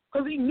here.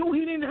 Because he knew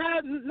he didn't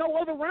have no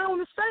other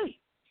round to say.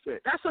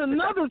 Shit. That's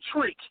another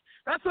trick.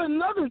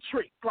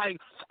 Like,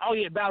 oh,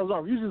 yeah, battle's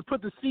over. You just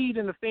put the seed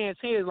in the fans'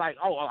 heads like,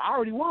 oh, I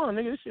already won,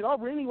 nigga. This shit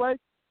over anyway.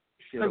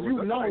 Because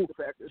you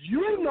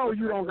know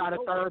you don't got a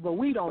third, but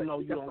we don't know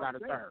you don't got a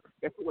third.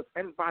 If it was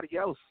anybody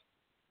else,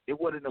 it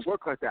wouldn't have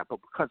worked like that. But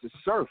because it's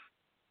Surf.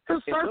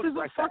 Because Surf is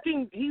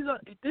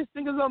this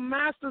nigga's a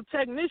master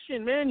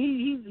technician, man.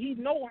 He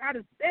know how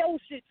to sell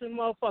shit to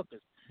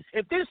motherfuckers.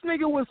 If this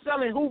nigga was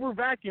selling Hoover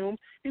vacuums,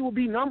 he would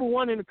be number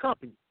one in the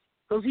company.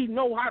 Because he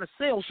know how to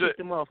sell shit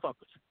to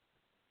motherfuckers.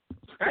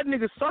 That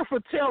nigga Surf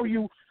will tell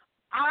you,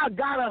 I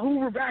got a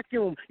Hoover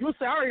vacuum. You'll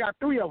say, I already got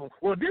 3 of them.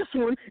 Well, this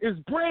one is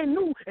brand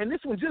new, and this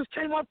one just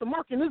came off the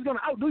market, and this is going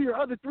to outdo your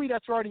other 3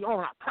 that's already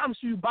on. I promise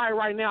you buy it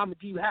right now, I'm going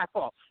to give you half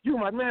off.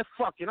 You're like, man,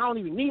 fuck it. I don't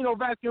even need no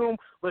vacuum,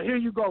 but here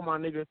you go, my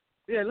nigga.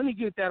 Yeah, let me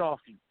get that off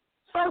you.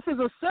 Surf is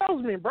a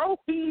salesman, bro.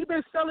 He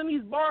been selling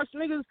these bars to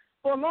niggas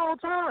for a long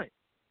time.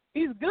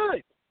 He's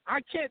good.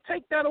 I can't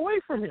take that away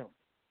from him.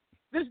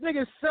 This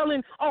nigga's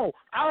selling, oh,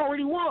 I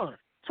already won.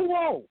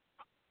 2-0.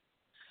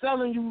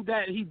 Selling you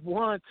that he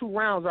won 2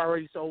 rounds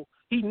already, so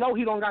he know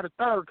he don't got a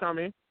third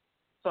coming.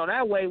 So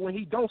that way, when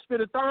he don't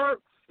spit a third,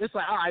 it's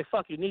like, all right,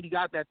 fuck it, Nitty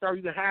got that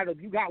third.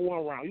 You got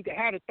 1 round. You can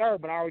have the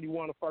third, but I already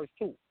won the first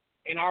 2,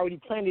 and I already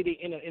planted it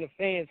in a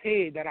fan's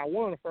head that I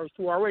won the first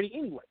 2 already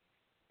anyway.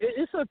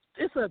 It's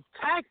a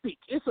tactic.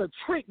 It's a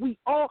trick.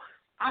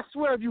 I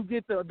swear, if you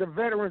get the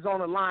veterans on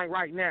the line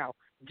right now,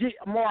 get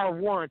Marv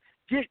 1,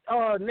 get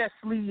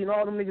Nestle and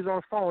all them niggas on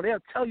the phone. They'll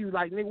tell you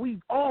like, nigga,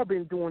 we've all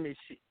been doing this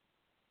shit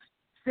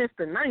since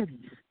the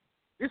 90s.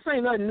 This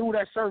ain't nothing new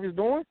that Surf is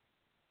doing.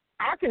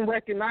 I can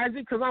recognize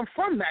it because I'm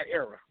from that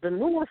era. The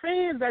newer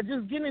fans that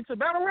just get into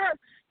battle rap,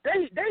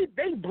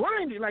 they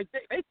blinded. Like,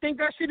 they think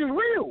that shit is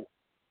real.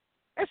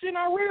 That shit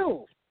not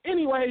real.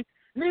 Anyway,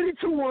 Nitty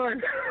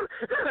 2-1.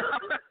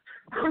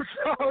 I'm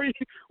sorry.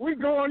 We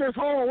go on this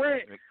whole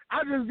rant.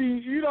 I just be,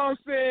 you know what I'm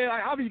saying?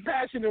 Like, I'll be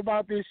passionate passionate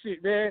about this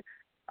shit, man.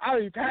 I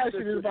be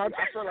passionate about.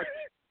 I feel like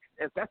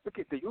if that's the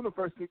case, the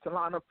universe needs to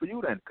line up for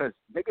you then, because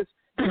niggas.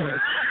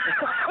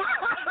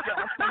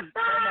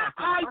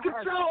 I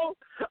control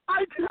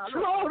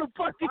the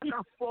fucking.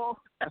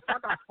 If I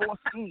got 4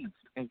 schemes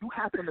and you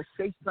happen to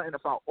say something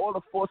about all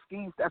the 4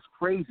 schemes, that's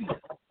crazy.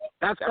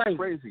 That's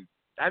crazy.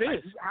 That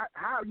is.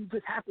 How you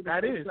just happen to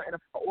that say is. something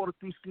about all the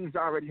 3 schemes I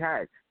already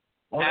had?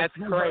 That's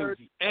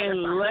crazy.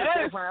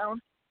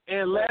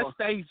 Unless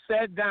they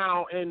sat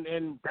down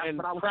and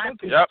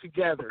practiced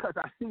together. Because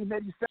I see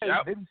maybe say,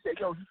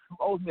 yo, you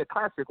owe me a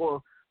classic,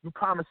 or you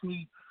promised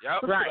me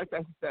something like that.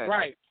 He said.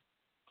 Right.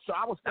 So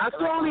I was. That's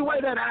the only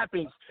way that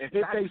happens. If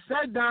they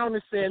sat down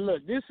and said,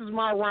 look, this is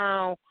my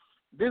round,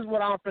 this is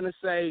what I'm finna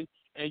say,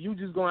 and you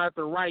just gonna have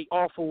to write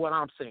off of what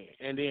I'm saying,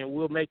 and then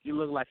we'll make you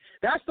look like.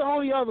 That's the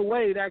only other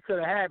way that could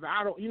have happened.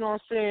 I don't, you know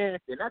what I'm saying?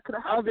 Yeah, that could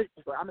have happened.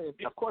 But I mean,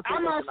 of course.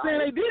 I'm not saying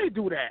they did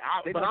do that,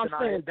 but I'm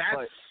saying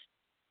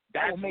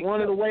that's one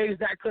of the ways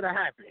that could have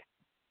happened.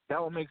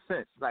 That would make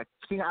sense. Like,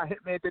 see how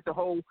Hitman did the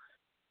whole.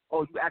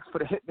 Oh, you asked for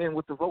the Hitman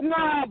with the rope.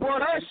 Nah, bro,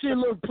 that shit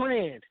look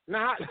planned.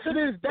 Nah, to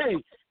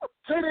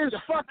this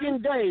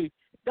fucking day,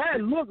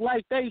 that looked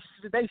like they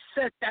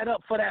set that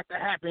up for that to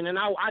happen, and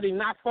I did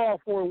not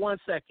fall for it 1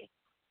 second.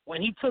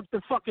 When he took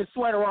the fucking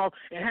sweater off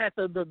and had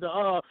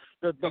the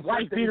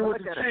white beater with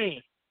the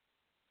chain.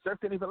 Surf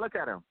didn't even look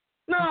at him.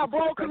 Nah,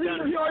 bro, because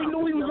he already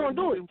knew he was going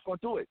to do it. He was going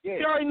to do it, yeah.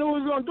 He already knew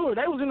he was going to do it.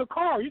 They was in the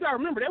car. You got to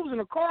remember, they was in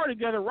the car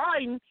together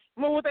riding.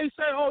 Remember what they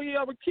say? Oh,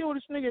 yeah, I would kill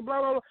this nigga, blah,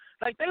 blah, blah.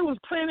 Like, they was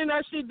planning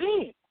that shit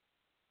then.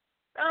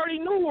 They already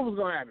knew what was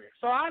going to happen.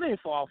 So I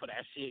didn't fall for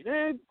that shit.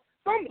 Man,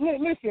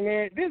 listen,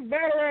 man, this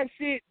battle rap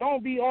shit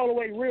don't be all the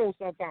way real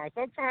sometimes.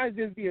 Sometimes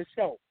just be a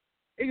show.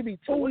 It could be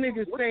two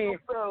niggas saying.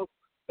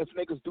 If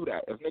niggas do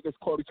that, if niggas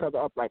call each other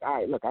up like, all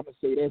right, look, I'm going to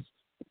say this.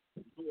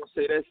 You gonna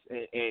say this,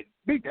 and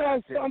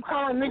because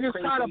sometimes niggas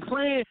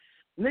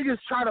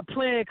try to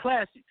plan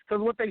classics.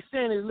 Because what they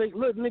saying is,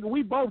 look, nigga,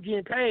 we both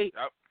getting paid.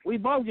 Yep. We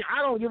both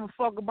I don't give a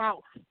fuck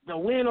about the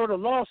win or the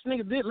loss,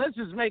 nigga. Let's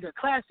just make a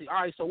classic.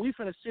 All right, so we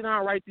finna sit down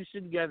and write this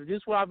shit together. This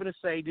is what I'm gonna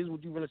say. This is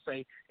what you gonna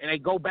say. And they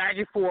go back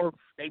and forth.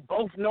 They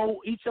both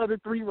know each other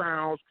 3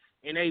 rounds,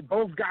 and they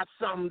both got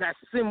something that's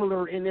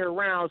similar in their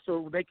rounds,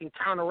 so they can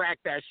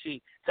counteract that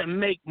shit to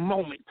make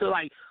moments, to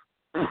like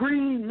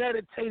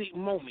premeditated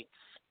moments.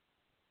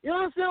 You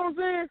know what I'm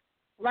saying?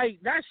 Like,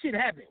 that shit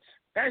happens.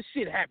 That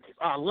shit happens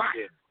a lot.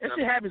 Yeah, that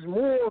shit happens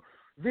more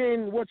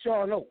than what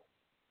y'all know.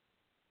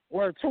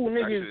 Where two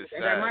niggas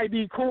that might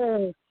be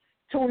cool,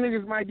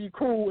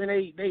 and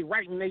they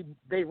writing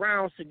they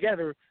rounds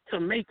together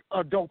to make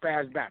a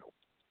dope-ass battle.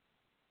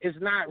 It's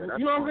not, you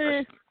know what I'm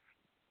saying?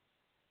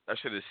 That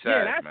shit is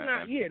sad, that's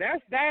man.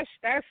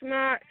 That's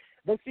not.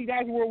 But see,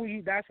 that's where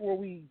we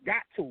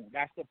got to.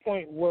 That's the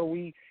point where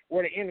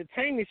the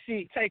entertainment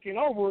shit taking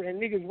over,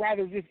 and niggas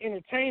rather just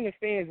entertain the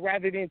fans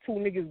rather than two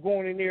niggas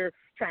going in there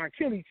trying to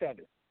kill each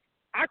other.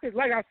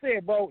 Like I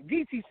said, bro,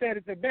 DT said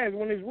it the best.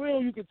 When it's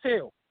real, you can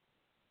tell.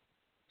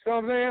 So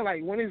I'm saying,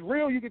 like, when it's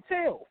real, you can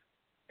tell,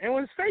 and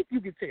when it's fake,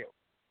 you can tell.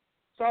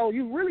 So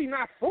you really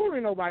not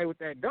fooling nobody with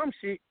that dumb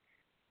shit.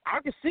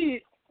 I can see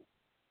it.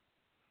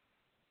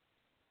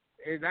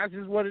 And that's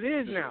just what it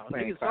is now.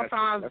 Niggas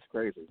sometimes that's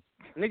crazy.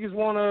 Niggas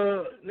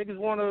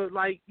wanna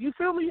like, you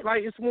feel me?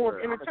 Like, it's more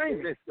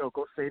entertainment. This. Yo,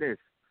 go say this.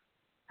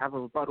 Have a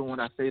rebuttal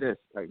when I say this.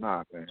 Like,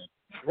 nah, man.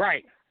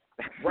 Right.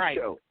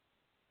 Yo,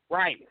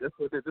 right. This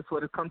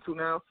what it come to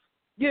now.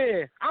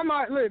 Yeah, I'm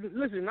not.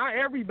 Listen, not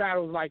every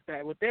battle is like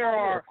that, but there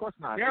are. Of course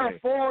not. There are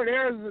 4.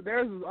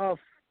 There's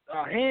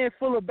a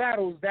handful of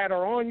battles that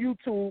are on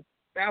YouTube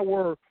that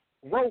were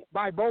wrote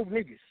by both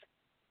niggas.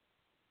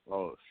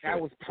 Oh shit. That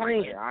was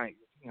planned. Yeah,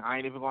 I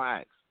ain't even gonna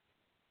ask.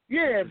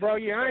 Yeah, bro.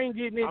 Yeah, I ain't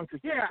getting it.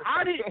 Yeah,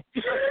 I didn't.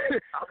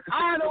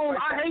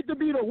 I hate to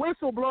be the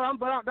whistleblower,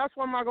 but that's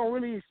why I'm not gonna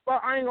really.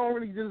 I ain't gonna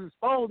really just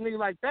expose niggas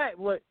like that.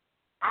 But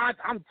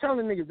I'm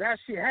telling niggas that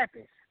shit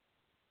happens.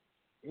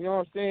 You know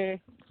what I'm saying?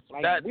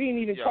 Like, we ain't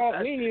even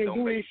talk. We ain't even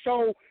do this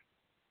show.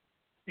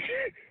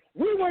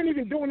 We weren't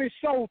even doing this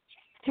show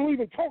to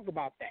even talk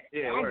about that.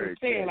 Yeah, I'm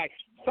just saying, like,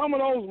 some of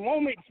those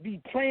moments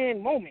be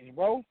planned moments,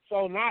 bro.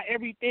 So not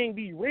everything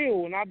be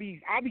real, and I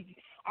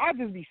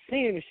just be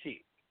seeing the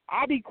shit.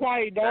 I be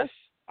quiet though.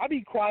 I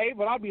be quiet,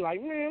 but I be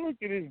like, man, look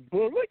at this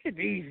book. Look at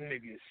these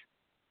niggas.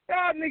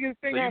 Y'all niggas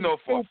think I'm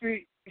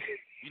stupid.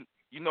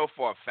 You know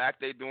for a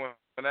fact they doing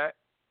that.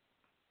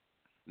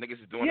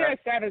 Niggas is doing that. Yes,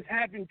 that has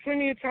happened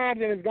plenty of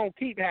times, and it's gonna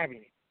keep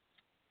happening.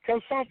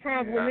 Because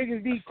sometimes when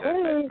niggas be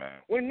cool,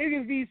 when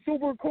niggas be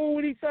super cool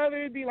with each other,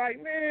 it be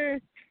like,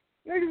 man,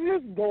 niggas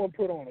just go and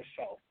put on a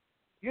show.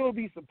 You'll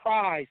be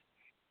surprised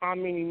how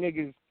many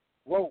niggas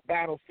wrote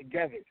battles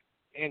together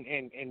and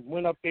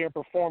went up there and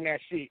performed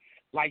that shit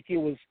like it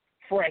was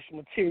fresh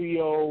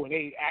material, and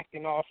they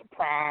acting all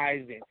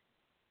surprised, and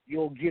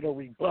you'll get a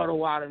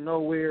rebuttal out of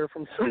nowhere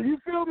from some. You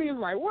feel me? It's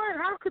like, what?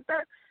 How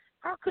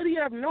could he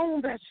have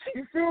known that shit?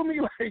 You feel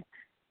me? Like,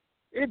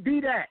 it be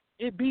that.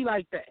 It be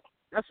like that.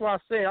 That's why I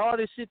say all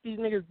this shit these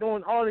niggas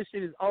doing, all this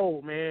shit is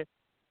old, man.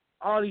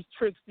 all these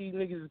tricks these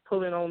niggas is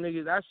pulling on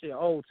niggas, that shit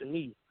old to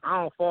me.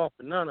 I don't fall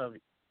for none of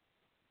it.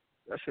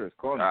 That shit is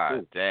corny God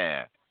too.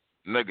 damn.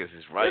 Niggas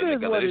is right, It is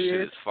nigga. what This it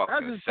shit is. is fucking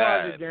That's just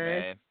part of sad, the game.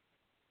 man.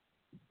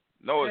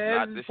 No, it's Yeah,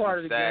 not. this is This part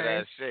of is the sad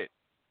game. ass shit.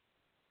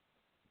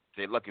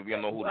 They lucky we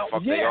don't know who the Well,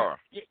 fuck yeah. they are.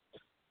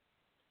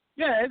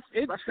 Yeah,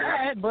 it's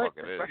sad, but Fuck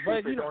it is. Especially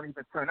if you it know, don't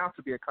even turn out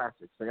to be a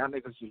classic. So y'all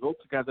niggas just rope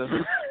together,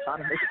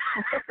 trying to make a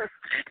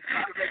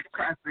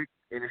classic,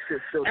 and it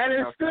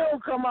still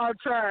come out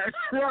trash,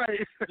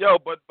 right? Yo,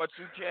 but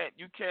you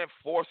can't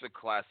force a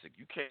classic.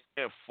 You can't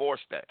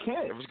force that.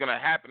 Can't. If it's gonna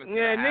happen, it's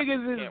Yeah, gonna happen.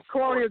 niggas You is can't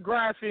force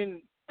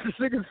that.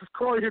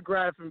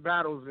 choreographing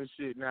battles and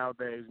shit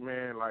nowadays,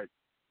 man. Like,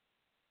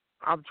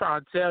 I'm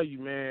trying to tell you,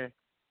 man.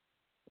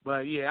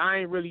 But yeah, I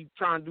ain't really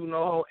trying to do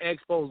no whole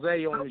expose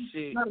on the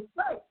shit. Matter of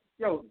fact,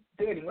 yo,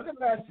 Danny, what's the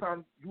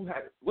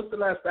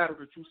last battle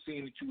that you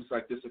seen that you was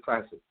like, this is a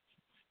classic?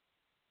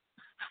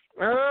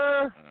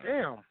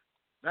 Damn.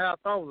 That I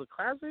thought was a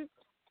classic?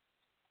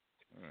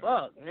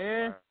 Fuck,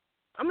 man.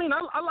 I mean,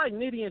 I like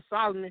Nitty and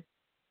Solomon.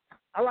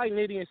 I like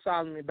Nitty and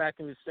Solomon back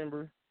in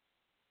December.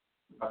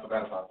 I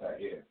forgot about that,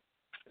 yeah.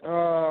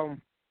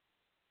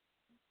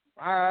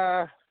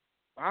 I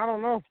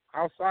don't know.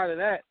 Outside of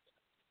that,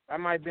 that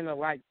might have been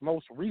the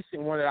most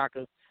recent one that I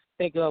could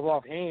think of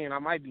offhand. I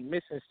might be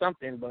missing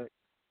something, but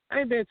there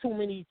ain't been too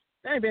many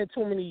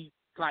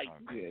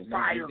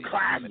fire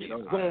classics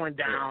going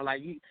down.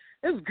 Like,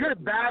 it's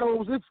good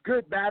battles. It's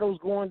good battles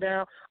going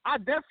down. I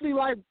definitely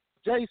like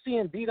JC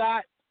and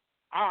B-Dot.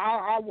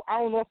 I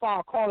don't know if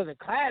I'll call it a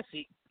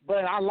classic,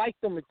 but I like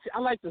the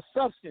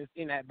substance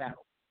in that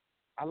battle.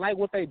 I like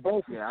what they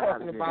both were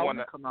talking about.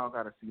 Come out,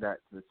 gotta see that.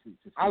 To see.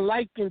 I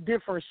like them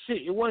different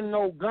shit. It wasn't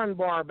no gun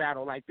bar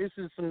battle. Like, this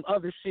is some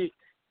other shit,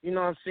 you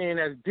know what I'm saying,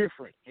 that's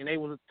different. And they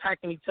was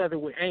attacking each other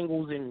with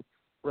angles and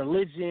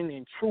religion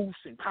and truths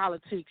and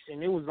politics.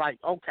 And it was like,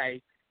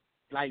 okay,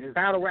 like,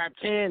 battle rap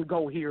can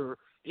go here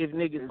if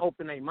niggas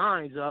open their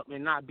minds up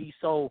and not be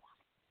so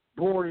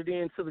boarded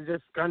into the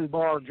just gun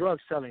bar drug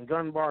selling.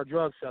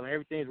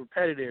 Everything's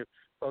repetitive.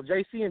 So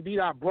JC and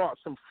B-Dot brought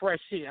some fresh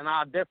shit, and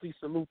I definitely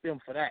salute them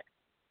for that.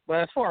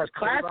 But as far as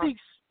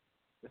classics,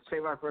 is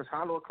K-Rock vs.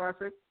 Hollow a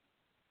classic?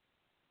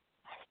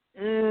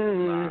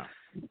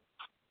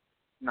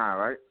 Nah,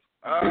 right?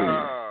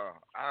 I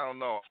don't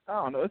know.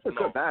 It's a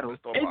good battle.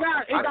 It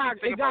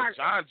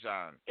got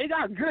John. It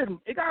got good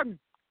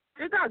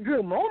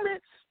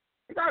moments.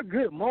 It got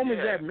good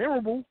moments that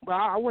memorable, but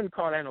I wouldn't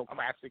call that no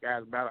classic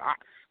ass battle.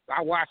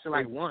 I watched it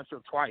like once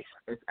or twice.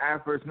 It's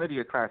Av vs. Nitty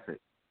a classic.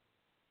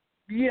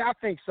 Yeah, I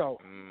think so.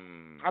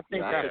 I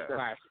think that's a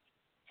classic.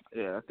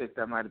 Yeah, I think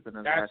that might have been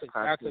the last classic.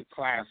 That's a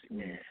classic,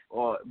 man.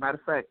 Or, matter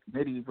of fact,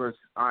 Nitty versus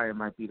Iron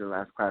might be the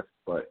last classic,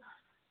 but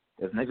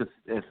I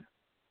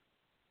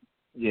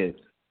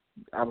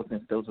would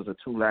think those are the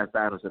two last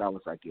battles that I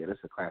was like, yeah,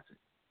 that's a classic.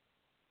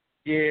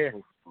 Yeah,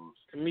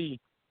 to me,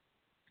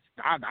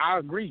 I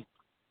agree.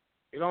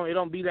 It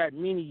don't be that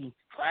many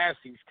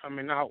classics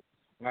coming out.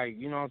 Like,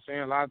 you know what I'm saying?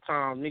 A lot of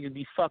times niggas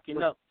be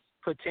fucking up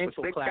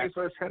potential classics.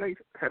 Big K versus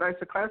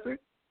Headice a classic?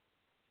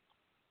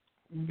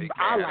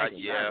 I like it.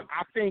 Yeah.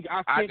 I think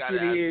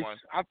it is.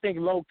 I think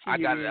low key I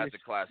got it is. as a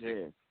classic.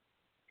 Yeah.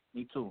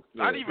 Me too.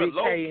 Not even Big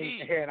low K key.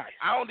 and Headice.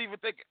 I don't even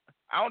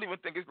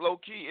think it's low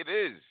key. It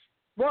is.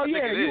 Well,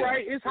 yeah, you're is.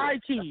 right. It's high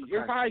key.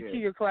 It's high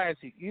key a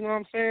classic. You know what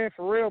I'm saying?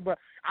 For real. But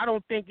I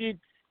don't think it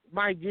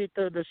might get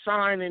the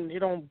shine and it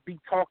don't be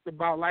talked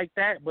about like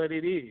that. But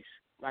it is.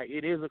 Like,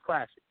 it is a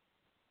classic.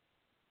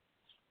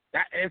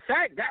 In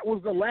fact, that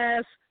was the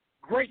last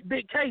great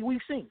Big K we've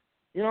seen.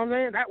 You know what I'm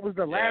saying? That was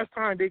the last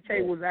time Big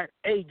K was at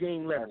A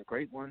game level. That's a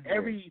great one.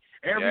 Every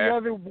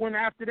other one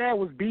after that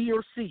was B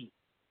or C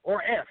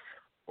or F.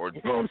 Or,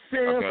 you know what I'm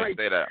saying? I was gonna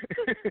say that.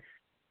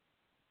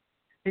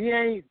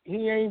 He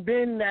ain't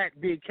been that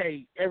Big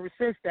K ever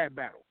since that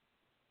battle.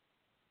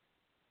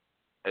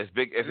 Is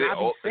Big K in I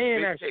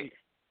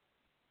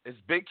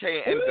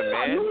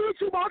demand? knew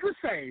what you about to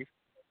say.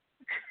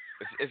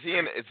 Is he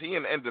in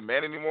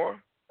demand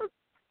anymore?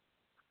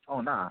 Oh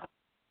nah.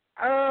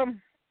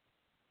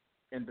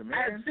 In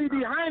demand. See,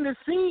 behind the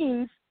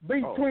scenes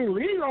between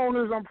league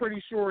owners, I'm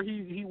pretty sure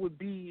he would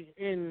be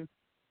in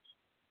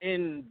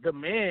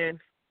demand.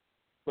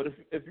 But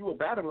if you a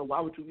battler,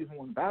 why would you even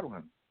want to battle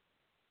him?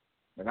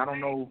 Like, I don't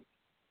know.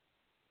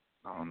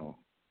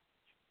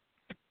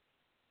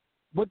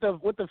 With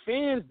the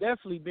fans,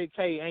 definitely Big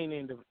K ain't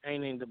in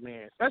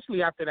demand,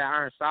 especially after that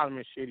Iron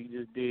Solomon shit he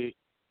just did.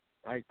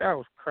 Like, that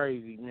was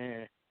crazy,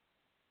 man.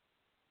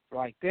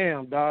 Like,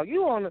 damn, dog,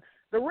 you on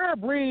the Rare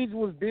Breeds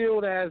was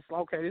billed as,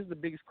 okay, this is the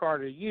biggest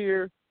card of the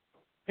year.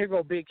 Here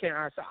go Big K.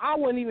 So I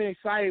wasn't even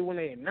excited when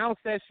they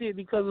announced that shit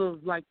because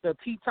of, like, the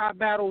T-Top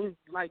battle.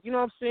 Like, you know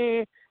what I'm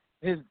saying?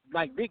 His,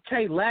 like, Big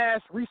K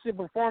last recent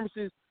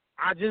performances,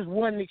 I just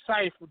wasn't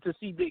excited to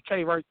see Big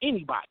K versus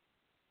anybody.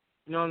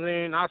 You know what I'm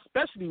saying? I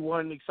especially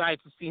wasn't excited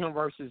to see him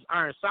versus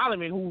Iron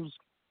Solomon, who's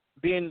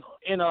been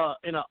in a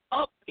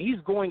up. He's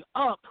going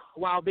up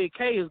while Big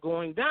K is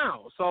going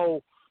down.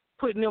 So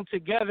putting them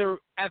together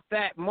at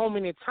that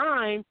moment in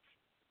time,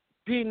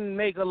 didn't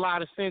make a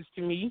lot of sense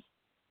to me.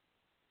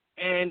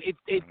 And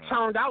it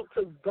turned out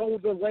to go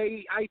the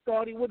way I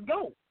thought it would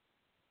go.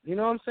 You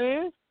know what I'm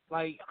saying?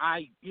 Like,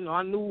 I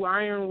knew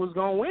Iron was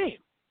going to win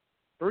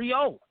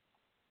 3-0.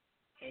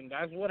 And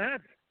that's what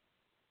happened.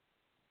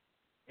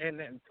 And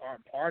then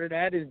part of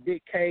that is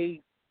Big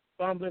K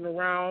fumbling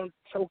around,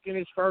 choking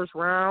his first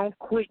round,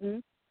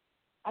 quitting,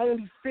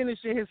 only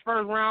finishing his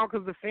first round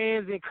because the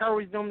fans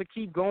encouraged them to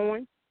keep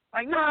going.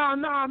 Like, nah,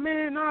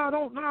 man,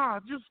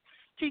 just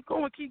keep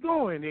going.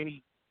 Then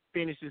he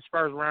finished his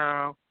first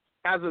round,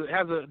 has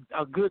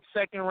a good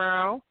second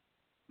round,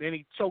 then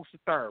he chokes the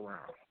third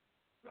round.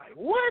 Like,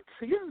 what?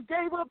 You just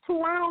gave up 2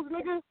 rounds,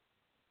 nigga?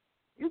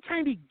 You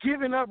can't be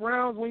giving up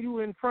rounds when you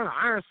in front of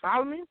Iron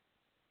Solomon.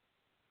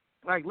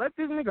 Like, let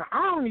this nigga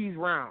earn these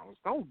rounds.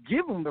 Don't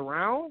give him the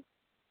round.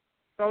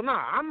 So,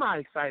 I'm not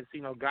excited to see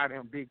no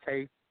goddamn Big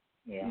K.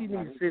 Yeah, He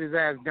needs to sit his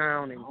ass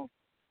down. And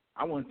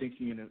I wouldn't think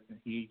he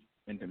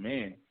in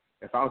demand.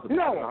 If I was a no,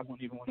 battle, I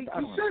wouldn't even want to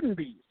battle him.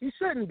 He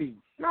shouldn't be.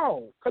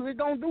 No, because it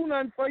don't do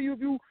nothing for you if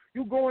you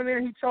go in there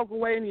and he choke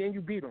away and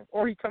you beat him.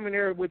 Or he come in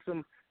there with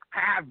some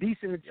half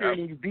decent material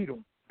and you beat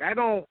him. That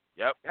don't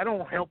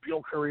help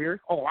your career.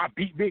 Oh, I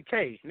beat Big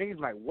K. Niggas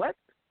like, what?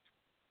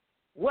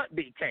 What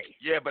Big K?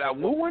 Yeah, but at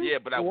one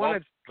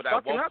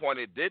point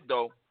it did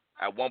though.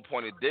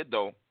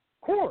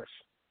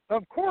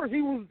 Of course,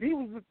 he was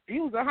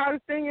the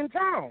hottest thing in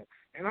town.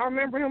 And I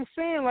remember him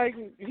saying like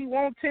he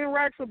won 10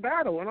 racks a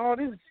battle and all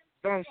this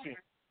dumb shit.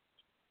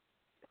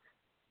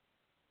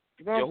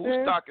 You know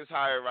whose stock is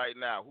higher right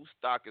now? Whose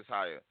stock is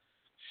higher?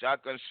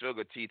 Shotgun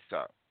Sugar,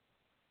 T-Top.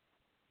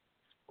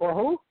 Or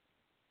who?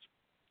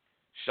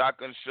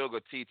 Shotgun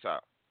Sugar,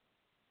 T-Top.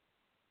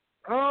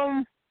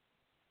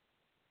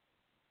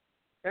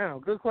 Damn,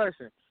 good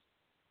question.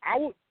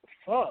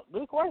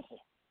 Good question.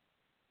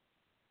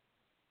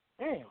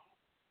 Damn.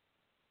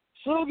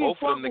 Sugar Both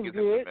Fuck of them was niggas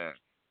good. Man.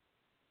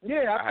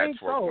 Yeah, I think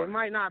so. One. It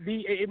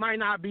might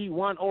not be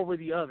one over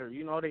the other.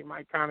 You know, they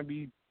might kind of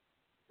be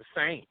the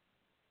same.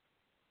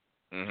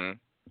 Mhm.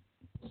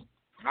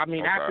 I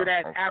mean, after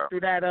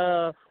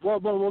that,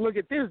 well, look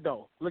at this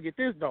though.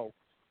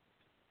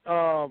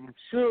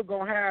 Suge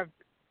gonna have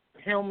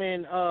him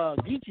and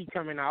Geechee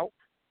coming out,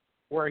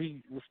 where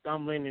he was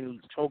stumbling and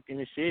choking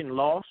and shit and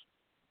lost.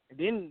 And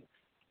then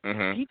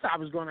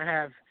T-Top is gonna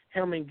have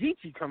him and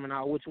Geechee coming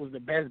out, which was the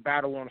best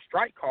battle on the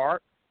strike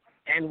card,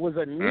 and was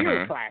a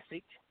near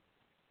classic.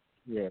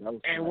 Yeah, that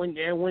was. And when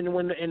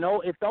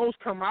if those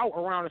come out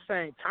around the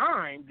same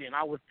time, then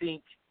I would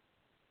think,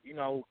 you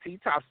know,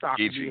 T-Top stock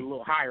would be a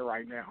little higher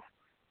right now.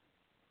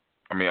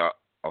 I mean,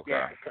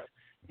 okay.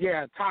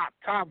 Yeah, top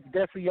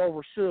definitely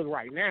over Suge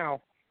right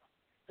now.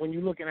 When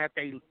you're looking at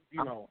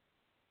T-Top.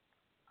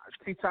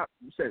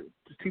 You said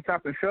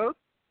T-Top and Suge?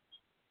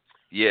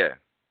 Yeah.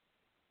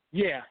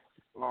 Yeah.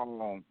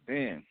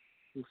 Damn.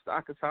 Whose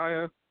stock is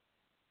higher?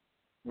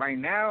 Right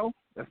now,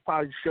 that's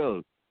probably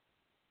Suge.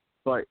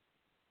 But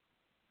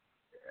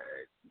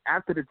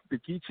after the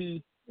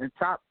Geechee and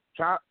Top,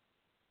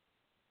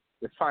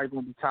 it's probably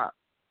gonna be Top.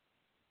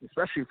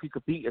 Especially if he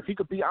could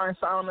beat Iron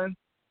Solomon,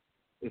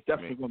 it's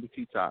definitely gonna be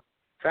T-Top.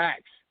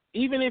 Facts.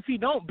 Even if he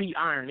don't beat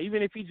Iron,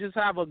 even if he just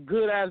have a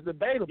good ass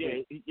debatable,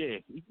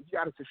 he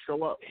got to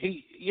show up.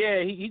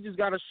 He just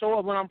got to show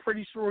up, and I'm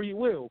pretty sure he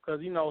will,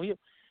 because him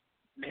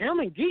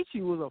and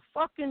Geechee was a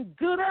fucking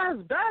good ass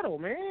battle,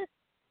 man.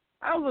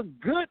 That was a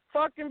good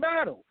fucking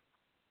battle.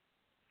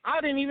 I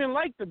didn't even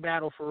like the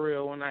battle for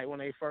real when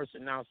they first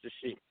announced the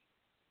shit.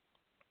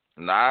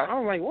 Nah. I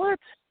was like, what?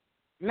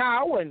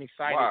 Nah, I wasn't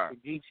excited for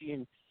Geechee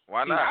and.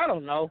 Why not? I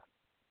don't know.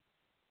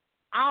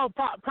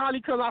 Probably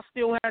because I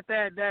still had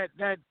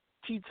that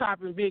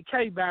T-Top and Big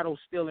K battle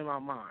still in my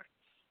mind.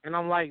 And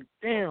I'm like,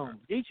 damn,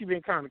 Geechee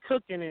been kind of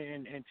cooking,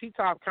 and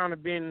T-Top kind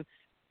of been,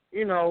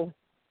 hit or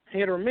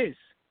miss.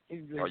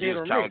 He's been hit you was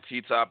or counting miss.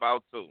 T-Top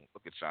out too?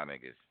 Look at y'all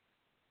niggas.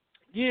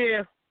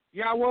 Yeah,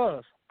 I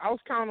was. I was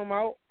counting them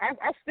out.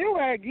 I still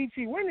had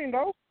Geechee winning,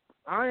 though.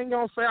 I ain't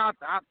going to say I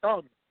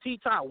thought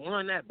T-Top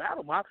won that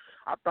battle. I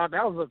thought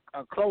that was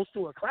a close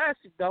to a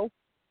classic, though.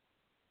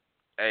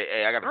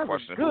 Hey, I got a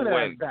question. Who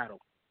wins? Battle.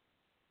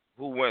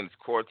 Who wins,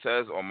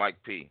 Cortez or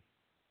Mike P?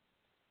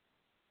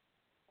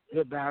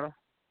 Good battle.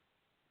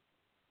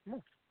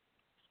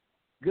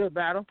 Good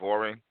battle.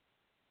 Boring.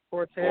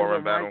 Cortez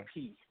Boring or battle. Mike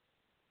P.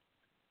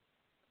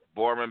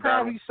 Boring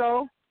Probably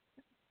battle.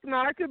 so.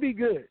 No, it could be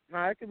good.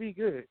 I'm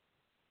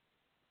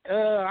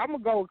gonna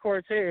go with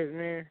Cortez,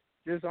 man.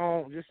 Just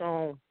on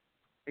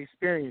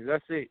experience.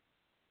 That's it.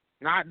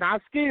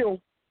 Not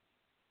skill,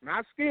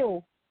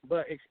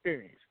 but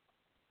experience.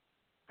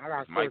 I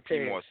got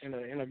Cortez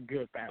in a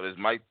good battle. But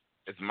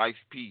is Mike's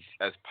piece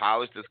as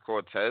polished as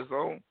Cortez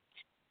though?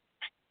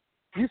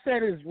 You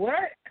said is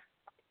what?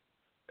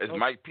 Is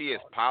Mike P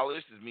as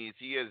polished? Is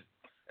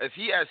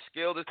he as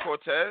skilled as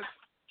Cortez?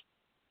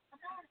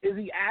 Is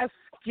he as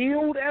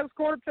skilled as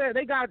Cortez?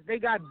 They got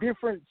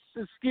different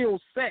skill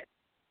sets.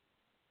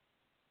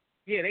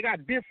 Yeah, they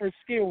got different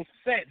skill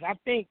sets. I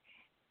think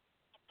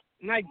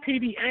Mike P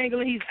be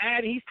angling.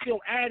 He's still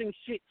adding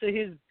shit to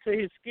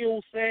his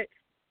skill set.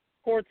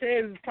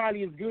 Cortez is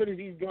probably as good as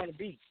he's going to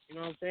be. You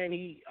know what I'm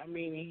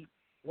saying?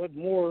 What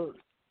more,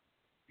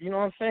 you know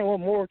what I'm saying? What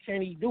more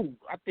can he do?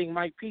 I think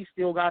Mike P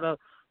still got a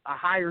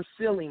higher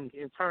ceiling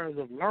in terms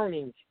of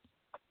learning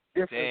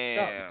different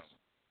stuff.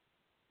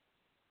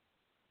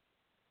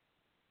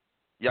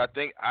 Y'all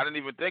think? I didn't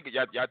even think it.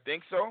 Y'all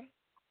think so?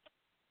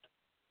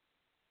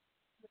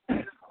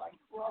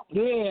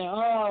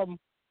 Yeah.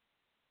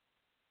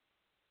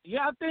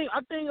 Yeah, I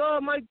think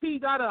Mike P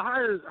got a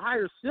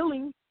higher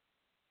ceiling.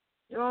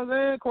 You know what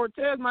I'm saying?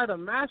 Cortez might have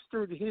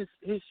mastered his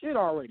shit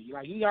already.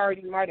 Like he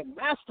already might have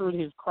mastered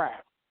his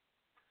craft.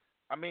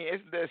 I mean,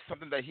 isn't there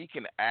something that he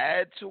can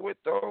add to it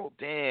though?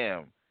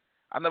 Damn.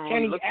 I never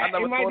It might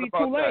thought be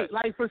about too late. that.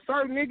 Like for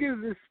certain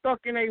niggas is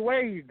stuck in their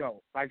ways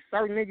though. Like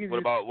certain niggas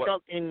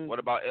stuck in. What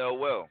about L.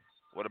 Will?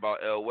 What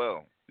about L.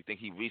 Will? You think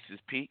he reached his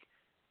peak?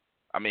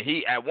 I mean,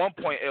 he at one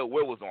point L.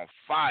 Will was on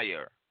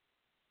fire.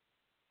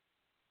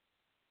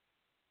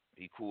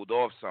 He cooled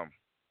off some.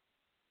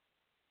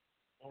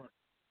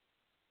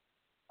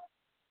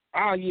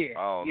 Oh yeah,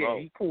 know.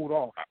 he cooled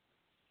off.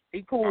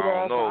 He cooled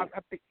off. Know. I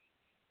think.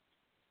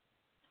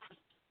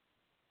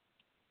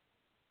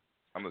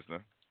 I'm listening.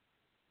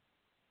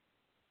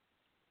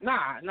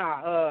 Nah.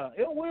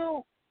 It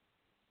will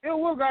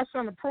got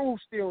something to prove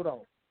still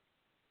though.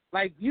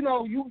 Like you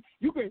know, you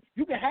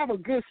can have a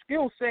good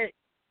skill set,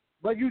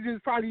 but you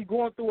just probably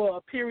going through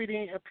a period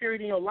in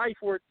your life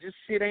where just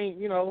shit ain't,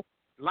 you know,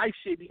 life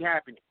shit be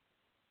happening,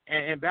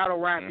 and battle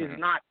rap is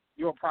not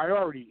your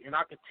priority, and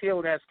I can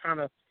tell that's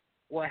kind of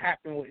what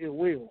happened with It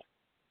Will.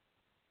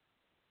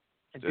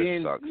 And This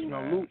then sucks, you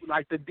know, man.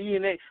 like the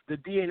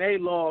DNA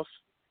loss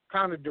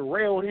kind of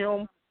derailed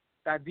him.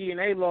 That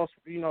DNA loss,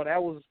 you know,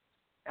 that was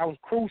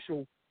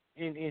crucial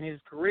in his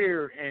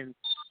career, and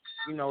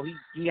you know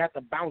he had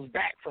to bounce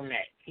back from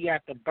that. He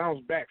had to bounce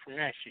back from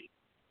that shit.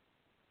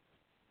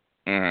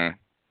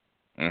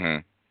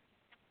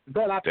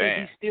 But I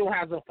think he still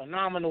has a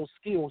phenomenal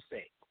skill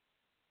set.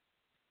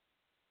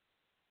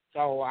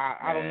 So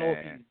I don't know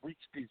if he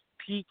reached his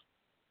peak.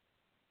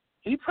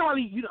 He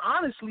probably,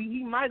 honestly,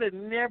 he might have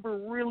never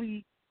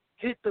really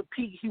hit the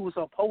peak he was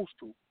supposed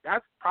to.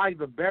 That's probably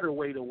the better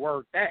way to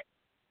word that.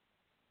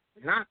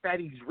 Not that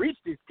he's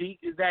reached his peak,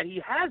 is that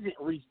he hasn't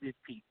reached his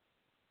peak.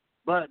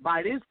 But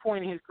by this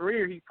point in his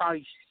career, he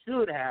probably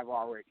should have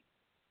already.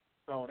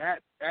 So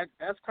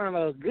that's kind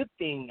of a good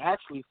thing,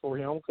 actually, for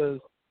him, because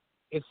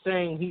it's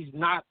saying he's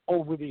not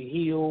over the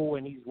hill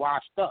and he's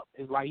washed up.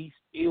 It's like he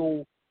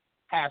still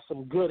has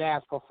some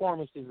good-ass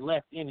performances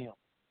left in him.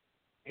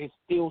 It's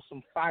still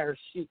some fire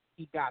shit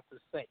he got to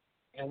say.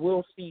 And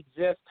we'll see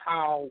just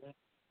how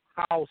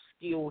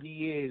skilled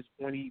he is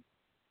when he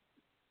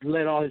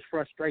let all his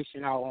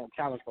frustration out on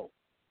Calico.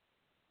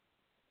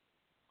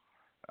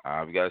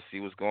 We got to see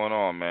what's going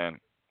on, man.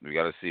 We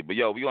got to see. But,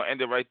 yo, we going to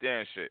end it right there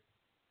and shit.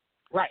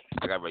 Right.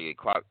 I got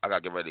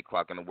to get ready to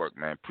clock into work,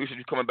 man. Appreciate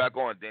you coming back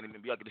on, Danny.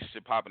 We got to get this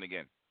shit popping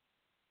again.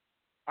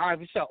 All right,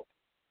 for sure. All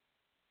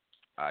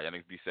right, y'all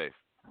niggas be safe.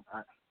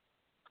 All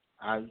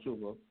right, sure,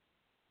 bro.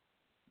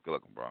 Good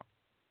looking, bro.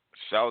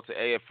 Shout out to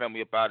AFM.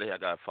 We up out of here. I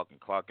got to fucking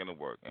clock into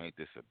work. Ain't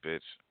this a bitch?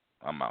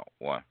 I'm out.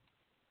 One.